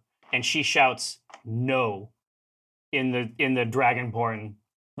over. And she shouts, "No," in the Dragonborn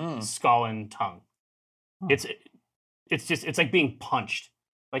Skallan tongue. It's like being punched.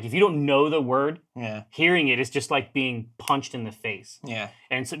 Like if you don't know the word, hearing it is just like being punched in the face. Yeah.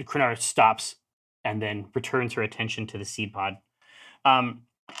 And so Krenar stops and then returns her attention to the seed pod.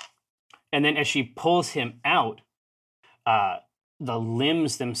 And then as she pulls him out, the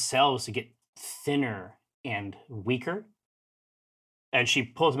limbs themselves get thinner and weaker. And she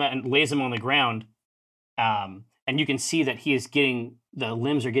pulls him out and lays him on the ground. And you can see that the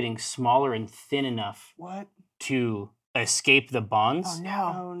limbs are getting smaller and thin enough What? to escape the bonds. Oh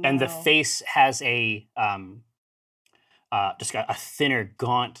no. Oh no. And the face has a just got a thinner,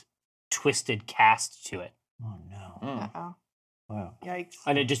 gaunt, twisted cast to it. Oh no! Uh-oh. Wow. Yikes.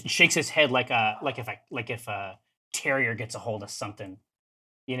 And it just shakes his head like if a terrier gets a hold of something,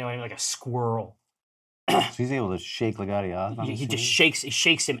 you know what I mean, like a squirrel. So he's able to shake Legati off. He just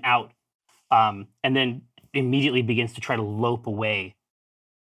shakes him out, and then immediately begins to try to lope away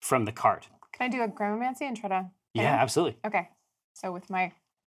from the cart. Can I do a gramomancy and try to? hit Yeah, him? absolutely. Okay. So with my,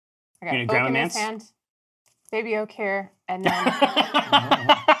 I got You're oak gonna in his gramomance? hand, baby oak here, and then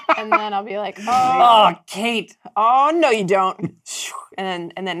and then I'll be like, Oh, Kate. Oh no, you don't.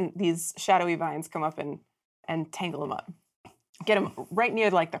 And then these shadowy vines come up and tangle him up. Get him right near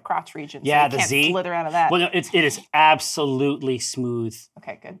like the crotch region. Yeah, so the he can't Z. slither out of that. Well, no, it is absolutely smooth.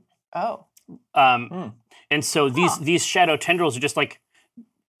 okay, good. Oh, And so these shadow tendrils are just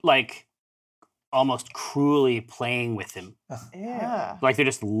like almost cruelly playing with him. Yeah. Like they're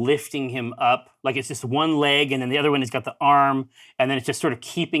just lifting him up. Like it's just one leg, and then the other one has got the arm, and then it's just sort of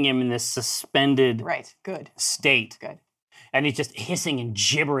keeping him in this suspended Right. Good. state. Good. And he's just hissing and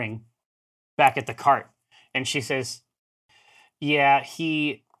gibbering back at the cart. And she says, yeah,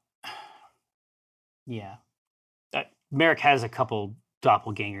 Merrick has a couple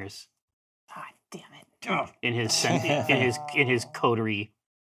doppelgangers God damn it. in his coterie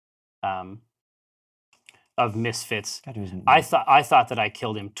of misfits. God, who's- I thought that I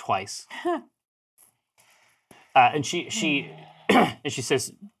killed him twice. And she and she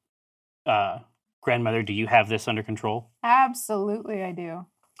says, grandmother, do you have this under control? Absolutely, I do.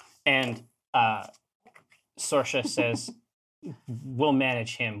 And Sorsha says, we'll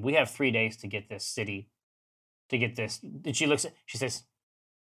manage him. We have 3 days to get this city, to get this. And she says,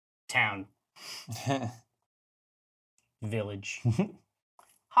 town, village,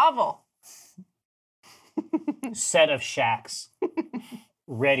 Hovel. set of shacks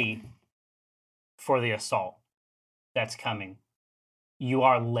ready for the assault that's coming. You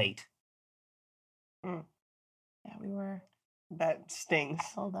are late. Yeah, we were That stings.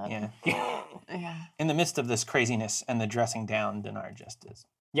 held up. Yeah. Yeah. In the midst of this craziness and the dressing down, Dinar just is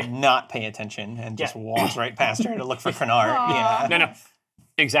Yeah. not pay attention and just Yeah. walks right past her to look for Krenar. Aw. Yeah. No,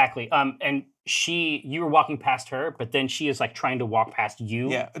 exactly. And you were walking past her, but then she is like trying to walk past you.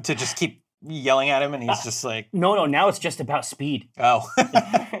 Yeah. To just keep yelling at him, and he's just like, No, now it's just about speed. oh.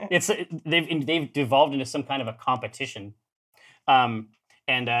 They've devolved into some kind of a competition. And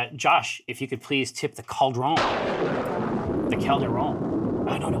Josh, if you could please tip the cauldron. The calderon.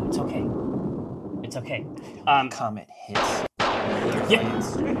 Oh, no, it's okay. It's okay. Comet hits. Yeah.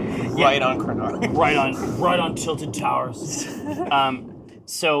 Right on Krenar. right on Tilted Towers.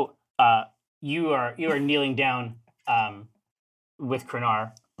 So you are kneeling down with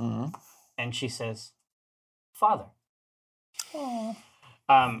Krenar, Mhm. and she says, "Father."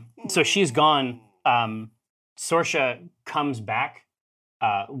 So she's gone. Sorsha comes back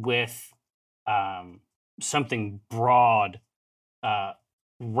with something broad,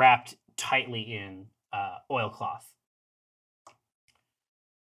 wrapped tightly in oilcloth.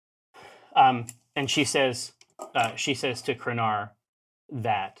 And she says to Krenar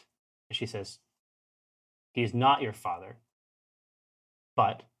that, she says, he is not your father,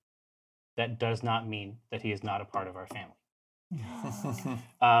 but that does not mean that he is not a part of our family.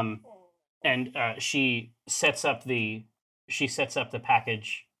 And she sets up the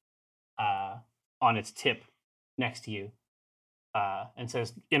package on its tip next to you, and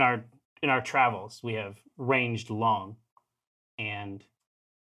says, in our travels we have ranged long, and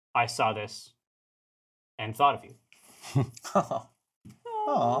I saw this and thought of you. Oh.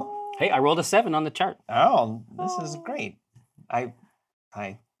 Oh. Hey, I rolled a 7 on the chart. Oh, this is great. I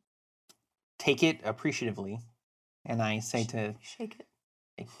take it appreciatively, and I say to Shake it.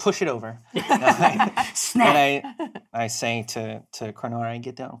 I push it over. Snap. And I say to Krenar, I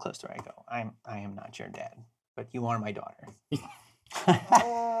get down close to her. I go, I am not your dad, but you are my daughter.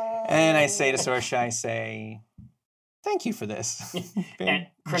 And I say to Sorsha, I say, thank you for this. And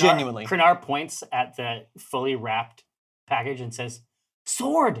Genuinely. Krenar points at the fully wrapped package and says,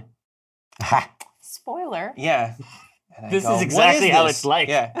 "Sword." Spoiler. Yeah. And I This go, is "What exactly how this?" it's like.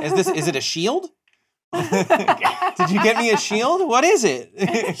 Yeah. Is it a shield? Did you get me a shield? What is it?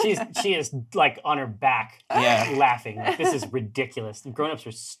 She is like on her back, Yeah. laughing. Like, this is ridiculous. The grown-ups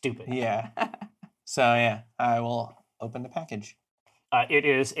are stupid. Yeah. So yeah, I will open the package. It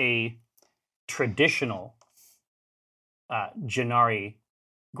is a traditional Janari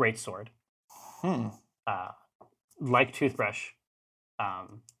greatsword, like Toothbrush,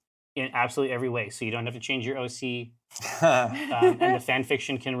 in absolutely every way. So you don't have to change your OC, and the fan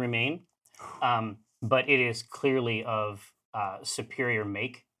fiction can remain. But it is clearly of superior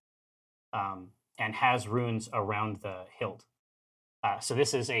make, and has runes around the hilt. So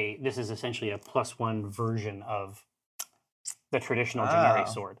this is essentially a +1 version of the traditional Janari Wow.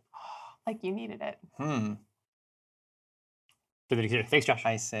 sword. Like you needed it. Thanks, Josh.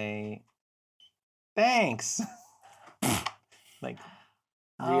 I say, thanks. Like,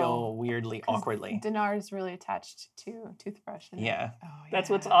 real weirdly, awkwardly. Dinar's really attached to Toothbrush. isn't it? Yeah. Oh, That's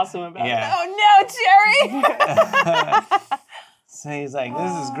yeah. what's awesome about it. Yeah. Oh no, Jerry! So he's like,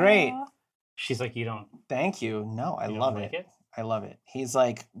 this is great. Aw. She's like, you don't. Thank you. No, I You don't love like it. I love it. He's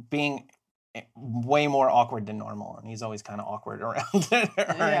like being way more awkward than normal, and he's always kind of awkward around her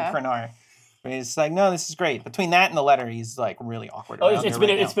Yeah. and Krenar. But he's like, no, this is great. Between that and the letter, he's like really awkward. Oh, around it's her been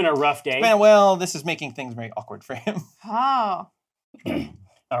right it's now. been a rough day. Well, this is making things very awkward for him. Oh.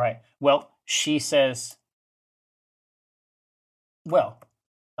 All right. Well, she says, well,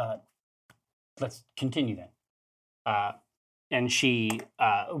 let's continue then. And she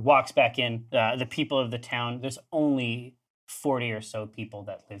walks back in. The people of the town, there's only 40 or so people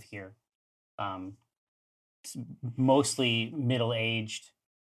that live here. Mostly middle-aged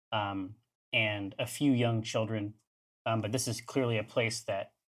and a few young children. But this is clearly a place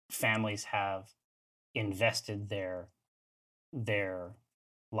that families have invested their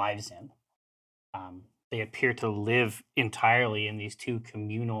lives in. They appear to live entirely in these two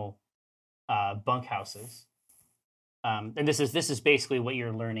communal bunkhouses. And this is basically what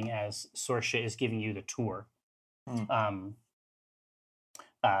you're learning as Sorsha is giving you the tour.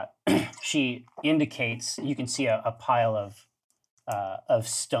 She indicates, you can see a pile of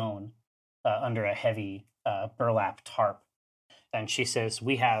stone under a heavy burlap tarp, and she says,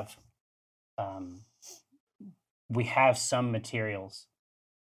 "We have some materials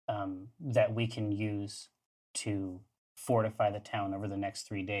that we can use to fortify the town over the next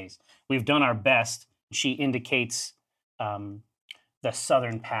 3 days. We've done our best." She indicates the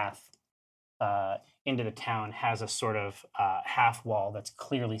southern path into the town has a sort of half wall that's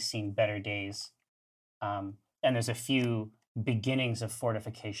clearly seen better days. And there's a few beginnings of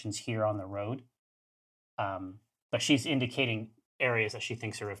fortifications here on the road. But she's indicating areas that she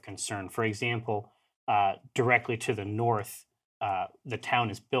thinks are of concern. For example, directly to the north, the town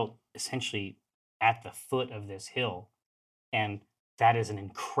is built essentially at the foot of this hill. And that is an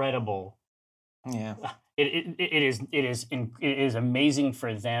incredible... Yeah. It is amazing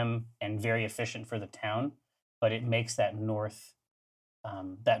for them and very efficient for the town, but it makes that north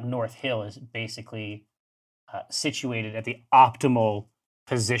hill is basically situated at the optimal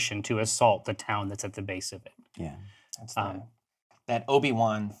position to assault the town that's at the base of it. Yeah. That's that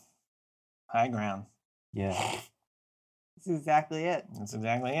Obi-Wan high ground. Yeah. That's exactly it. That's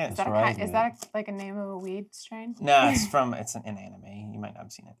exactly it. Is that, right, is yeah. that like a name of a weed strain? No, it's an anime. You might not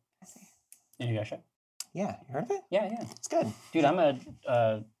have seen it. I see. And you got shot? Yeah, you heard of it? Yeah, yeah. It's good. Dude, I'm a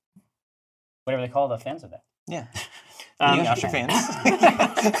whatever they call the fans of that. Yeah. Um, Yasha fans.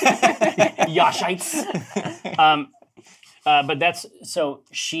 Yashites. But that's so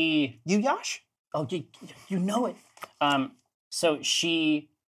she. You Yash? Oh, you know it. So she,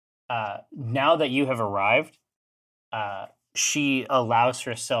 now that you have arrived, she allows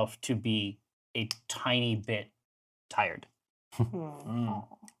herself to be a tiny bit tired.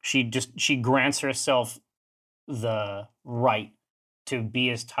 She grants herself the right to be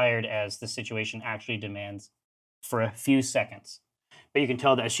as tired as the situation actually demands for a few seconds. But you can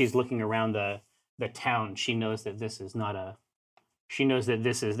tell that as she's looking around the town, she knows that that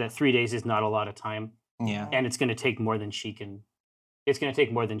 3 days is not a lot of time. Yeah. And it's going to take more than she can. It's going to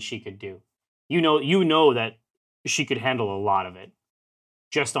take more than she could do. You know that she could handle a lot of it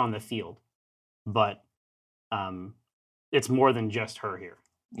just on the field, but it's more than just her here.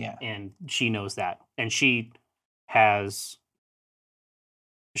 Yeah. And she knows that, and she has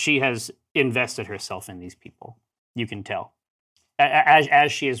invested herself in these people. You can tell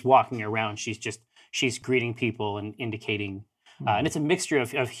as she is walking around. She's greeting people and indicating, and it's a mixture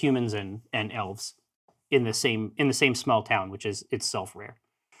of humans and elves in the same small town, which is itself rare.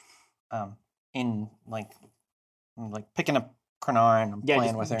 In like picking up Krenar and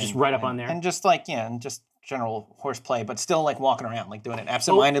playing with her, just right up on there, and just and just general horseplay, but still like walking around, like doing it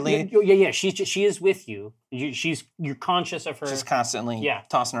absentmindedly. Yeah. She is with you. You're conscious of her. Just constantly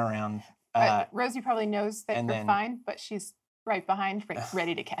tossing her around. Rosie probably knows that and you're then- fine, but she's right behind,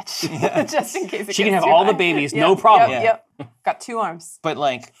 ready to catch, Yeah. just in case. She can have all the babies, no problem. Yep. Got 2 arms. But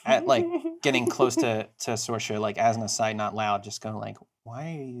like at getting close to Sorsha, like as an aside, not loud, just go like,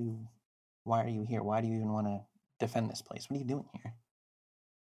 why are you here? Why do you even want to defend this place? What are you doing here?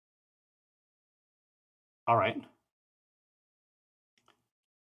 All right.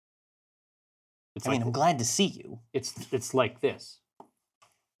 I'm glad to see you. It's like this.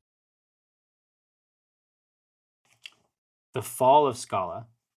 The fall of Scala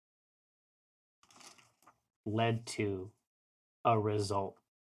led to a result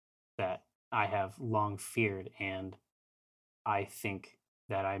that I have long feared, and I think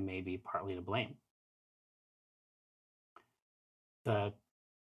that I may be partly to blame. The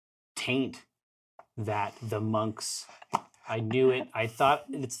taint that the monks, I knew it. I thought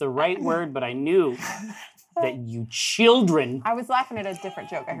it's the right word, but I knew that you children. I was laughing at a different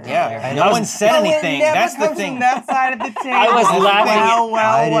joke I heard Yeah, earlier. no one said anything. It never That's the comes thing. from that side of the table. I was laughing at-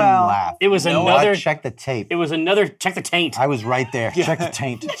 I didn't laugh. It was No, another. I checked the tape. It was another. Check the taint. I was right there. Check the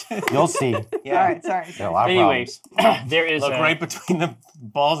taint. You'll see. Yeah. All right, sorry. There are a lot of Anyway, problems. there is Look right between the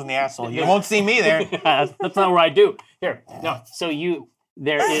balls and the asshole. You won't see me there. that's not what I do. Here, no. So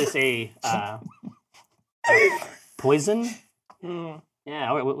there is a poison Yeah,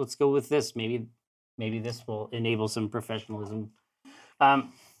 all right, let's go with this. Maybe this will enable some professionalism.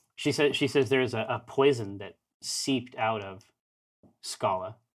 She says there's a poison that seeped out of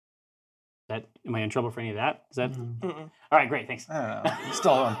Scala. Am I in trouble for any of that? Is that all right? Great, thanks. I don't know. I'm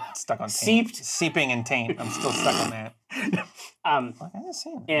still stuck on taint. Seeped. Seeping and taint. I'm still stuck on that. Um, Like, I didn't see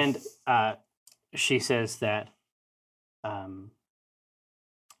it. and she says that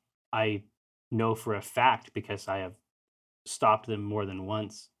I know for a fact because I have stopped them more than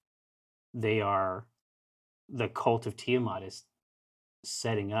once. The cult of Tiamat is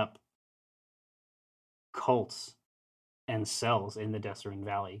setting up cults and cells in the Desserin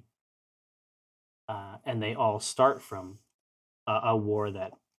Valley. And they all start from a war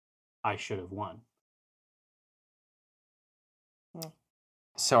that I should have won.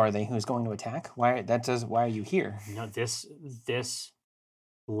 So are they who's going to attack? Why are you here? This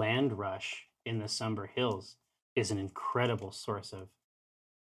land rush in the Somber Hills is an incredible source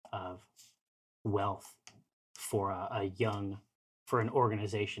of wealth for an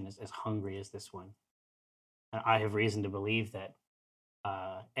organization as hungry as this one. And I have reason to believe that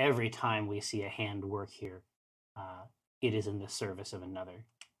every time we see a hand work here, it is in the service of another.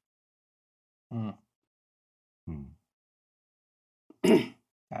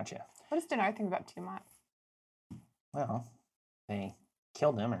 Gotcha. What does Dinar think about Tiamat? Well, they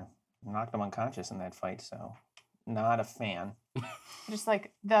killed him or knocked him unconscious in that fight, so not a fan. Just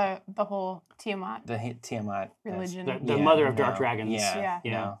like the whole Tiamat The Tiamat religion. The mother of dark dragons. Yeah.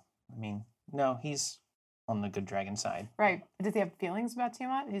 Yeah. No. I mean, no, he's on the good dragon side. Right. Does he have feelings about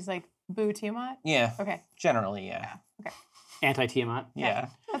Tiamat? He's like, boo Tiamat? Yeah. Okay. Generally, yeah. Okay. Anti-Tiamat. Yeah.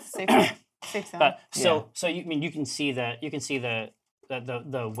 That's a safe zone. So you can see the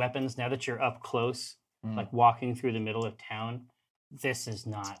weapons now that you're up close, like walking through the middle of town. This is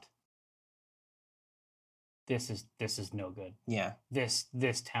no good. Yeah.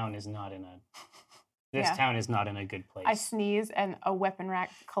 This town is not in a Yeah. town is not in a good place. I sneeze and a weapon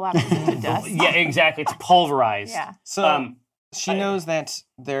rack collapses into dust. Yeah, exactly. It's pulverized. Yeah. So she knows that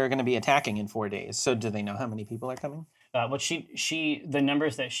they're going to be attacking in 4 days. So do they know how many people are coming? What the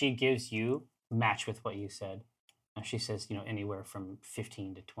numbers that she gives you match with what you said. She says, anywhere from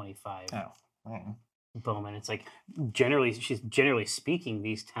 15 to 25 Oh. Right. bowmen. It's like generally speaking,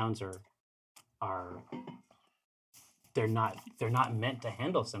 these towns are they're not meant to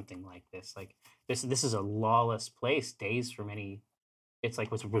handle something like this. Like this is a lawless place. Days from any. It's like,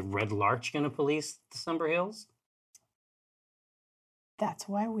 was Red Larch going to police the Somber Hills? That's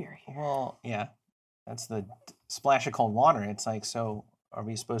why we're here. Well, yeah. That's the splash of cold water. It's like, so are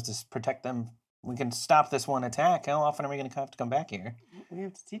we supposed to protect them? We can stop this one attack. How often are we going to have to come back here? We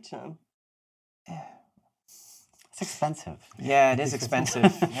have to teach them. It's expensive. Yeah, it is expensive.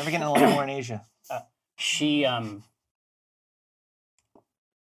 Never getting a lot more in Asia.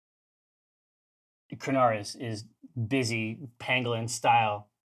 Kurnar is busy pangolin style,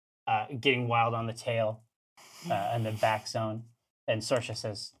 getting wild on the tail and the back zone. And Sorsha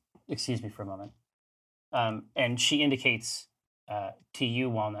says, "Excuse me for a moment," and she indicates to you,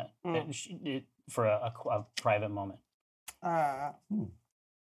 Walnut, for a private moment. I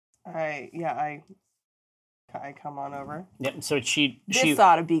come on over. Yep. So she This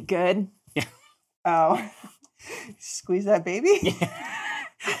ought to be good. Oh, squeeze that baby.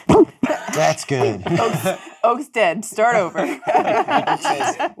 That's good. Oak's dead. Start over.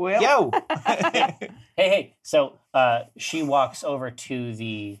 Well, Yo! Hey. So she walks over to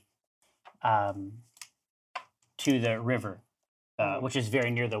the river, which is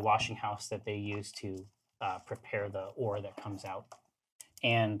very near the washing house that they use to prepare the ore that comes out.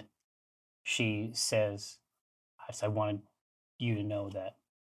 And she says, I wanted you to know that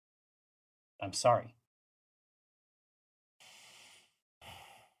I'm sorry.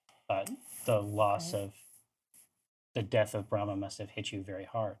 The loss of the death of Brahma must have hit you very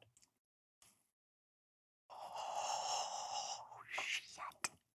hard.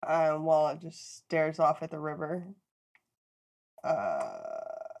 Wallet just stares off at the river. And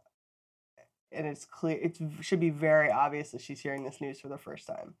it's clear. It should be very obvious that she's hearing this news for the first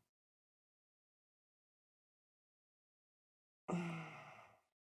time.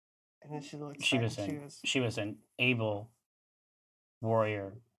 And then she looks. She back and was she was an able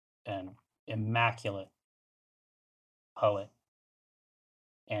warrior and immaculate poet,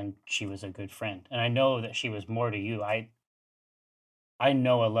 and she was a good friend. And I know that she was more to you. I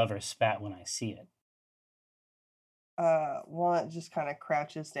know a lover's spat when I see it. Walnut just kind of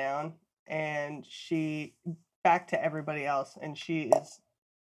crouches down, and she back to everybody else, and she is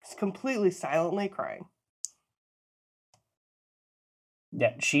completely silently crying.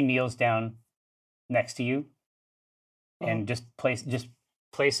 Yeah, she kneels down next to you, and just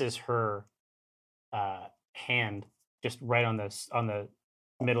places her hand just right on the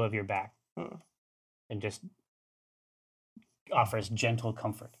middle of your back, and just offers gentle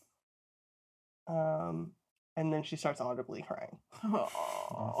comfort. And then she starts audibly crying.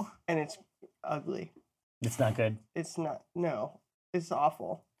 Oh. And it's ugly. It's not good. It's not. No, it's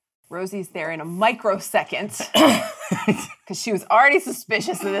awful. Rosie's there in a microsecond because she was already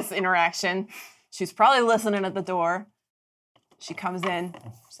suspicious of this interaction. She was probably listening at the door. She comes in.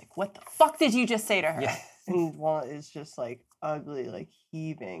 She's like, "What the fuck did you just say to her?" Yeah. And Walnut is just like ugly, like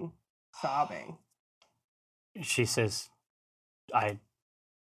heaving, sobbing. She says,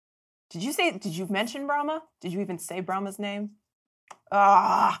 Did you mention Brahma? Did you even say Brahma's name?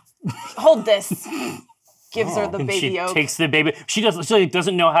 Ah, hold this. Gives her the and baby she yolk. takes the baby. She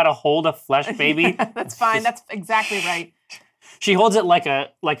doesn't know how to hold a flesh baby. That's fine. That's exactly right. She holds it like a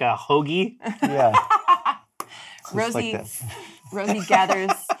hoagie. Yeah. Just Rosie, like this. Rosie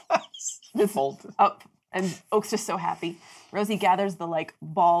gathers this up, and Oak's just so happy. Rosie gathers the like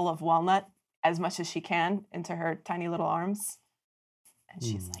ball of walnut as much as she can into her tiny little arms, and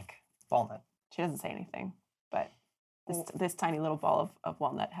she's like, Walnut. she doesn't say anything, but this tiny little ball of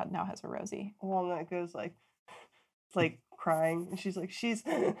walnut now has a Rosie. Walnut goes like crying, and she's like, she's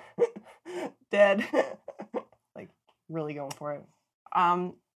dead. Like really going for it.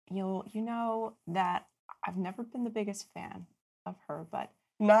 You know that I've never been the biggest fan of her, but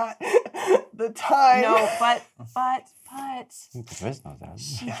Not the time. no, but I think the Chris knows that.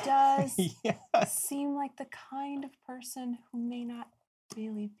 she does Yeah. seem like the kind of person who may not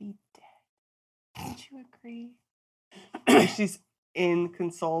really be dead. Don't you agree? She's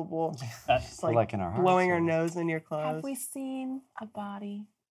inconsolable. She's like, Like in our hearts, blowing her or- nose in your Have clothes. we seen a body?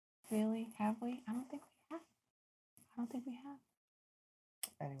 Really? Have we? I don't think we have. I don't think we have.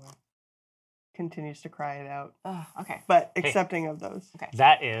 Anyway, continues to cry it out, Ugh, okay. but accepting of those.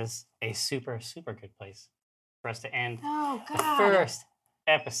 That is a super, super good place for us to end Oh the God. first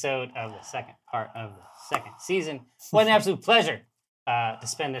episode of the second part of the second season. What an absolute pleasure to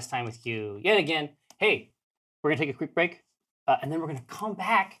spend this time with you yet again. Hey, we're going to take a quick break, and then we're going to come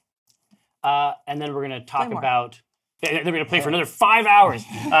back, and then we're going to talk more. about... Then we're going to play for another 5 hours.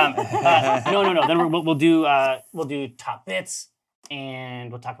 No. Then we'll do top bits,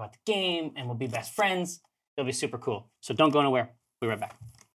 and we'll talk about the game, and we'll be best friends. It'll be super cool. So don't go anywhere. We'll be right back.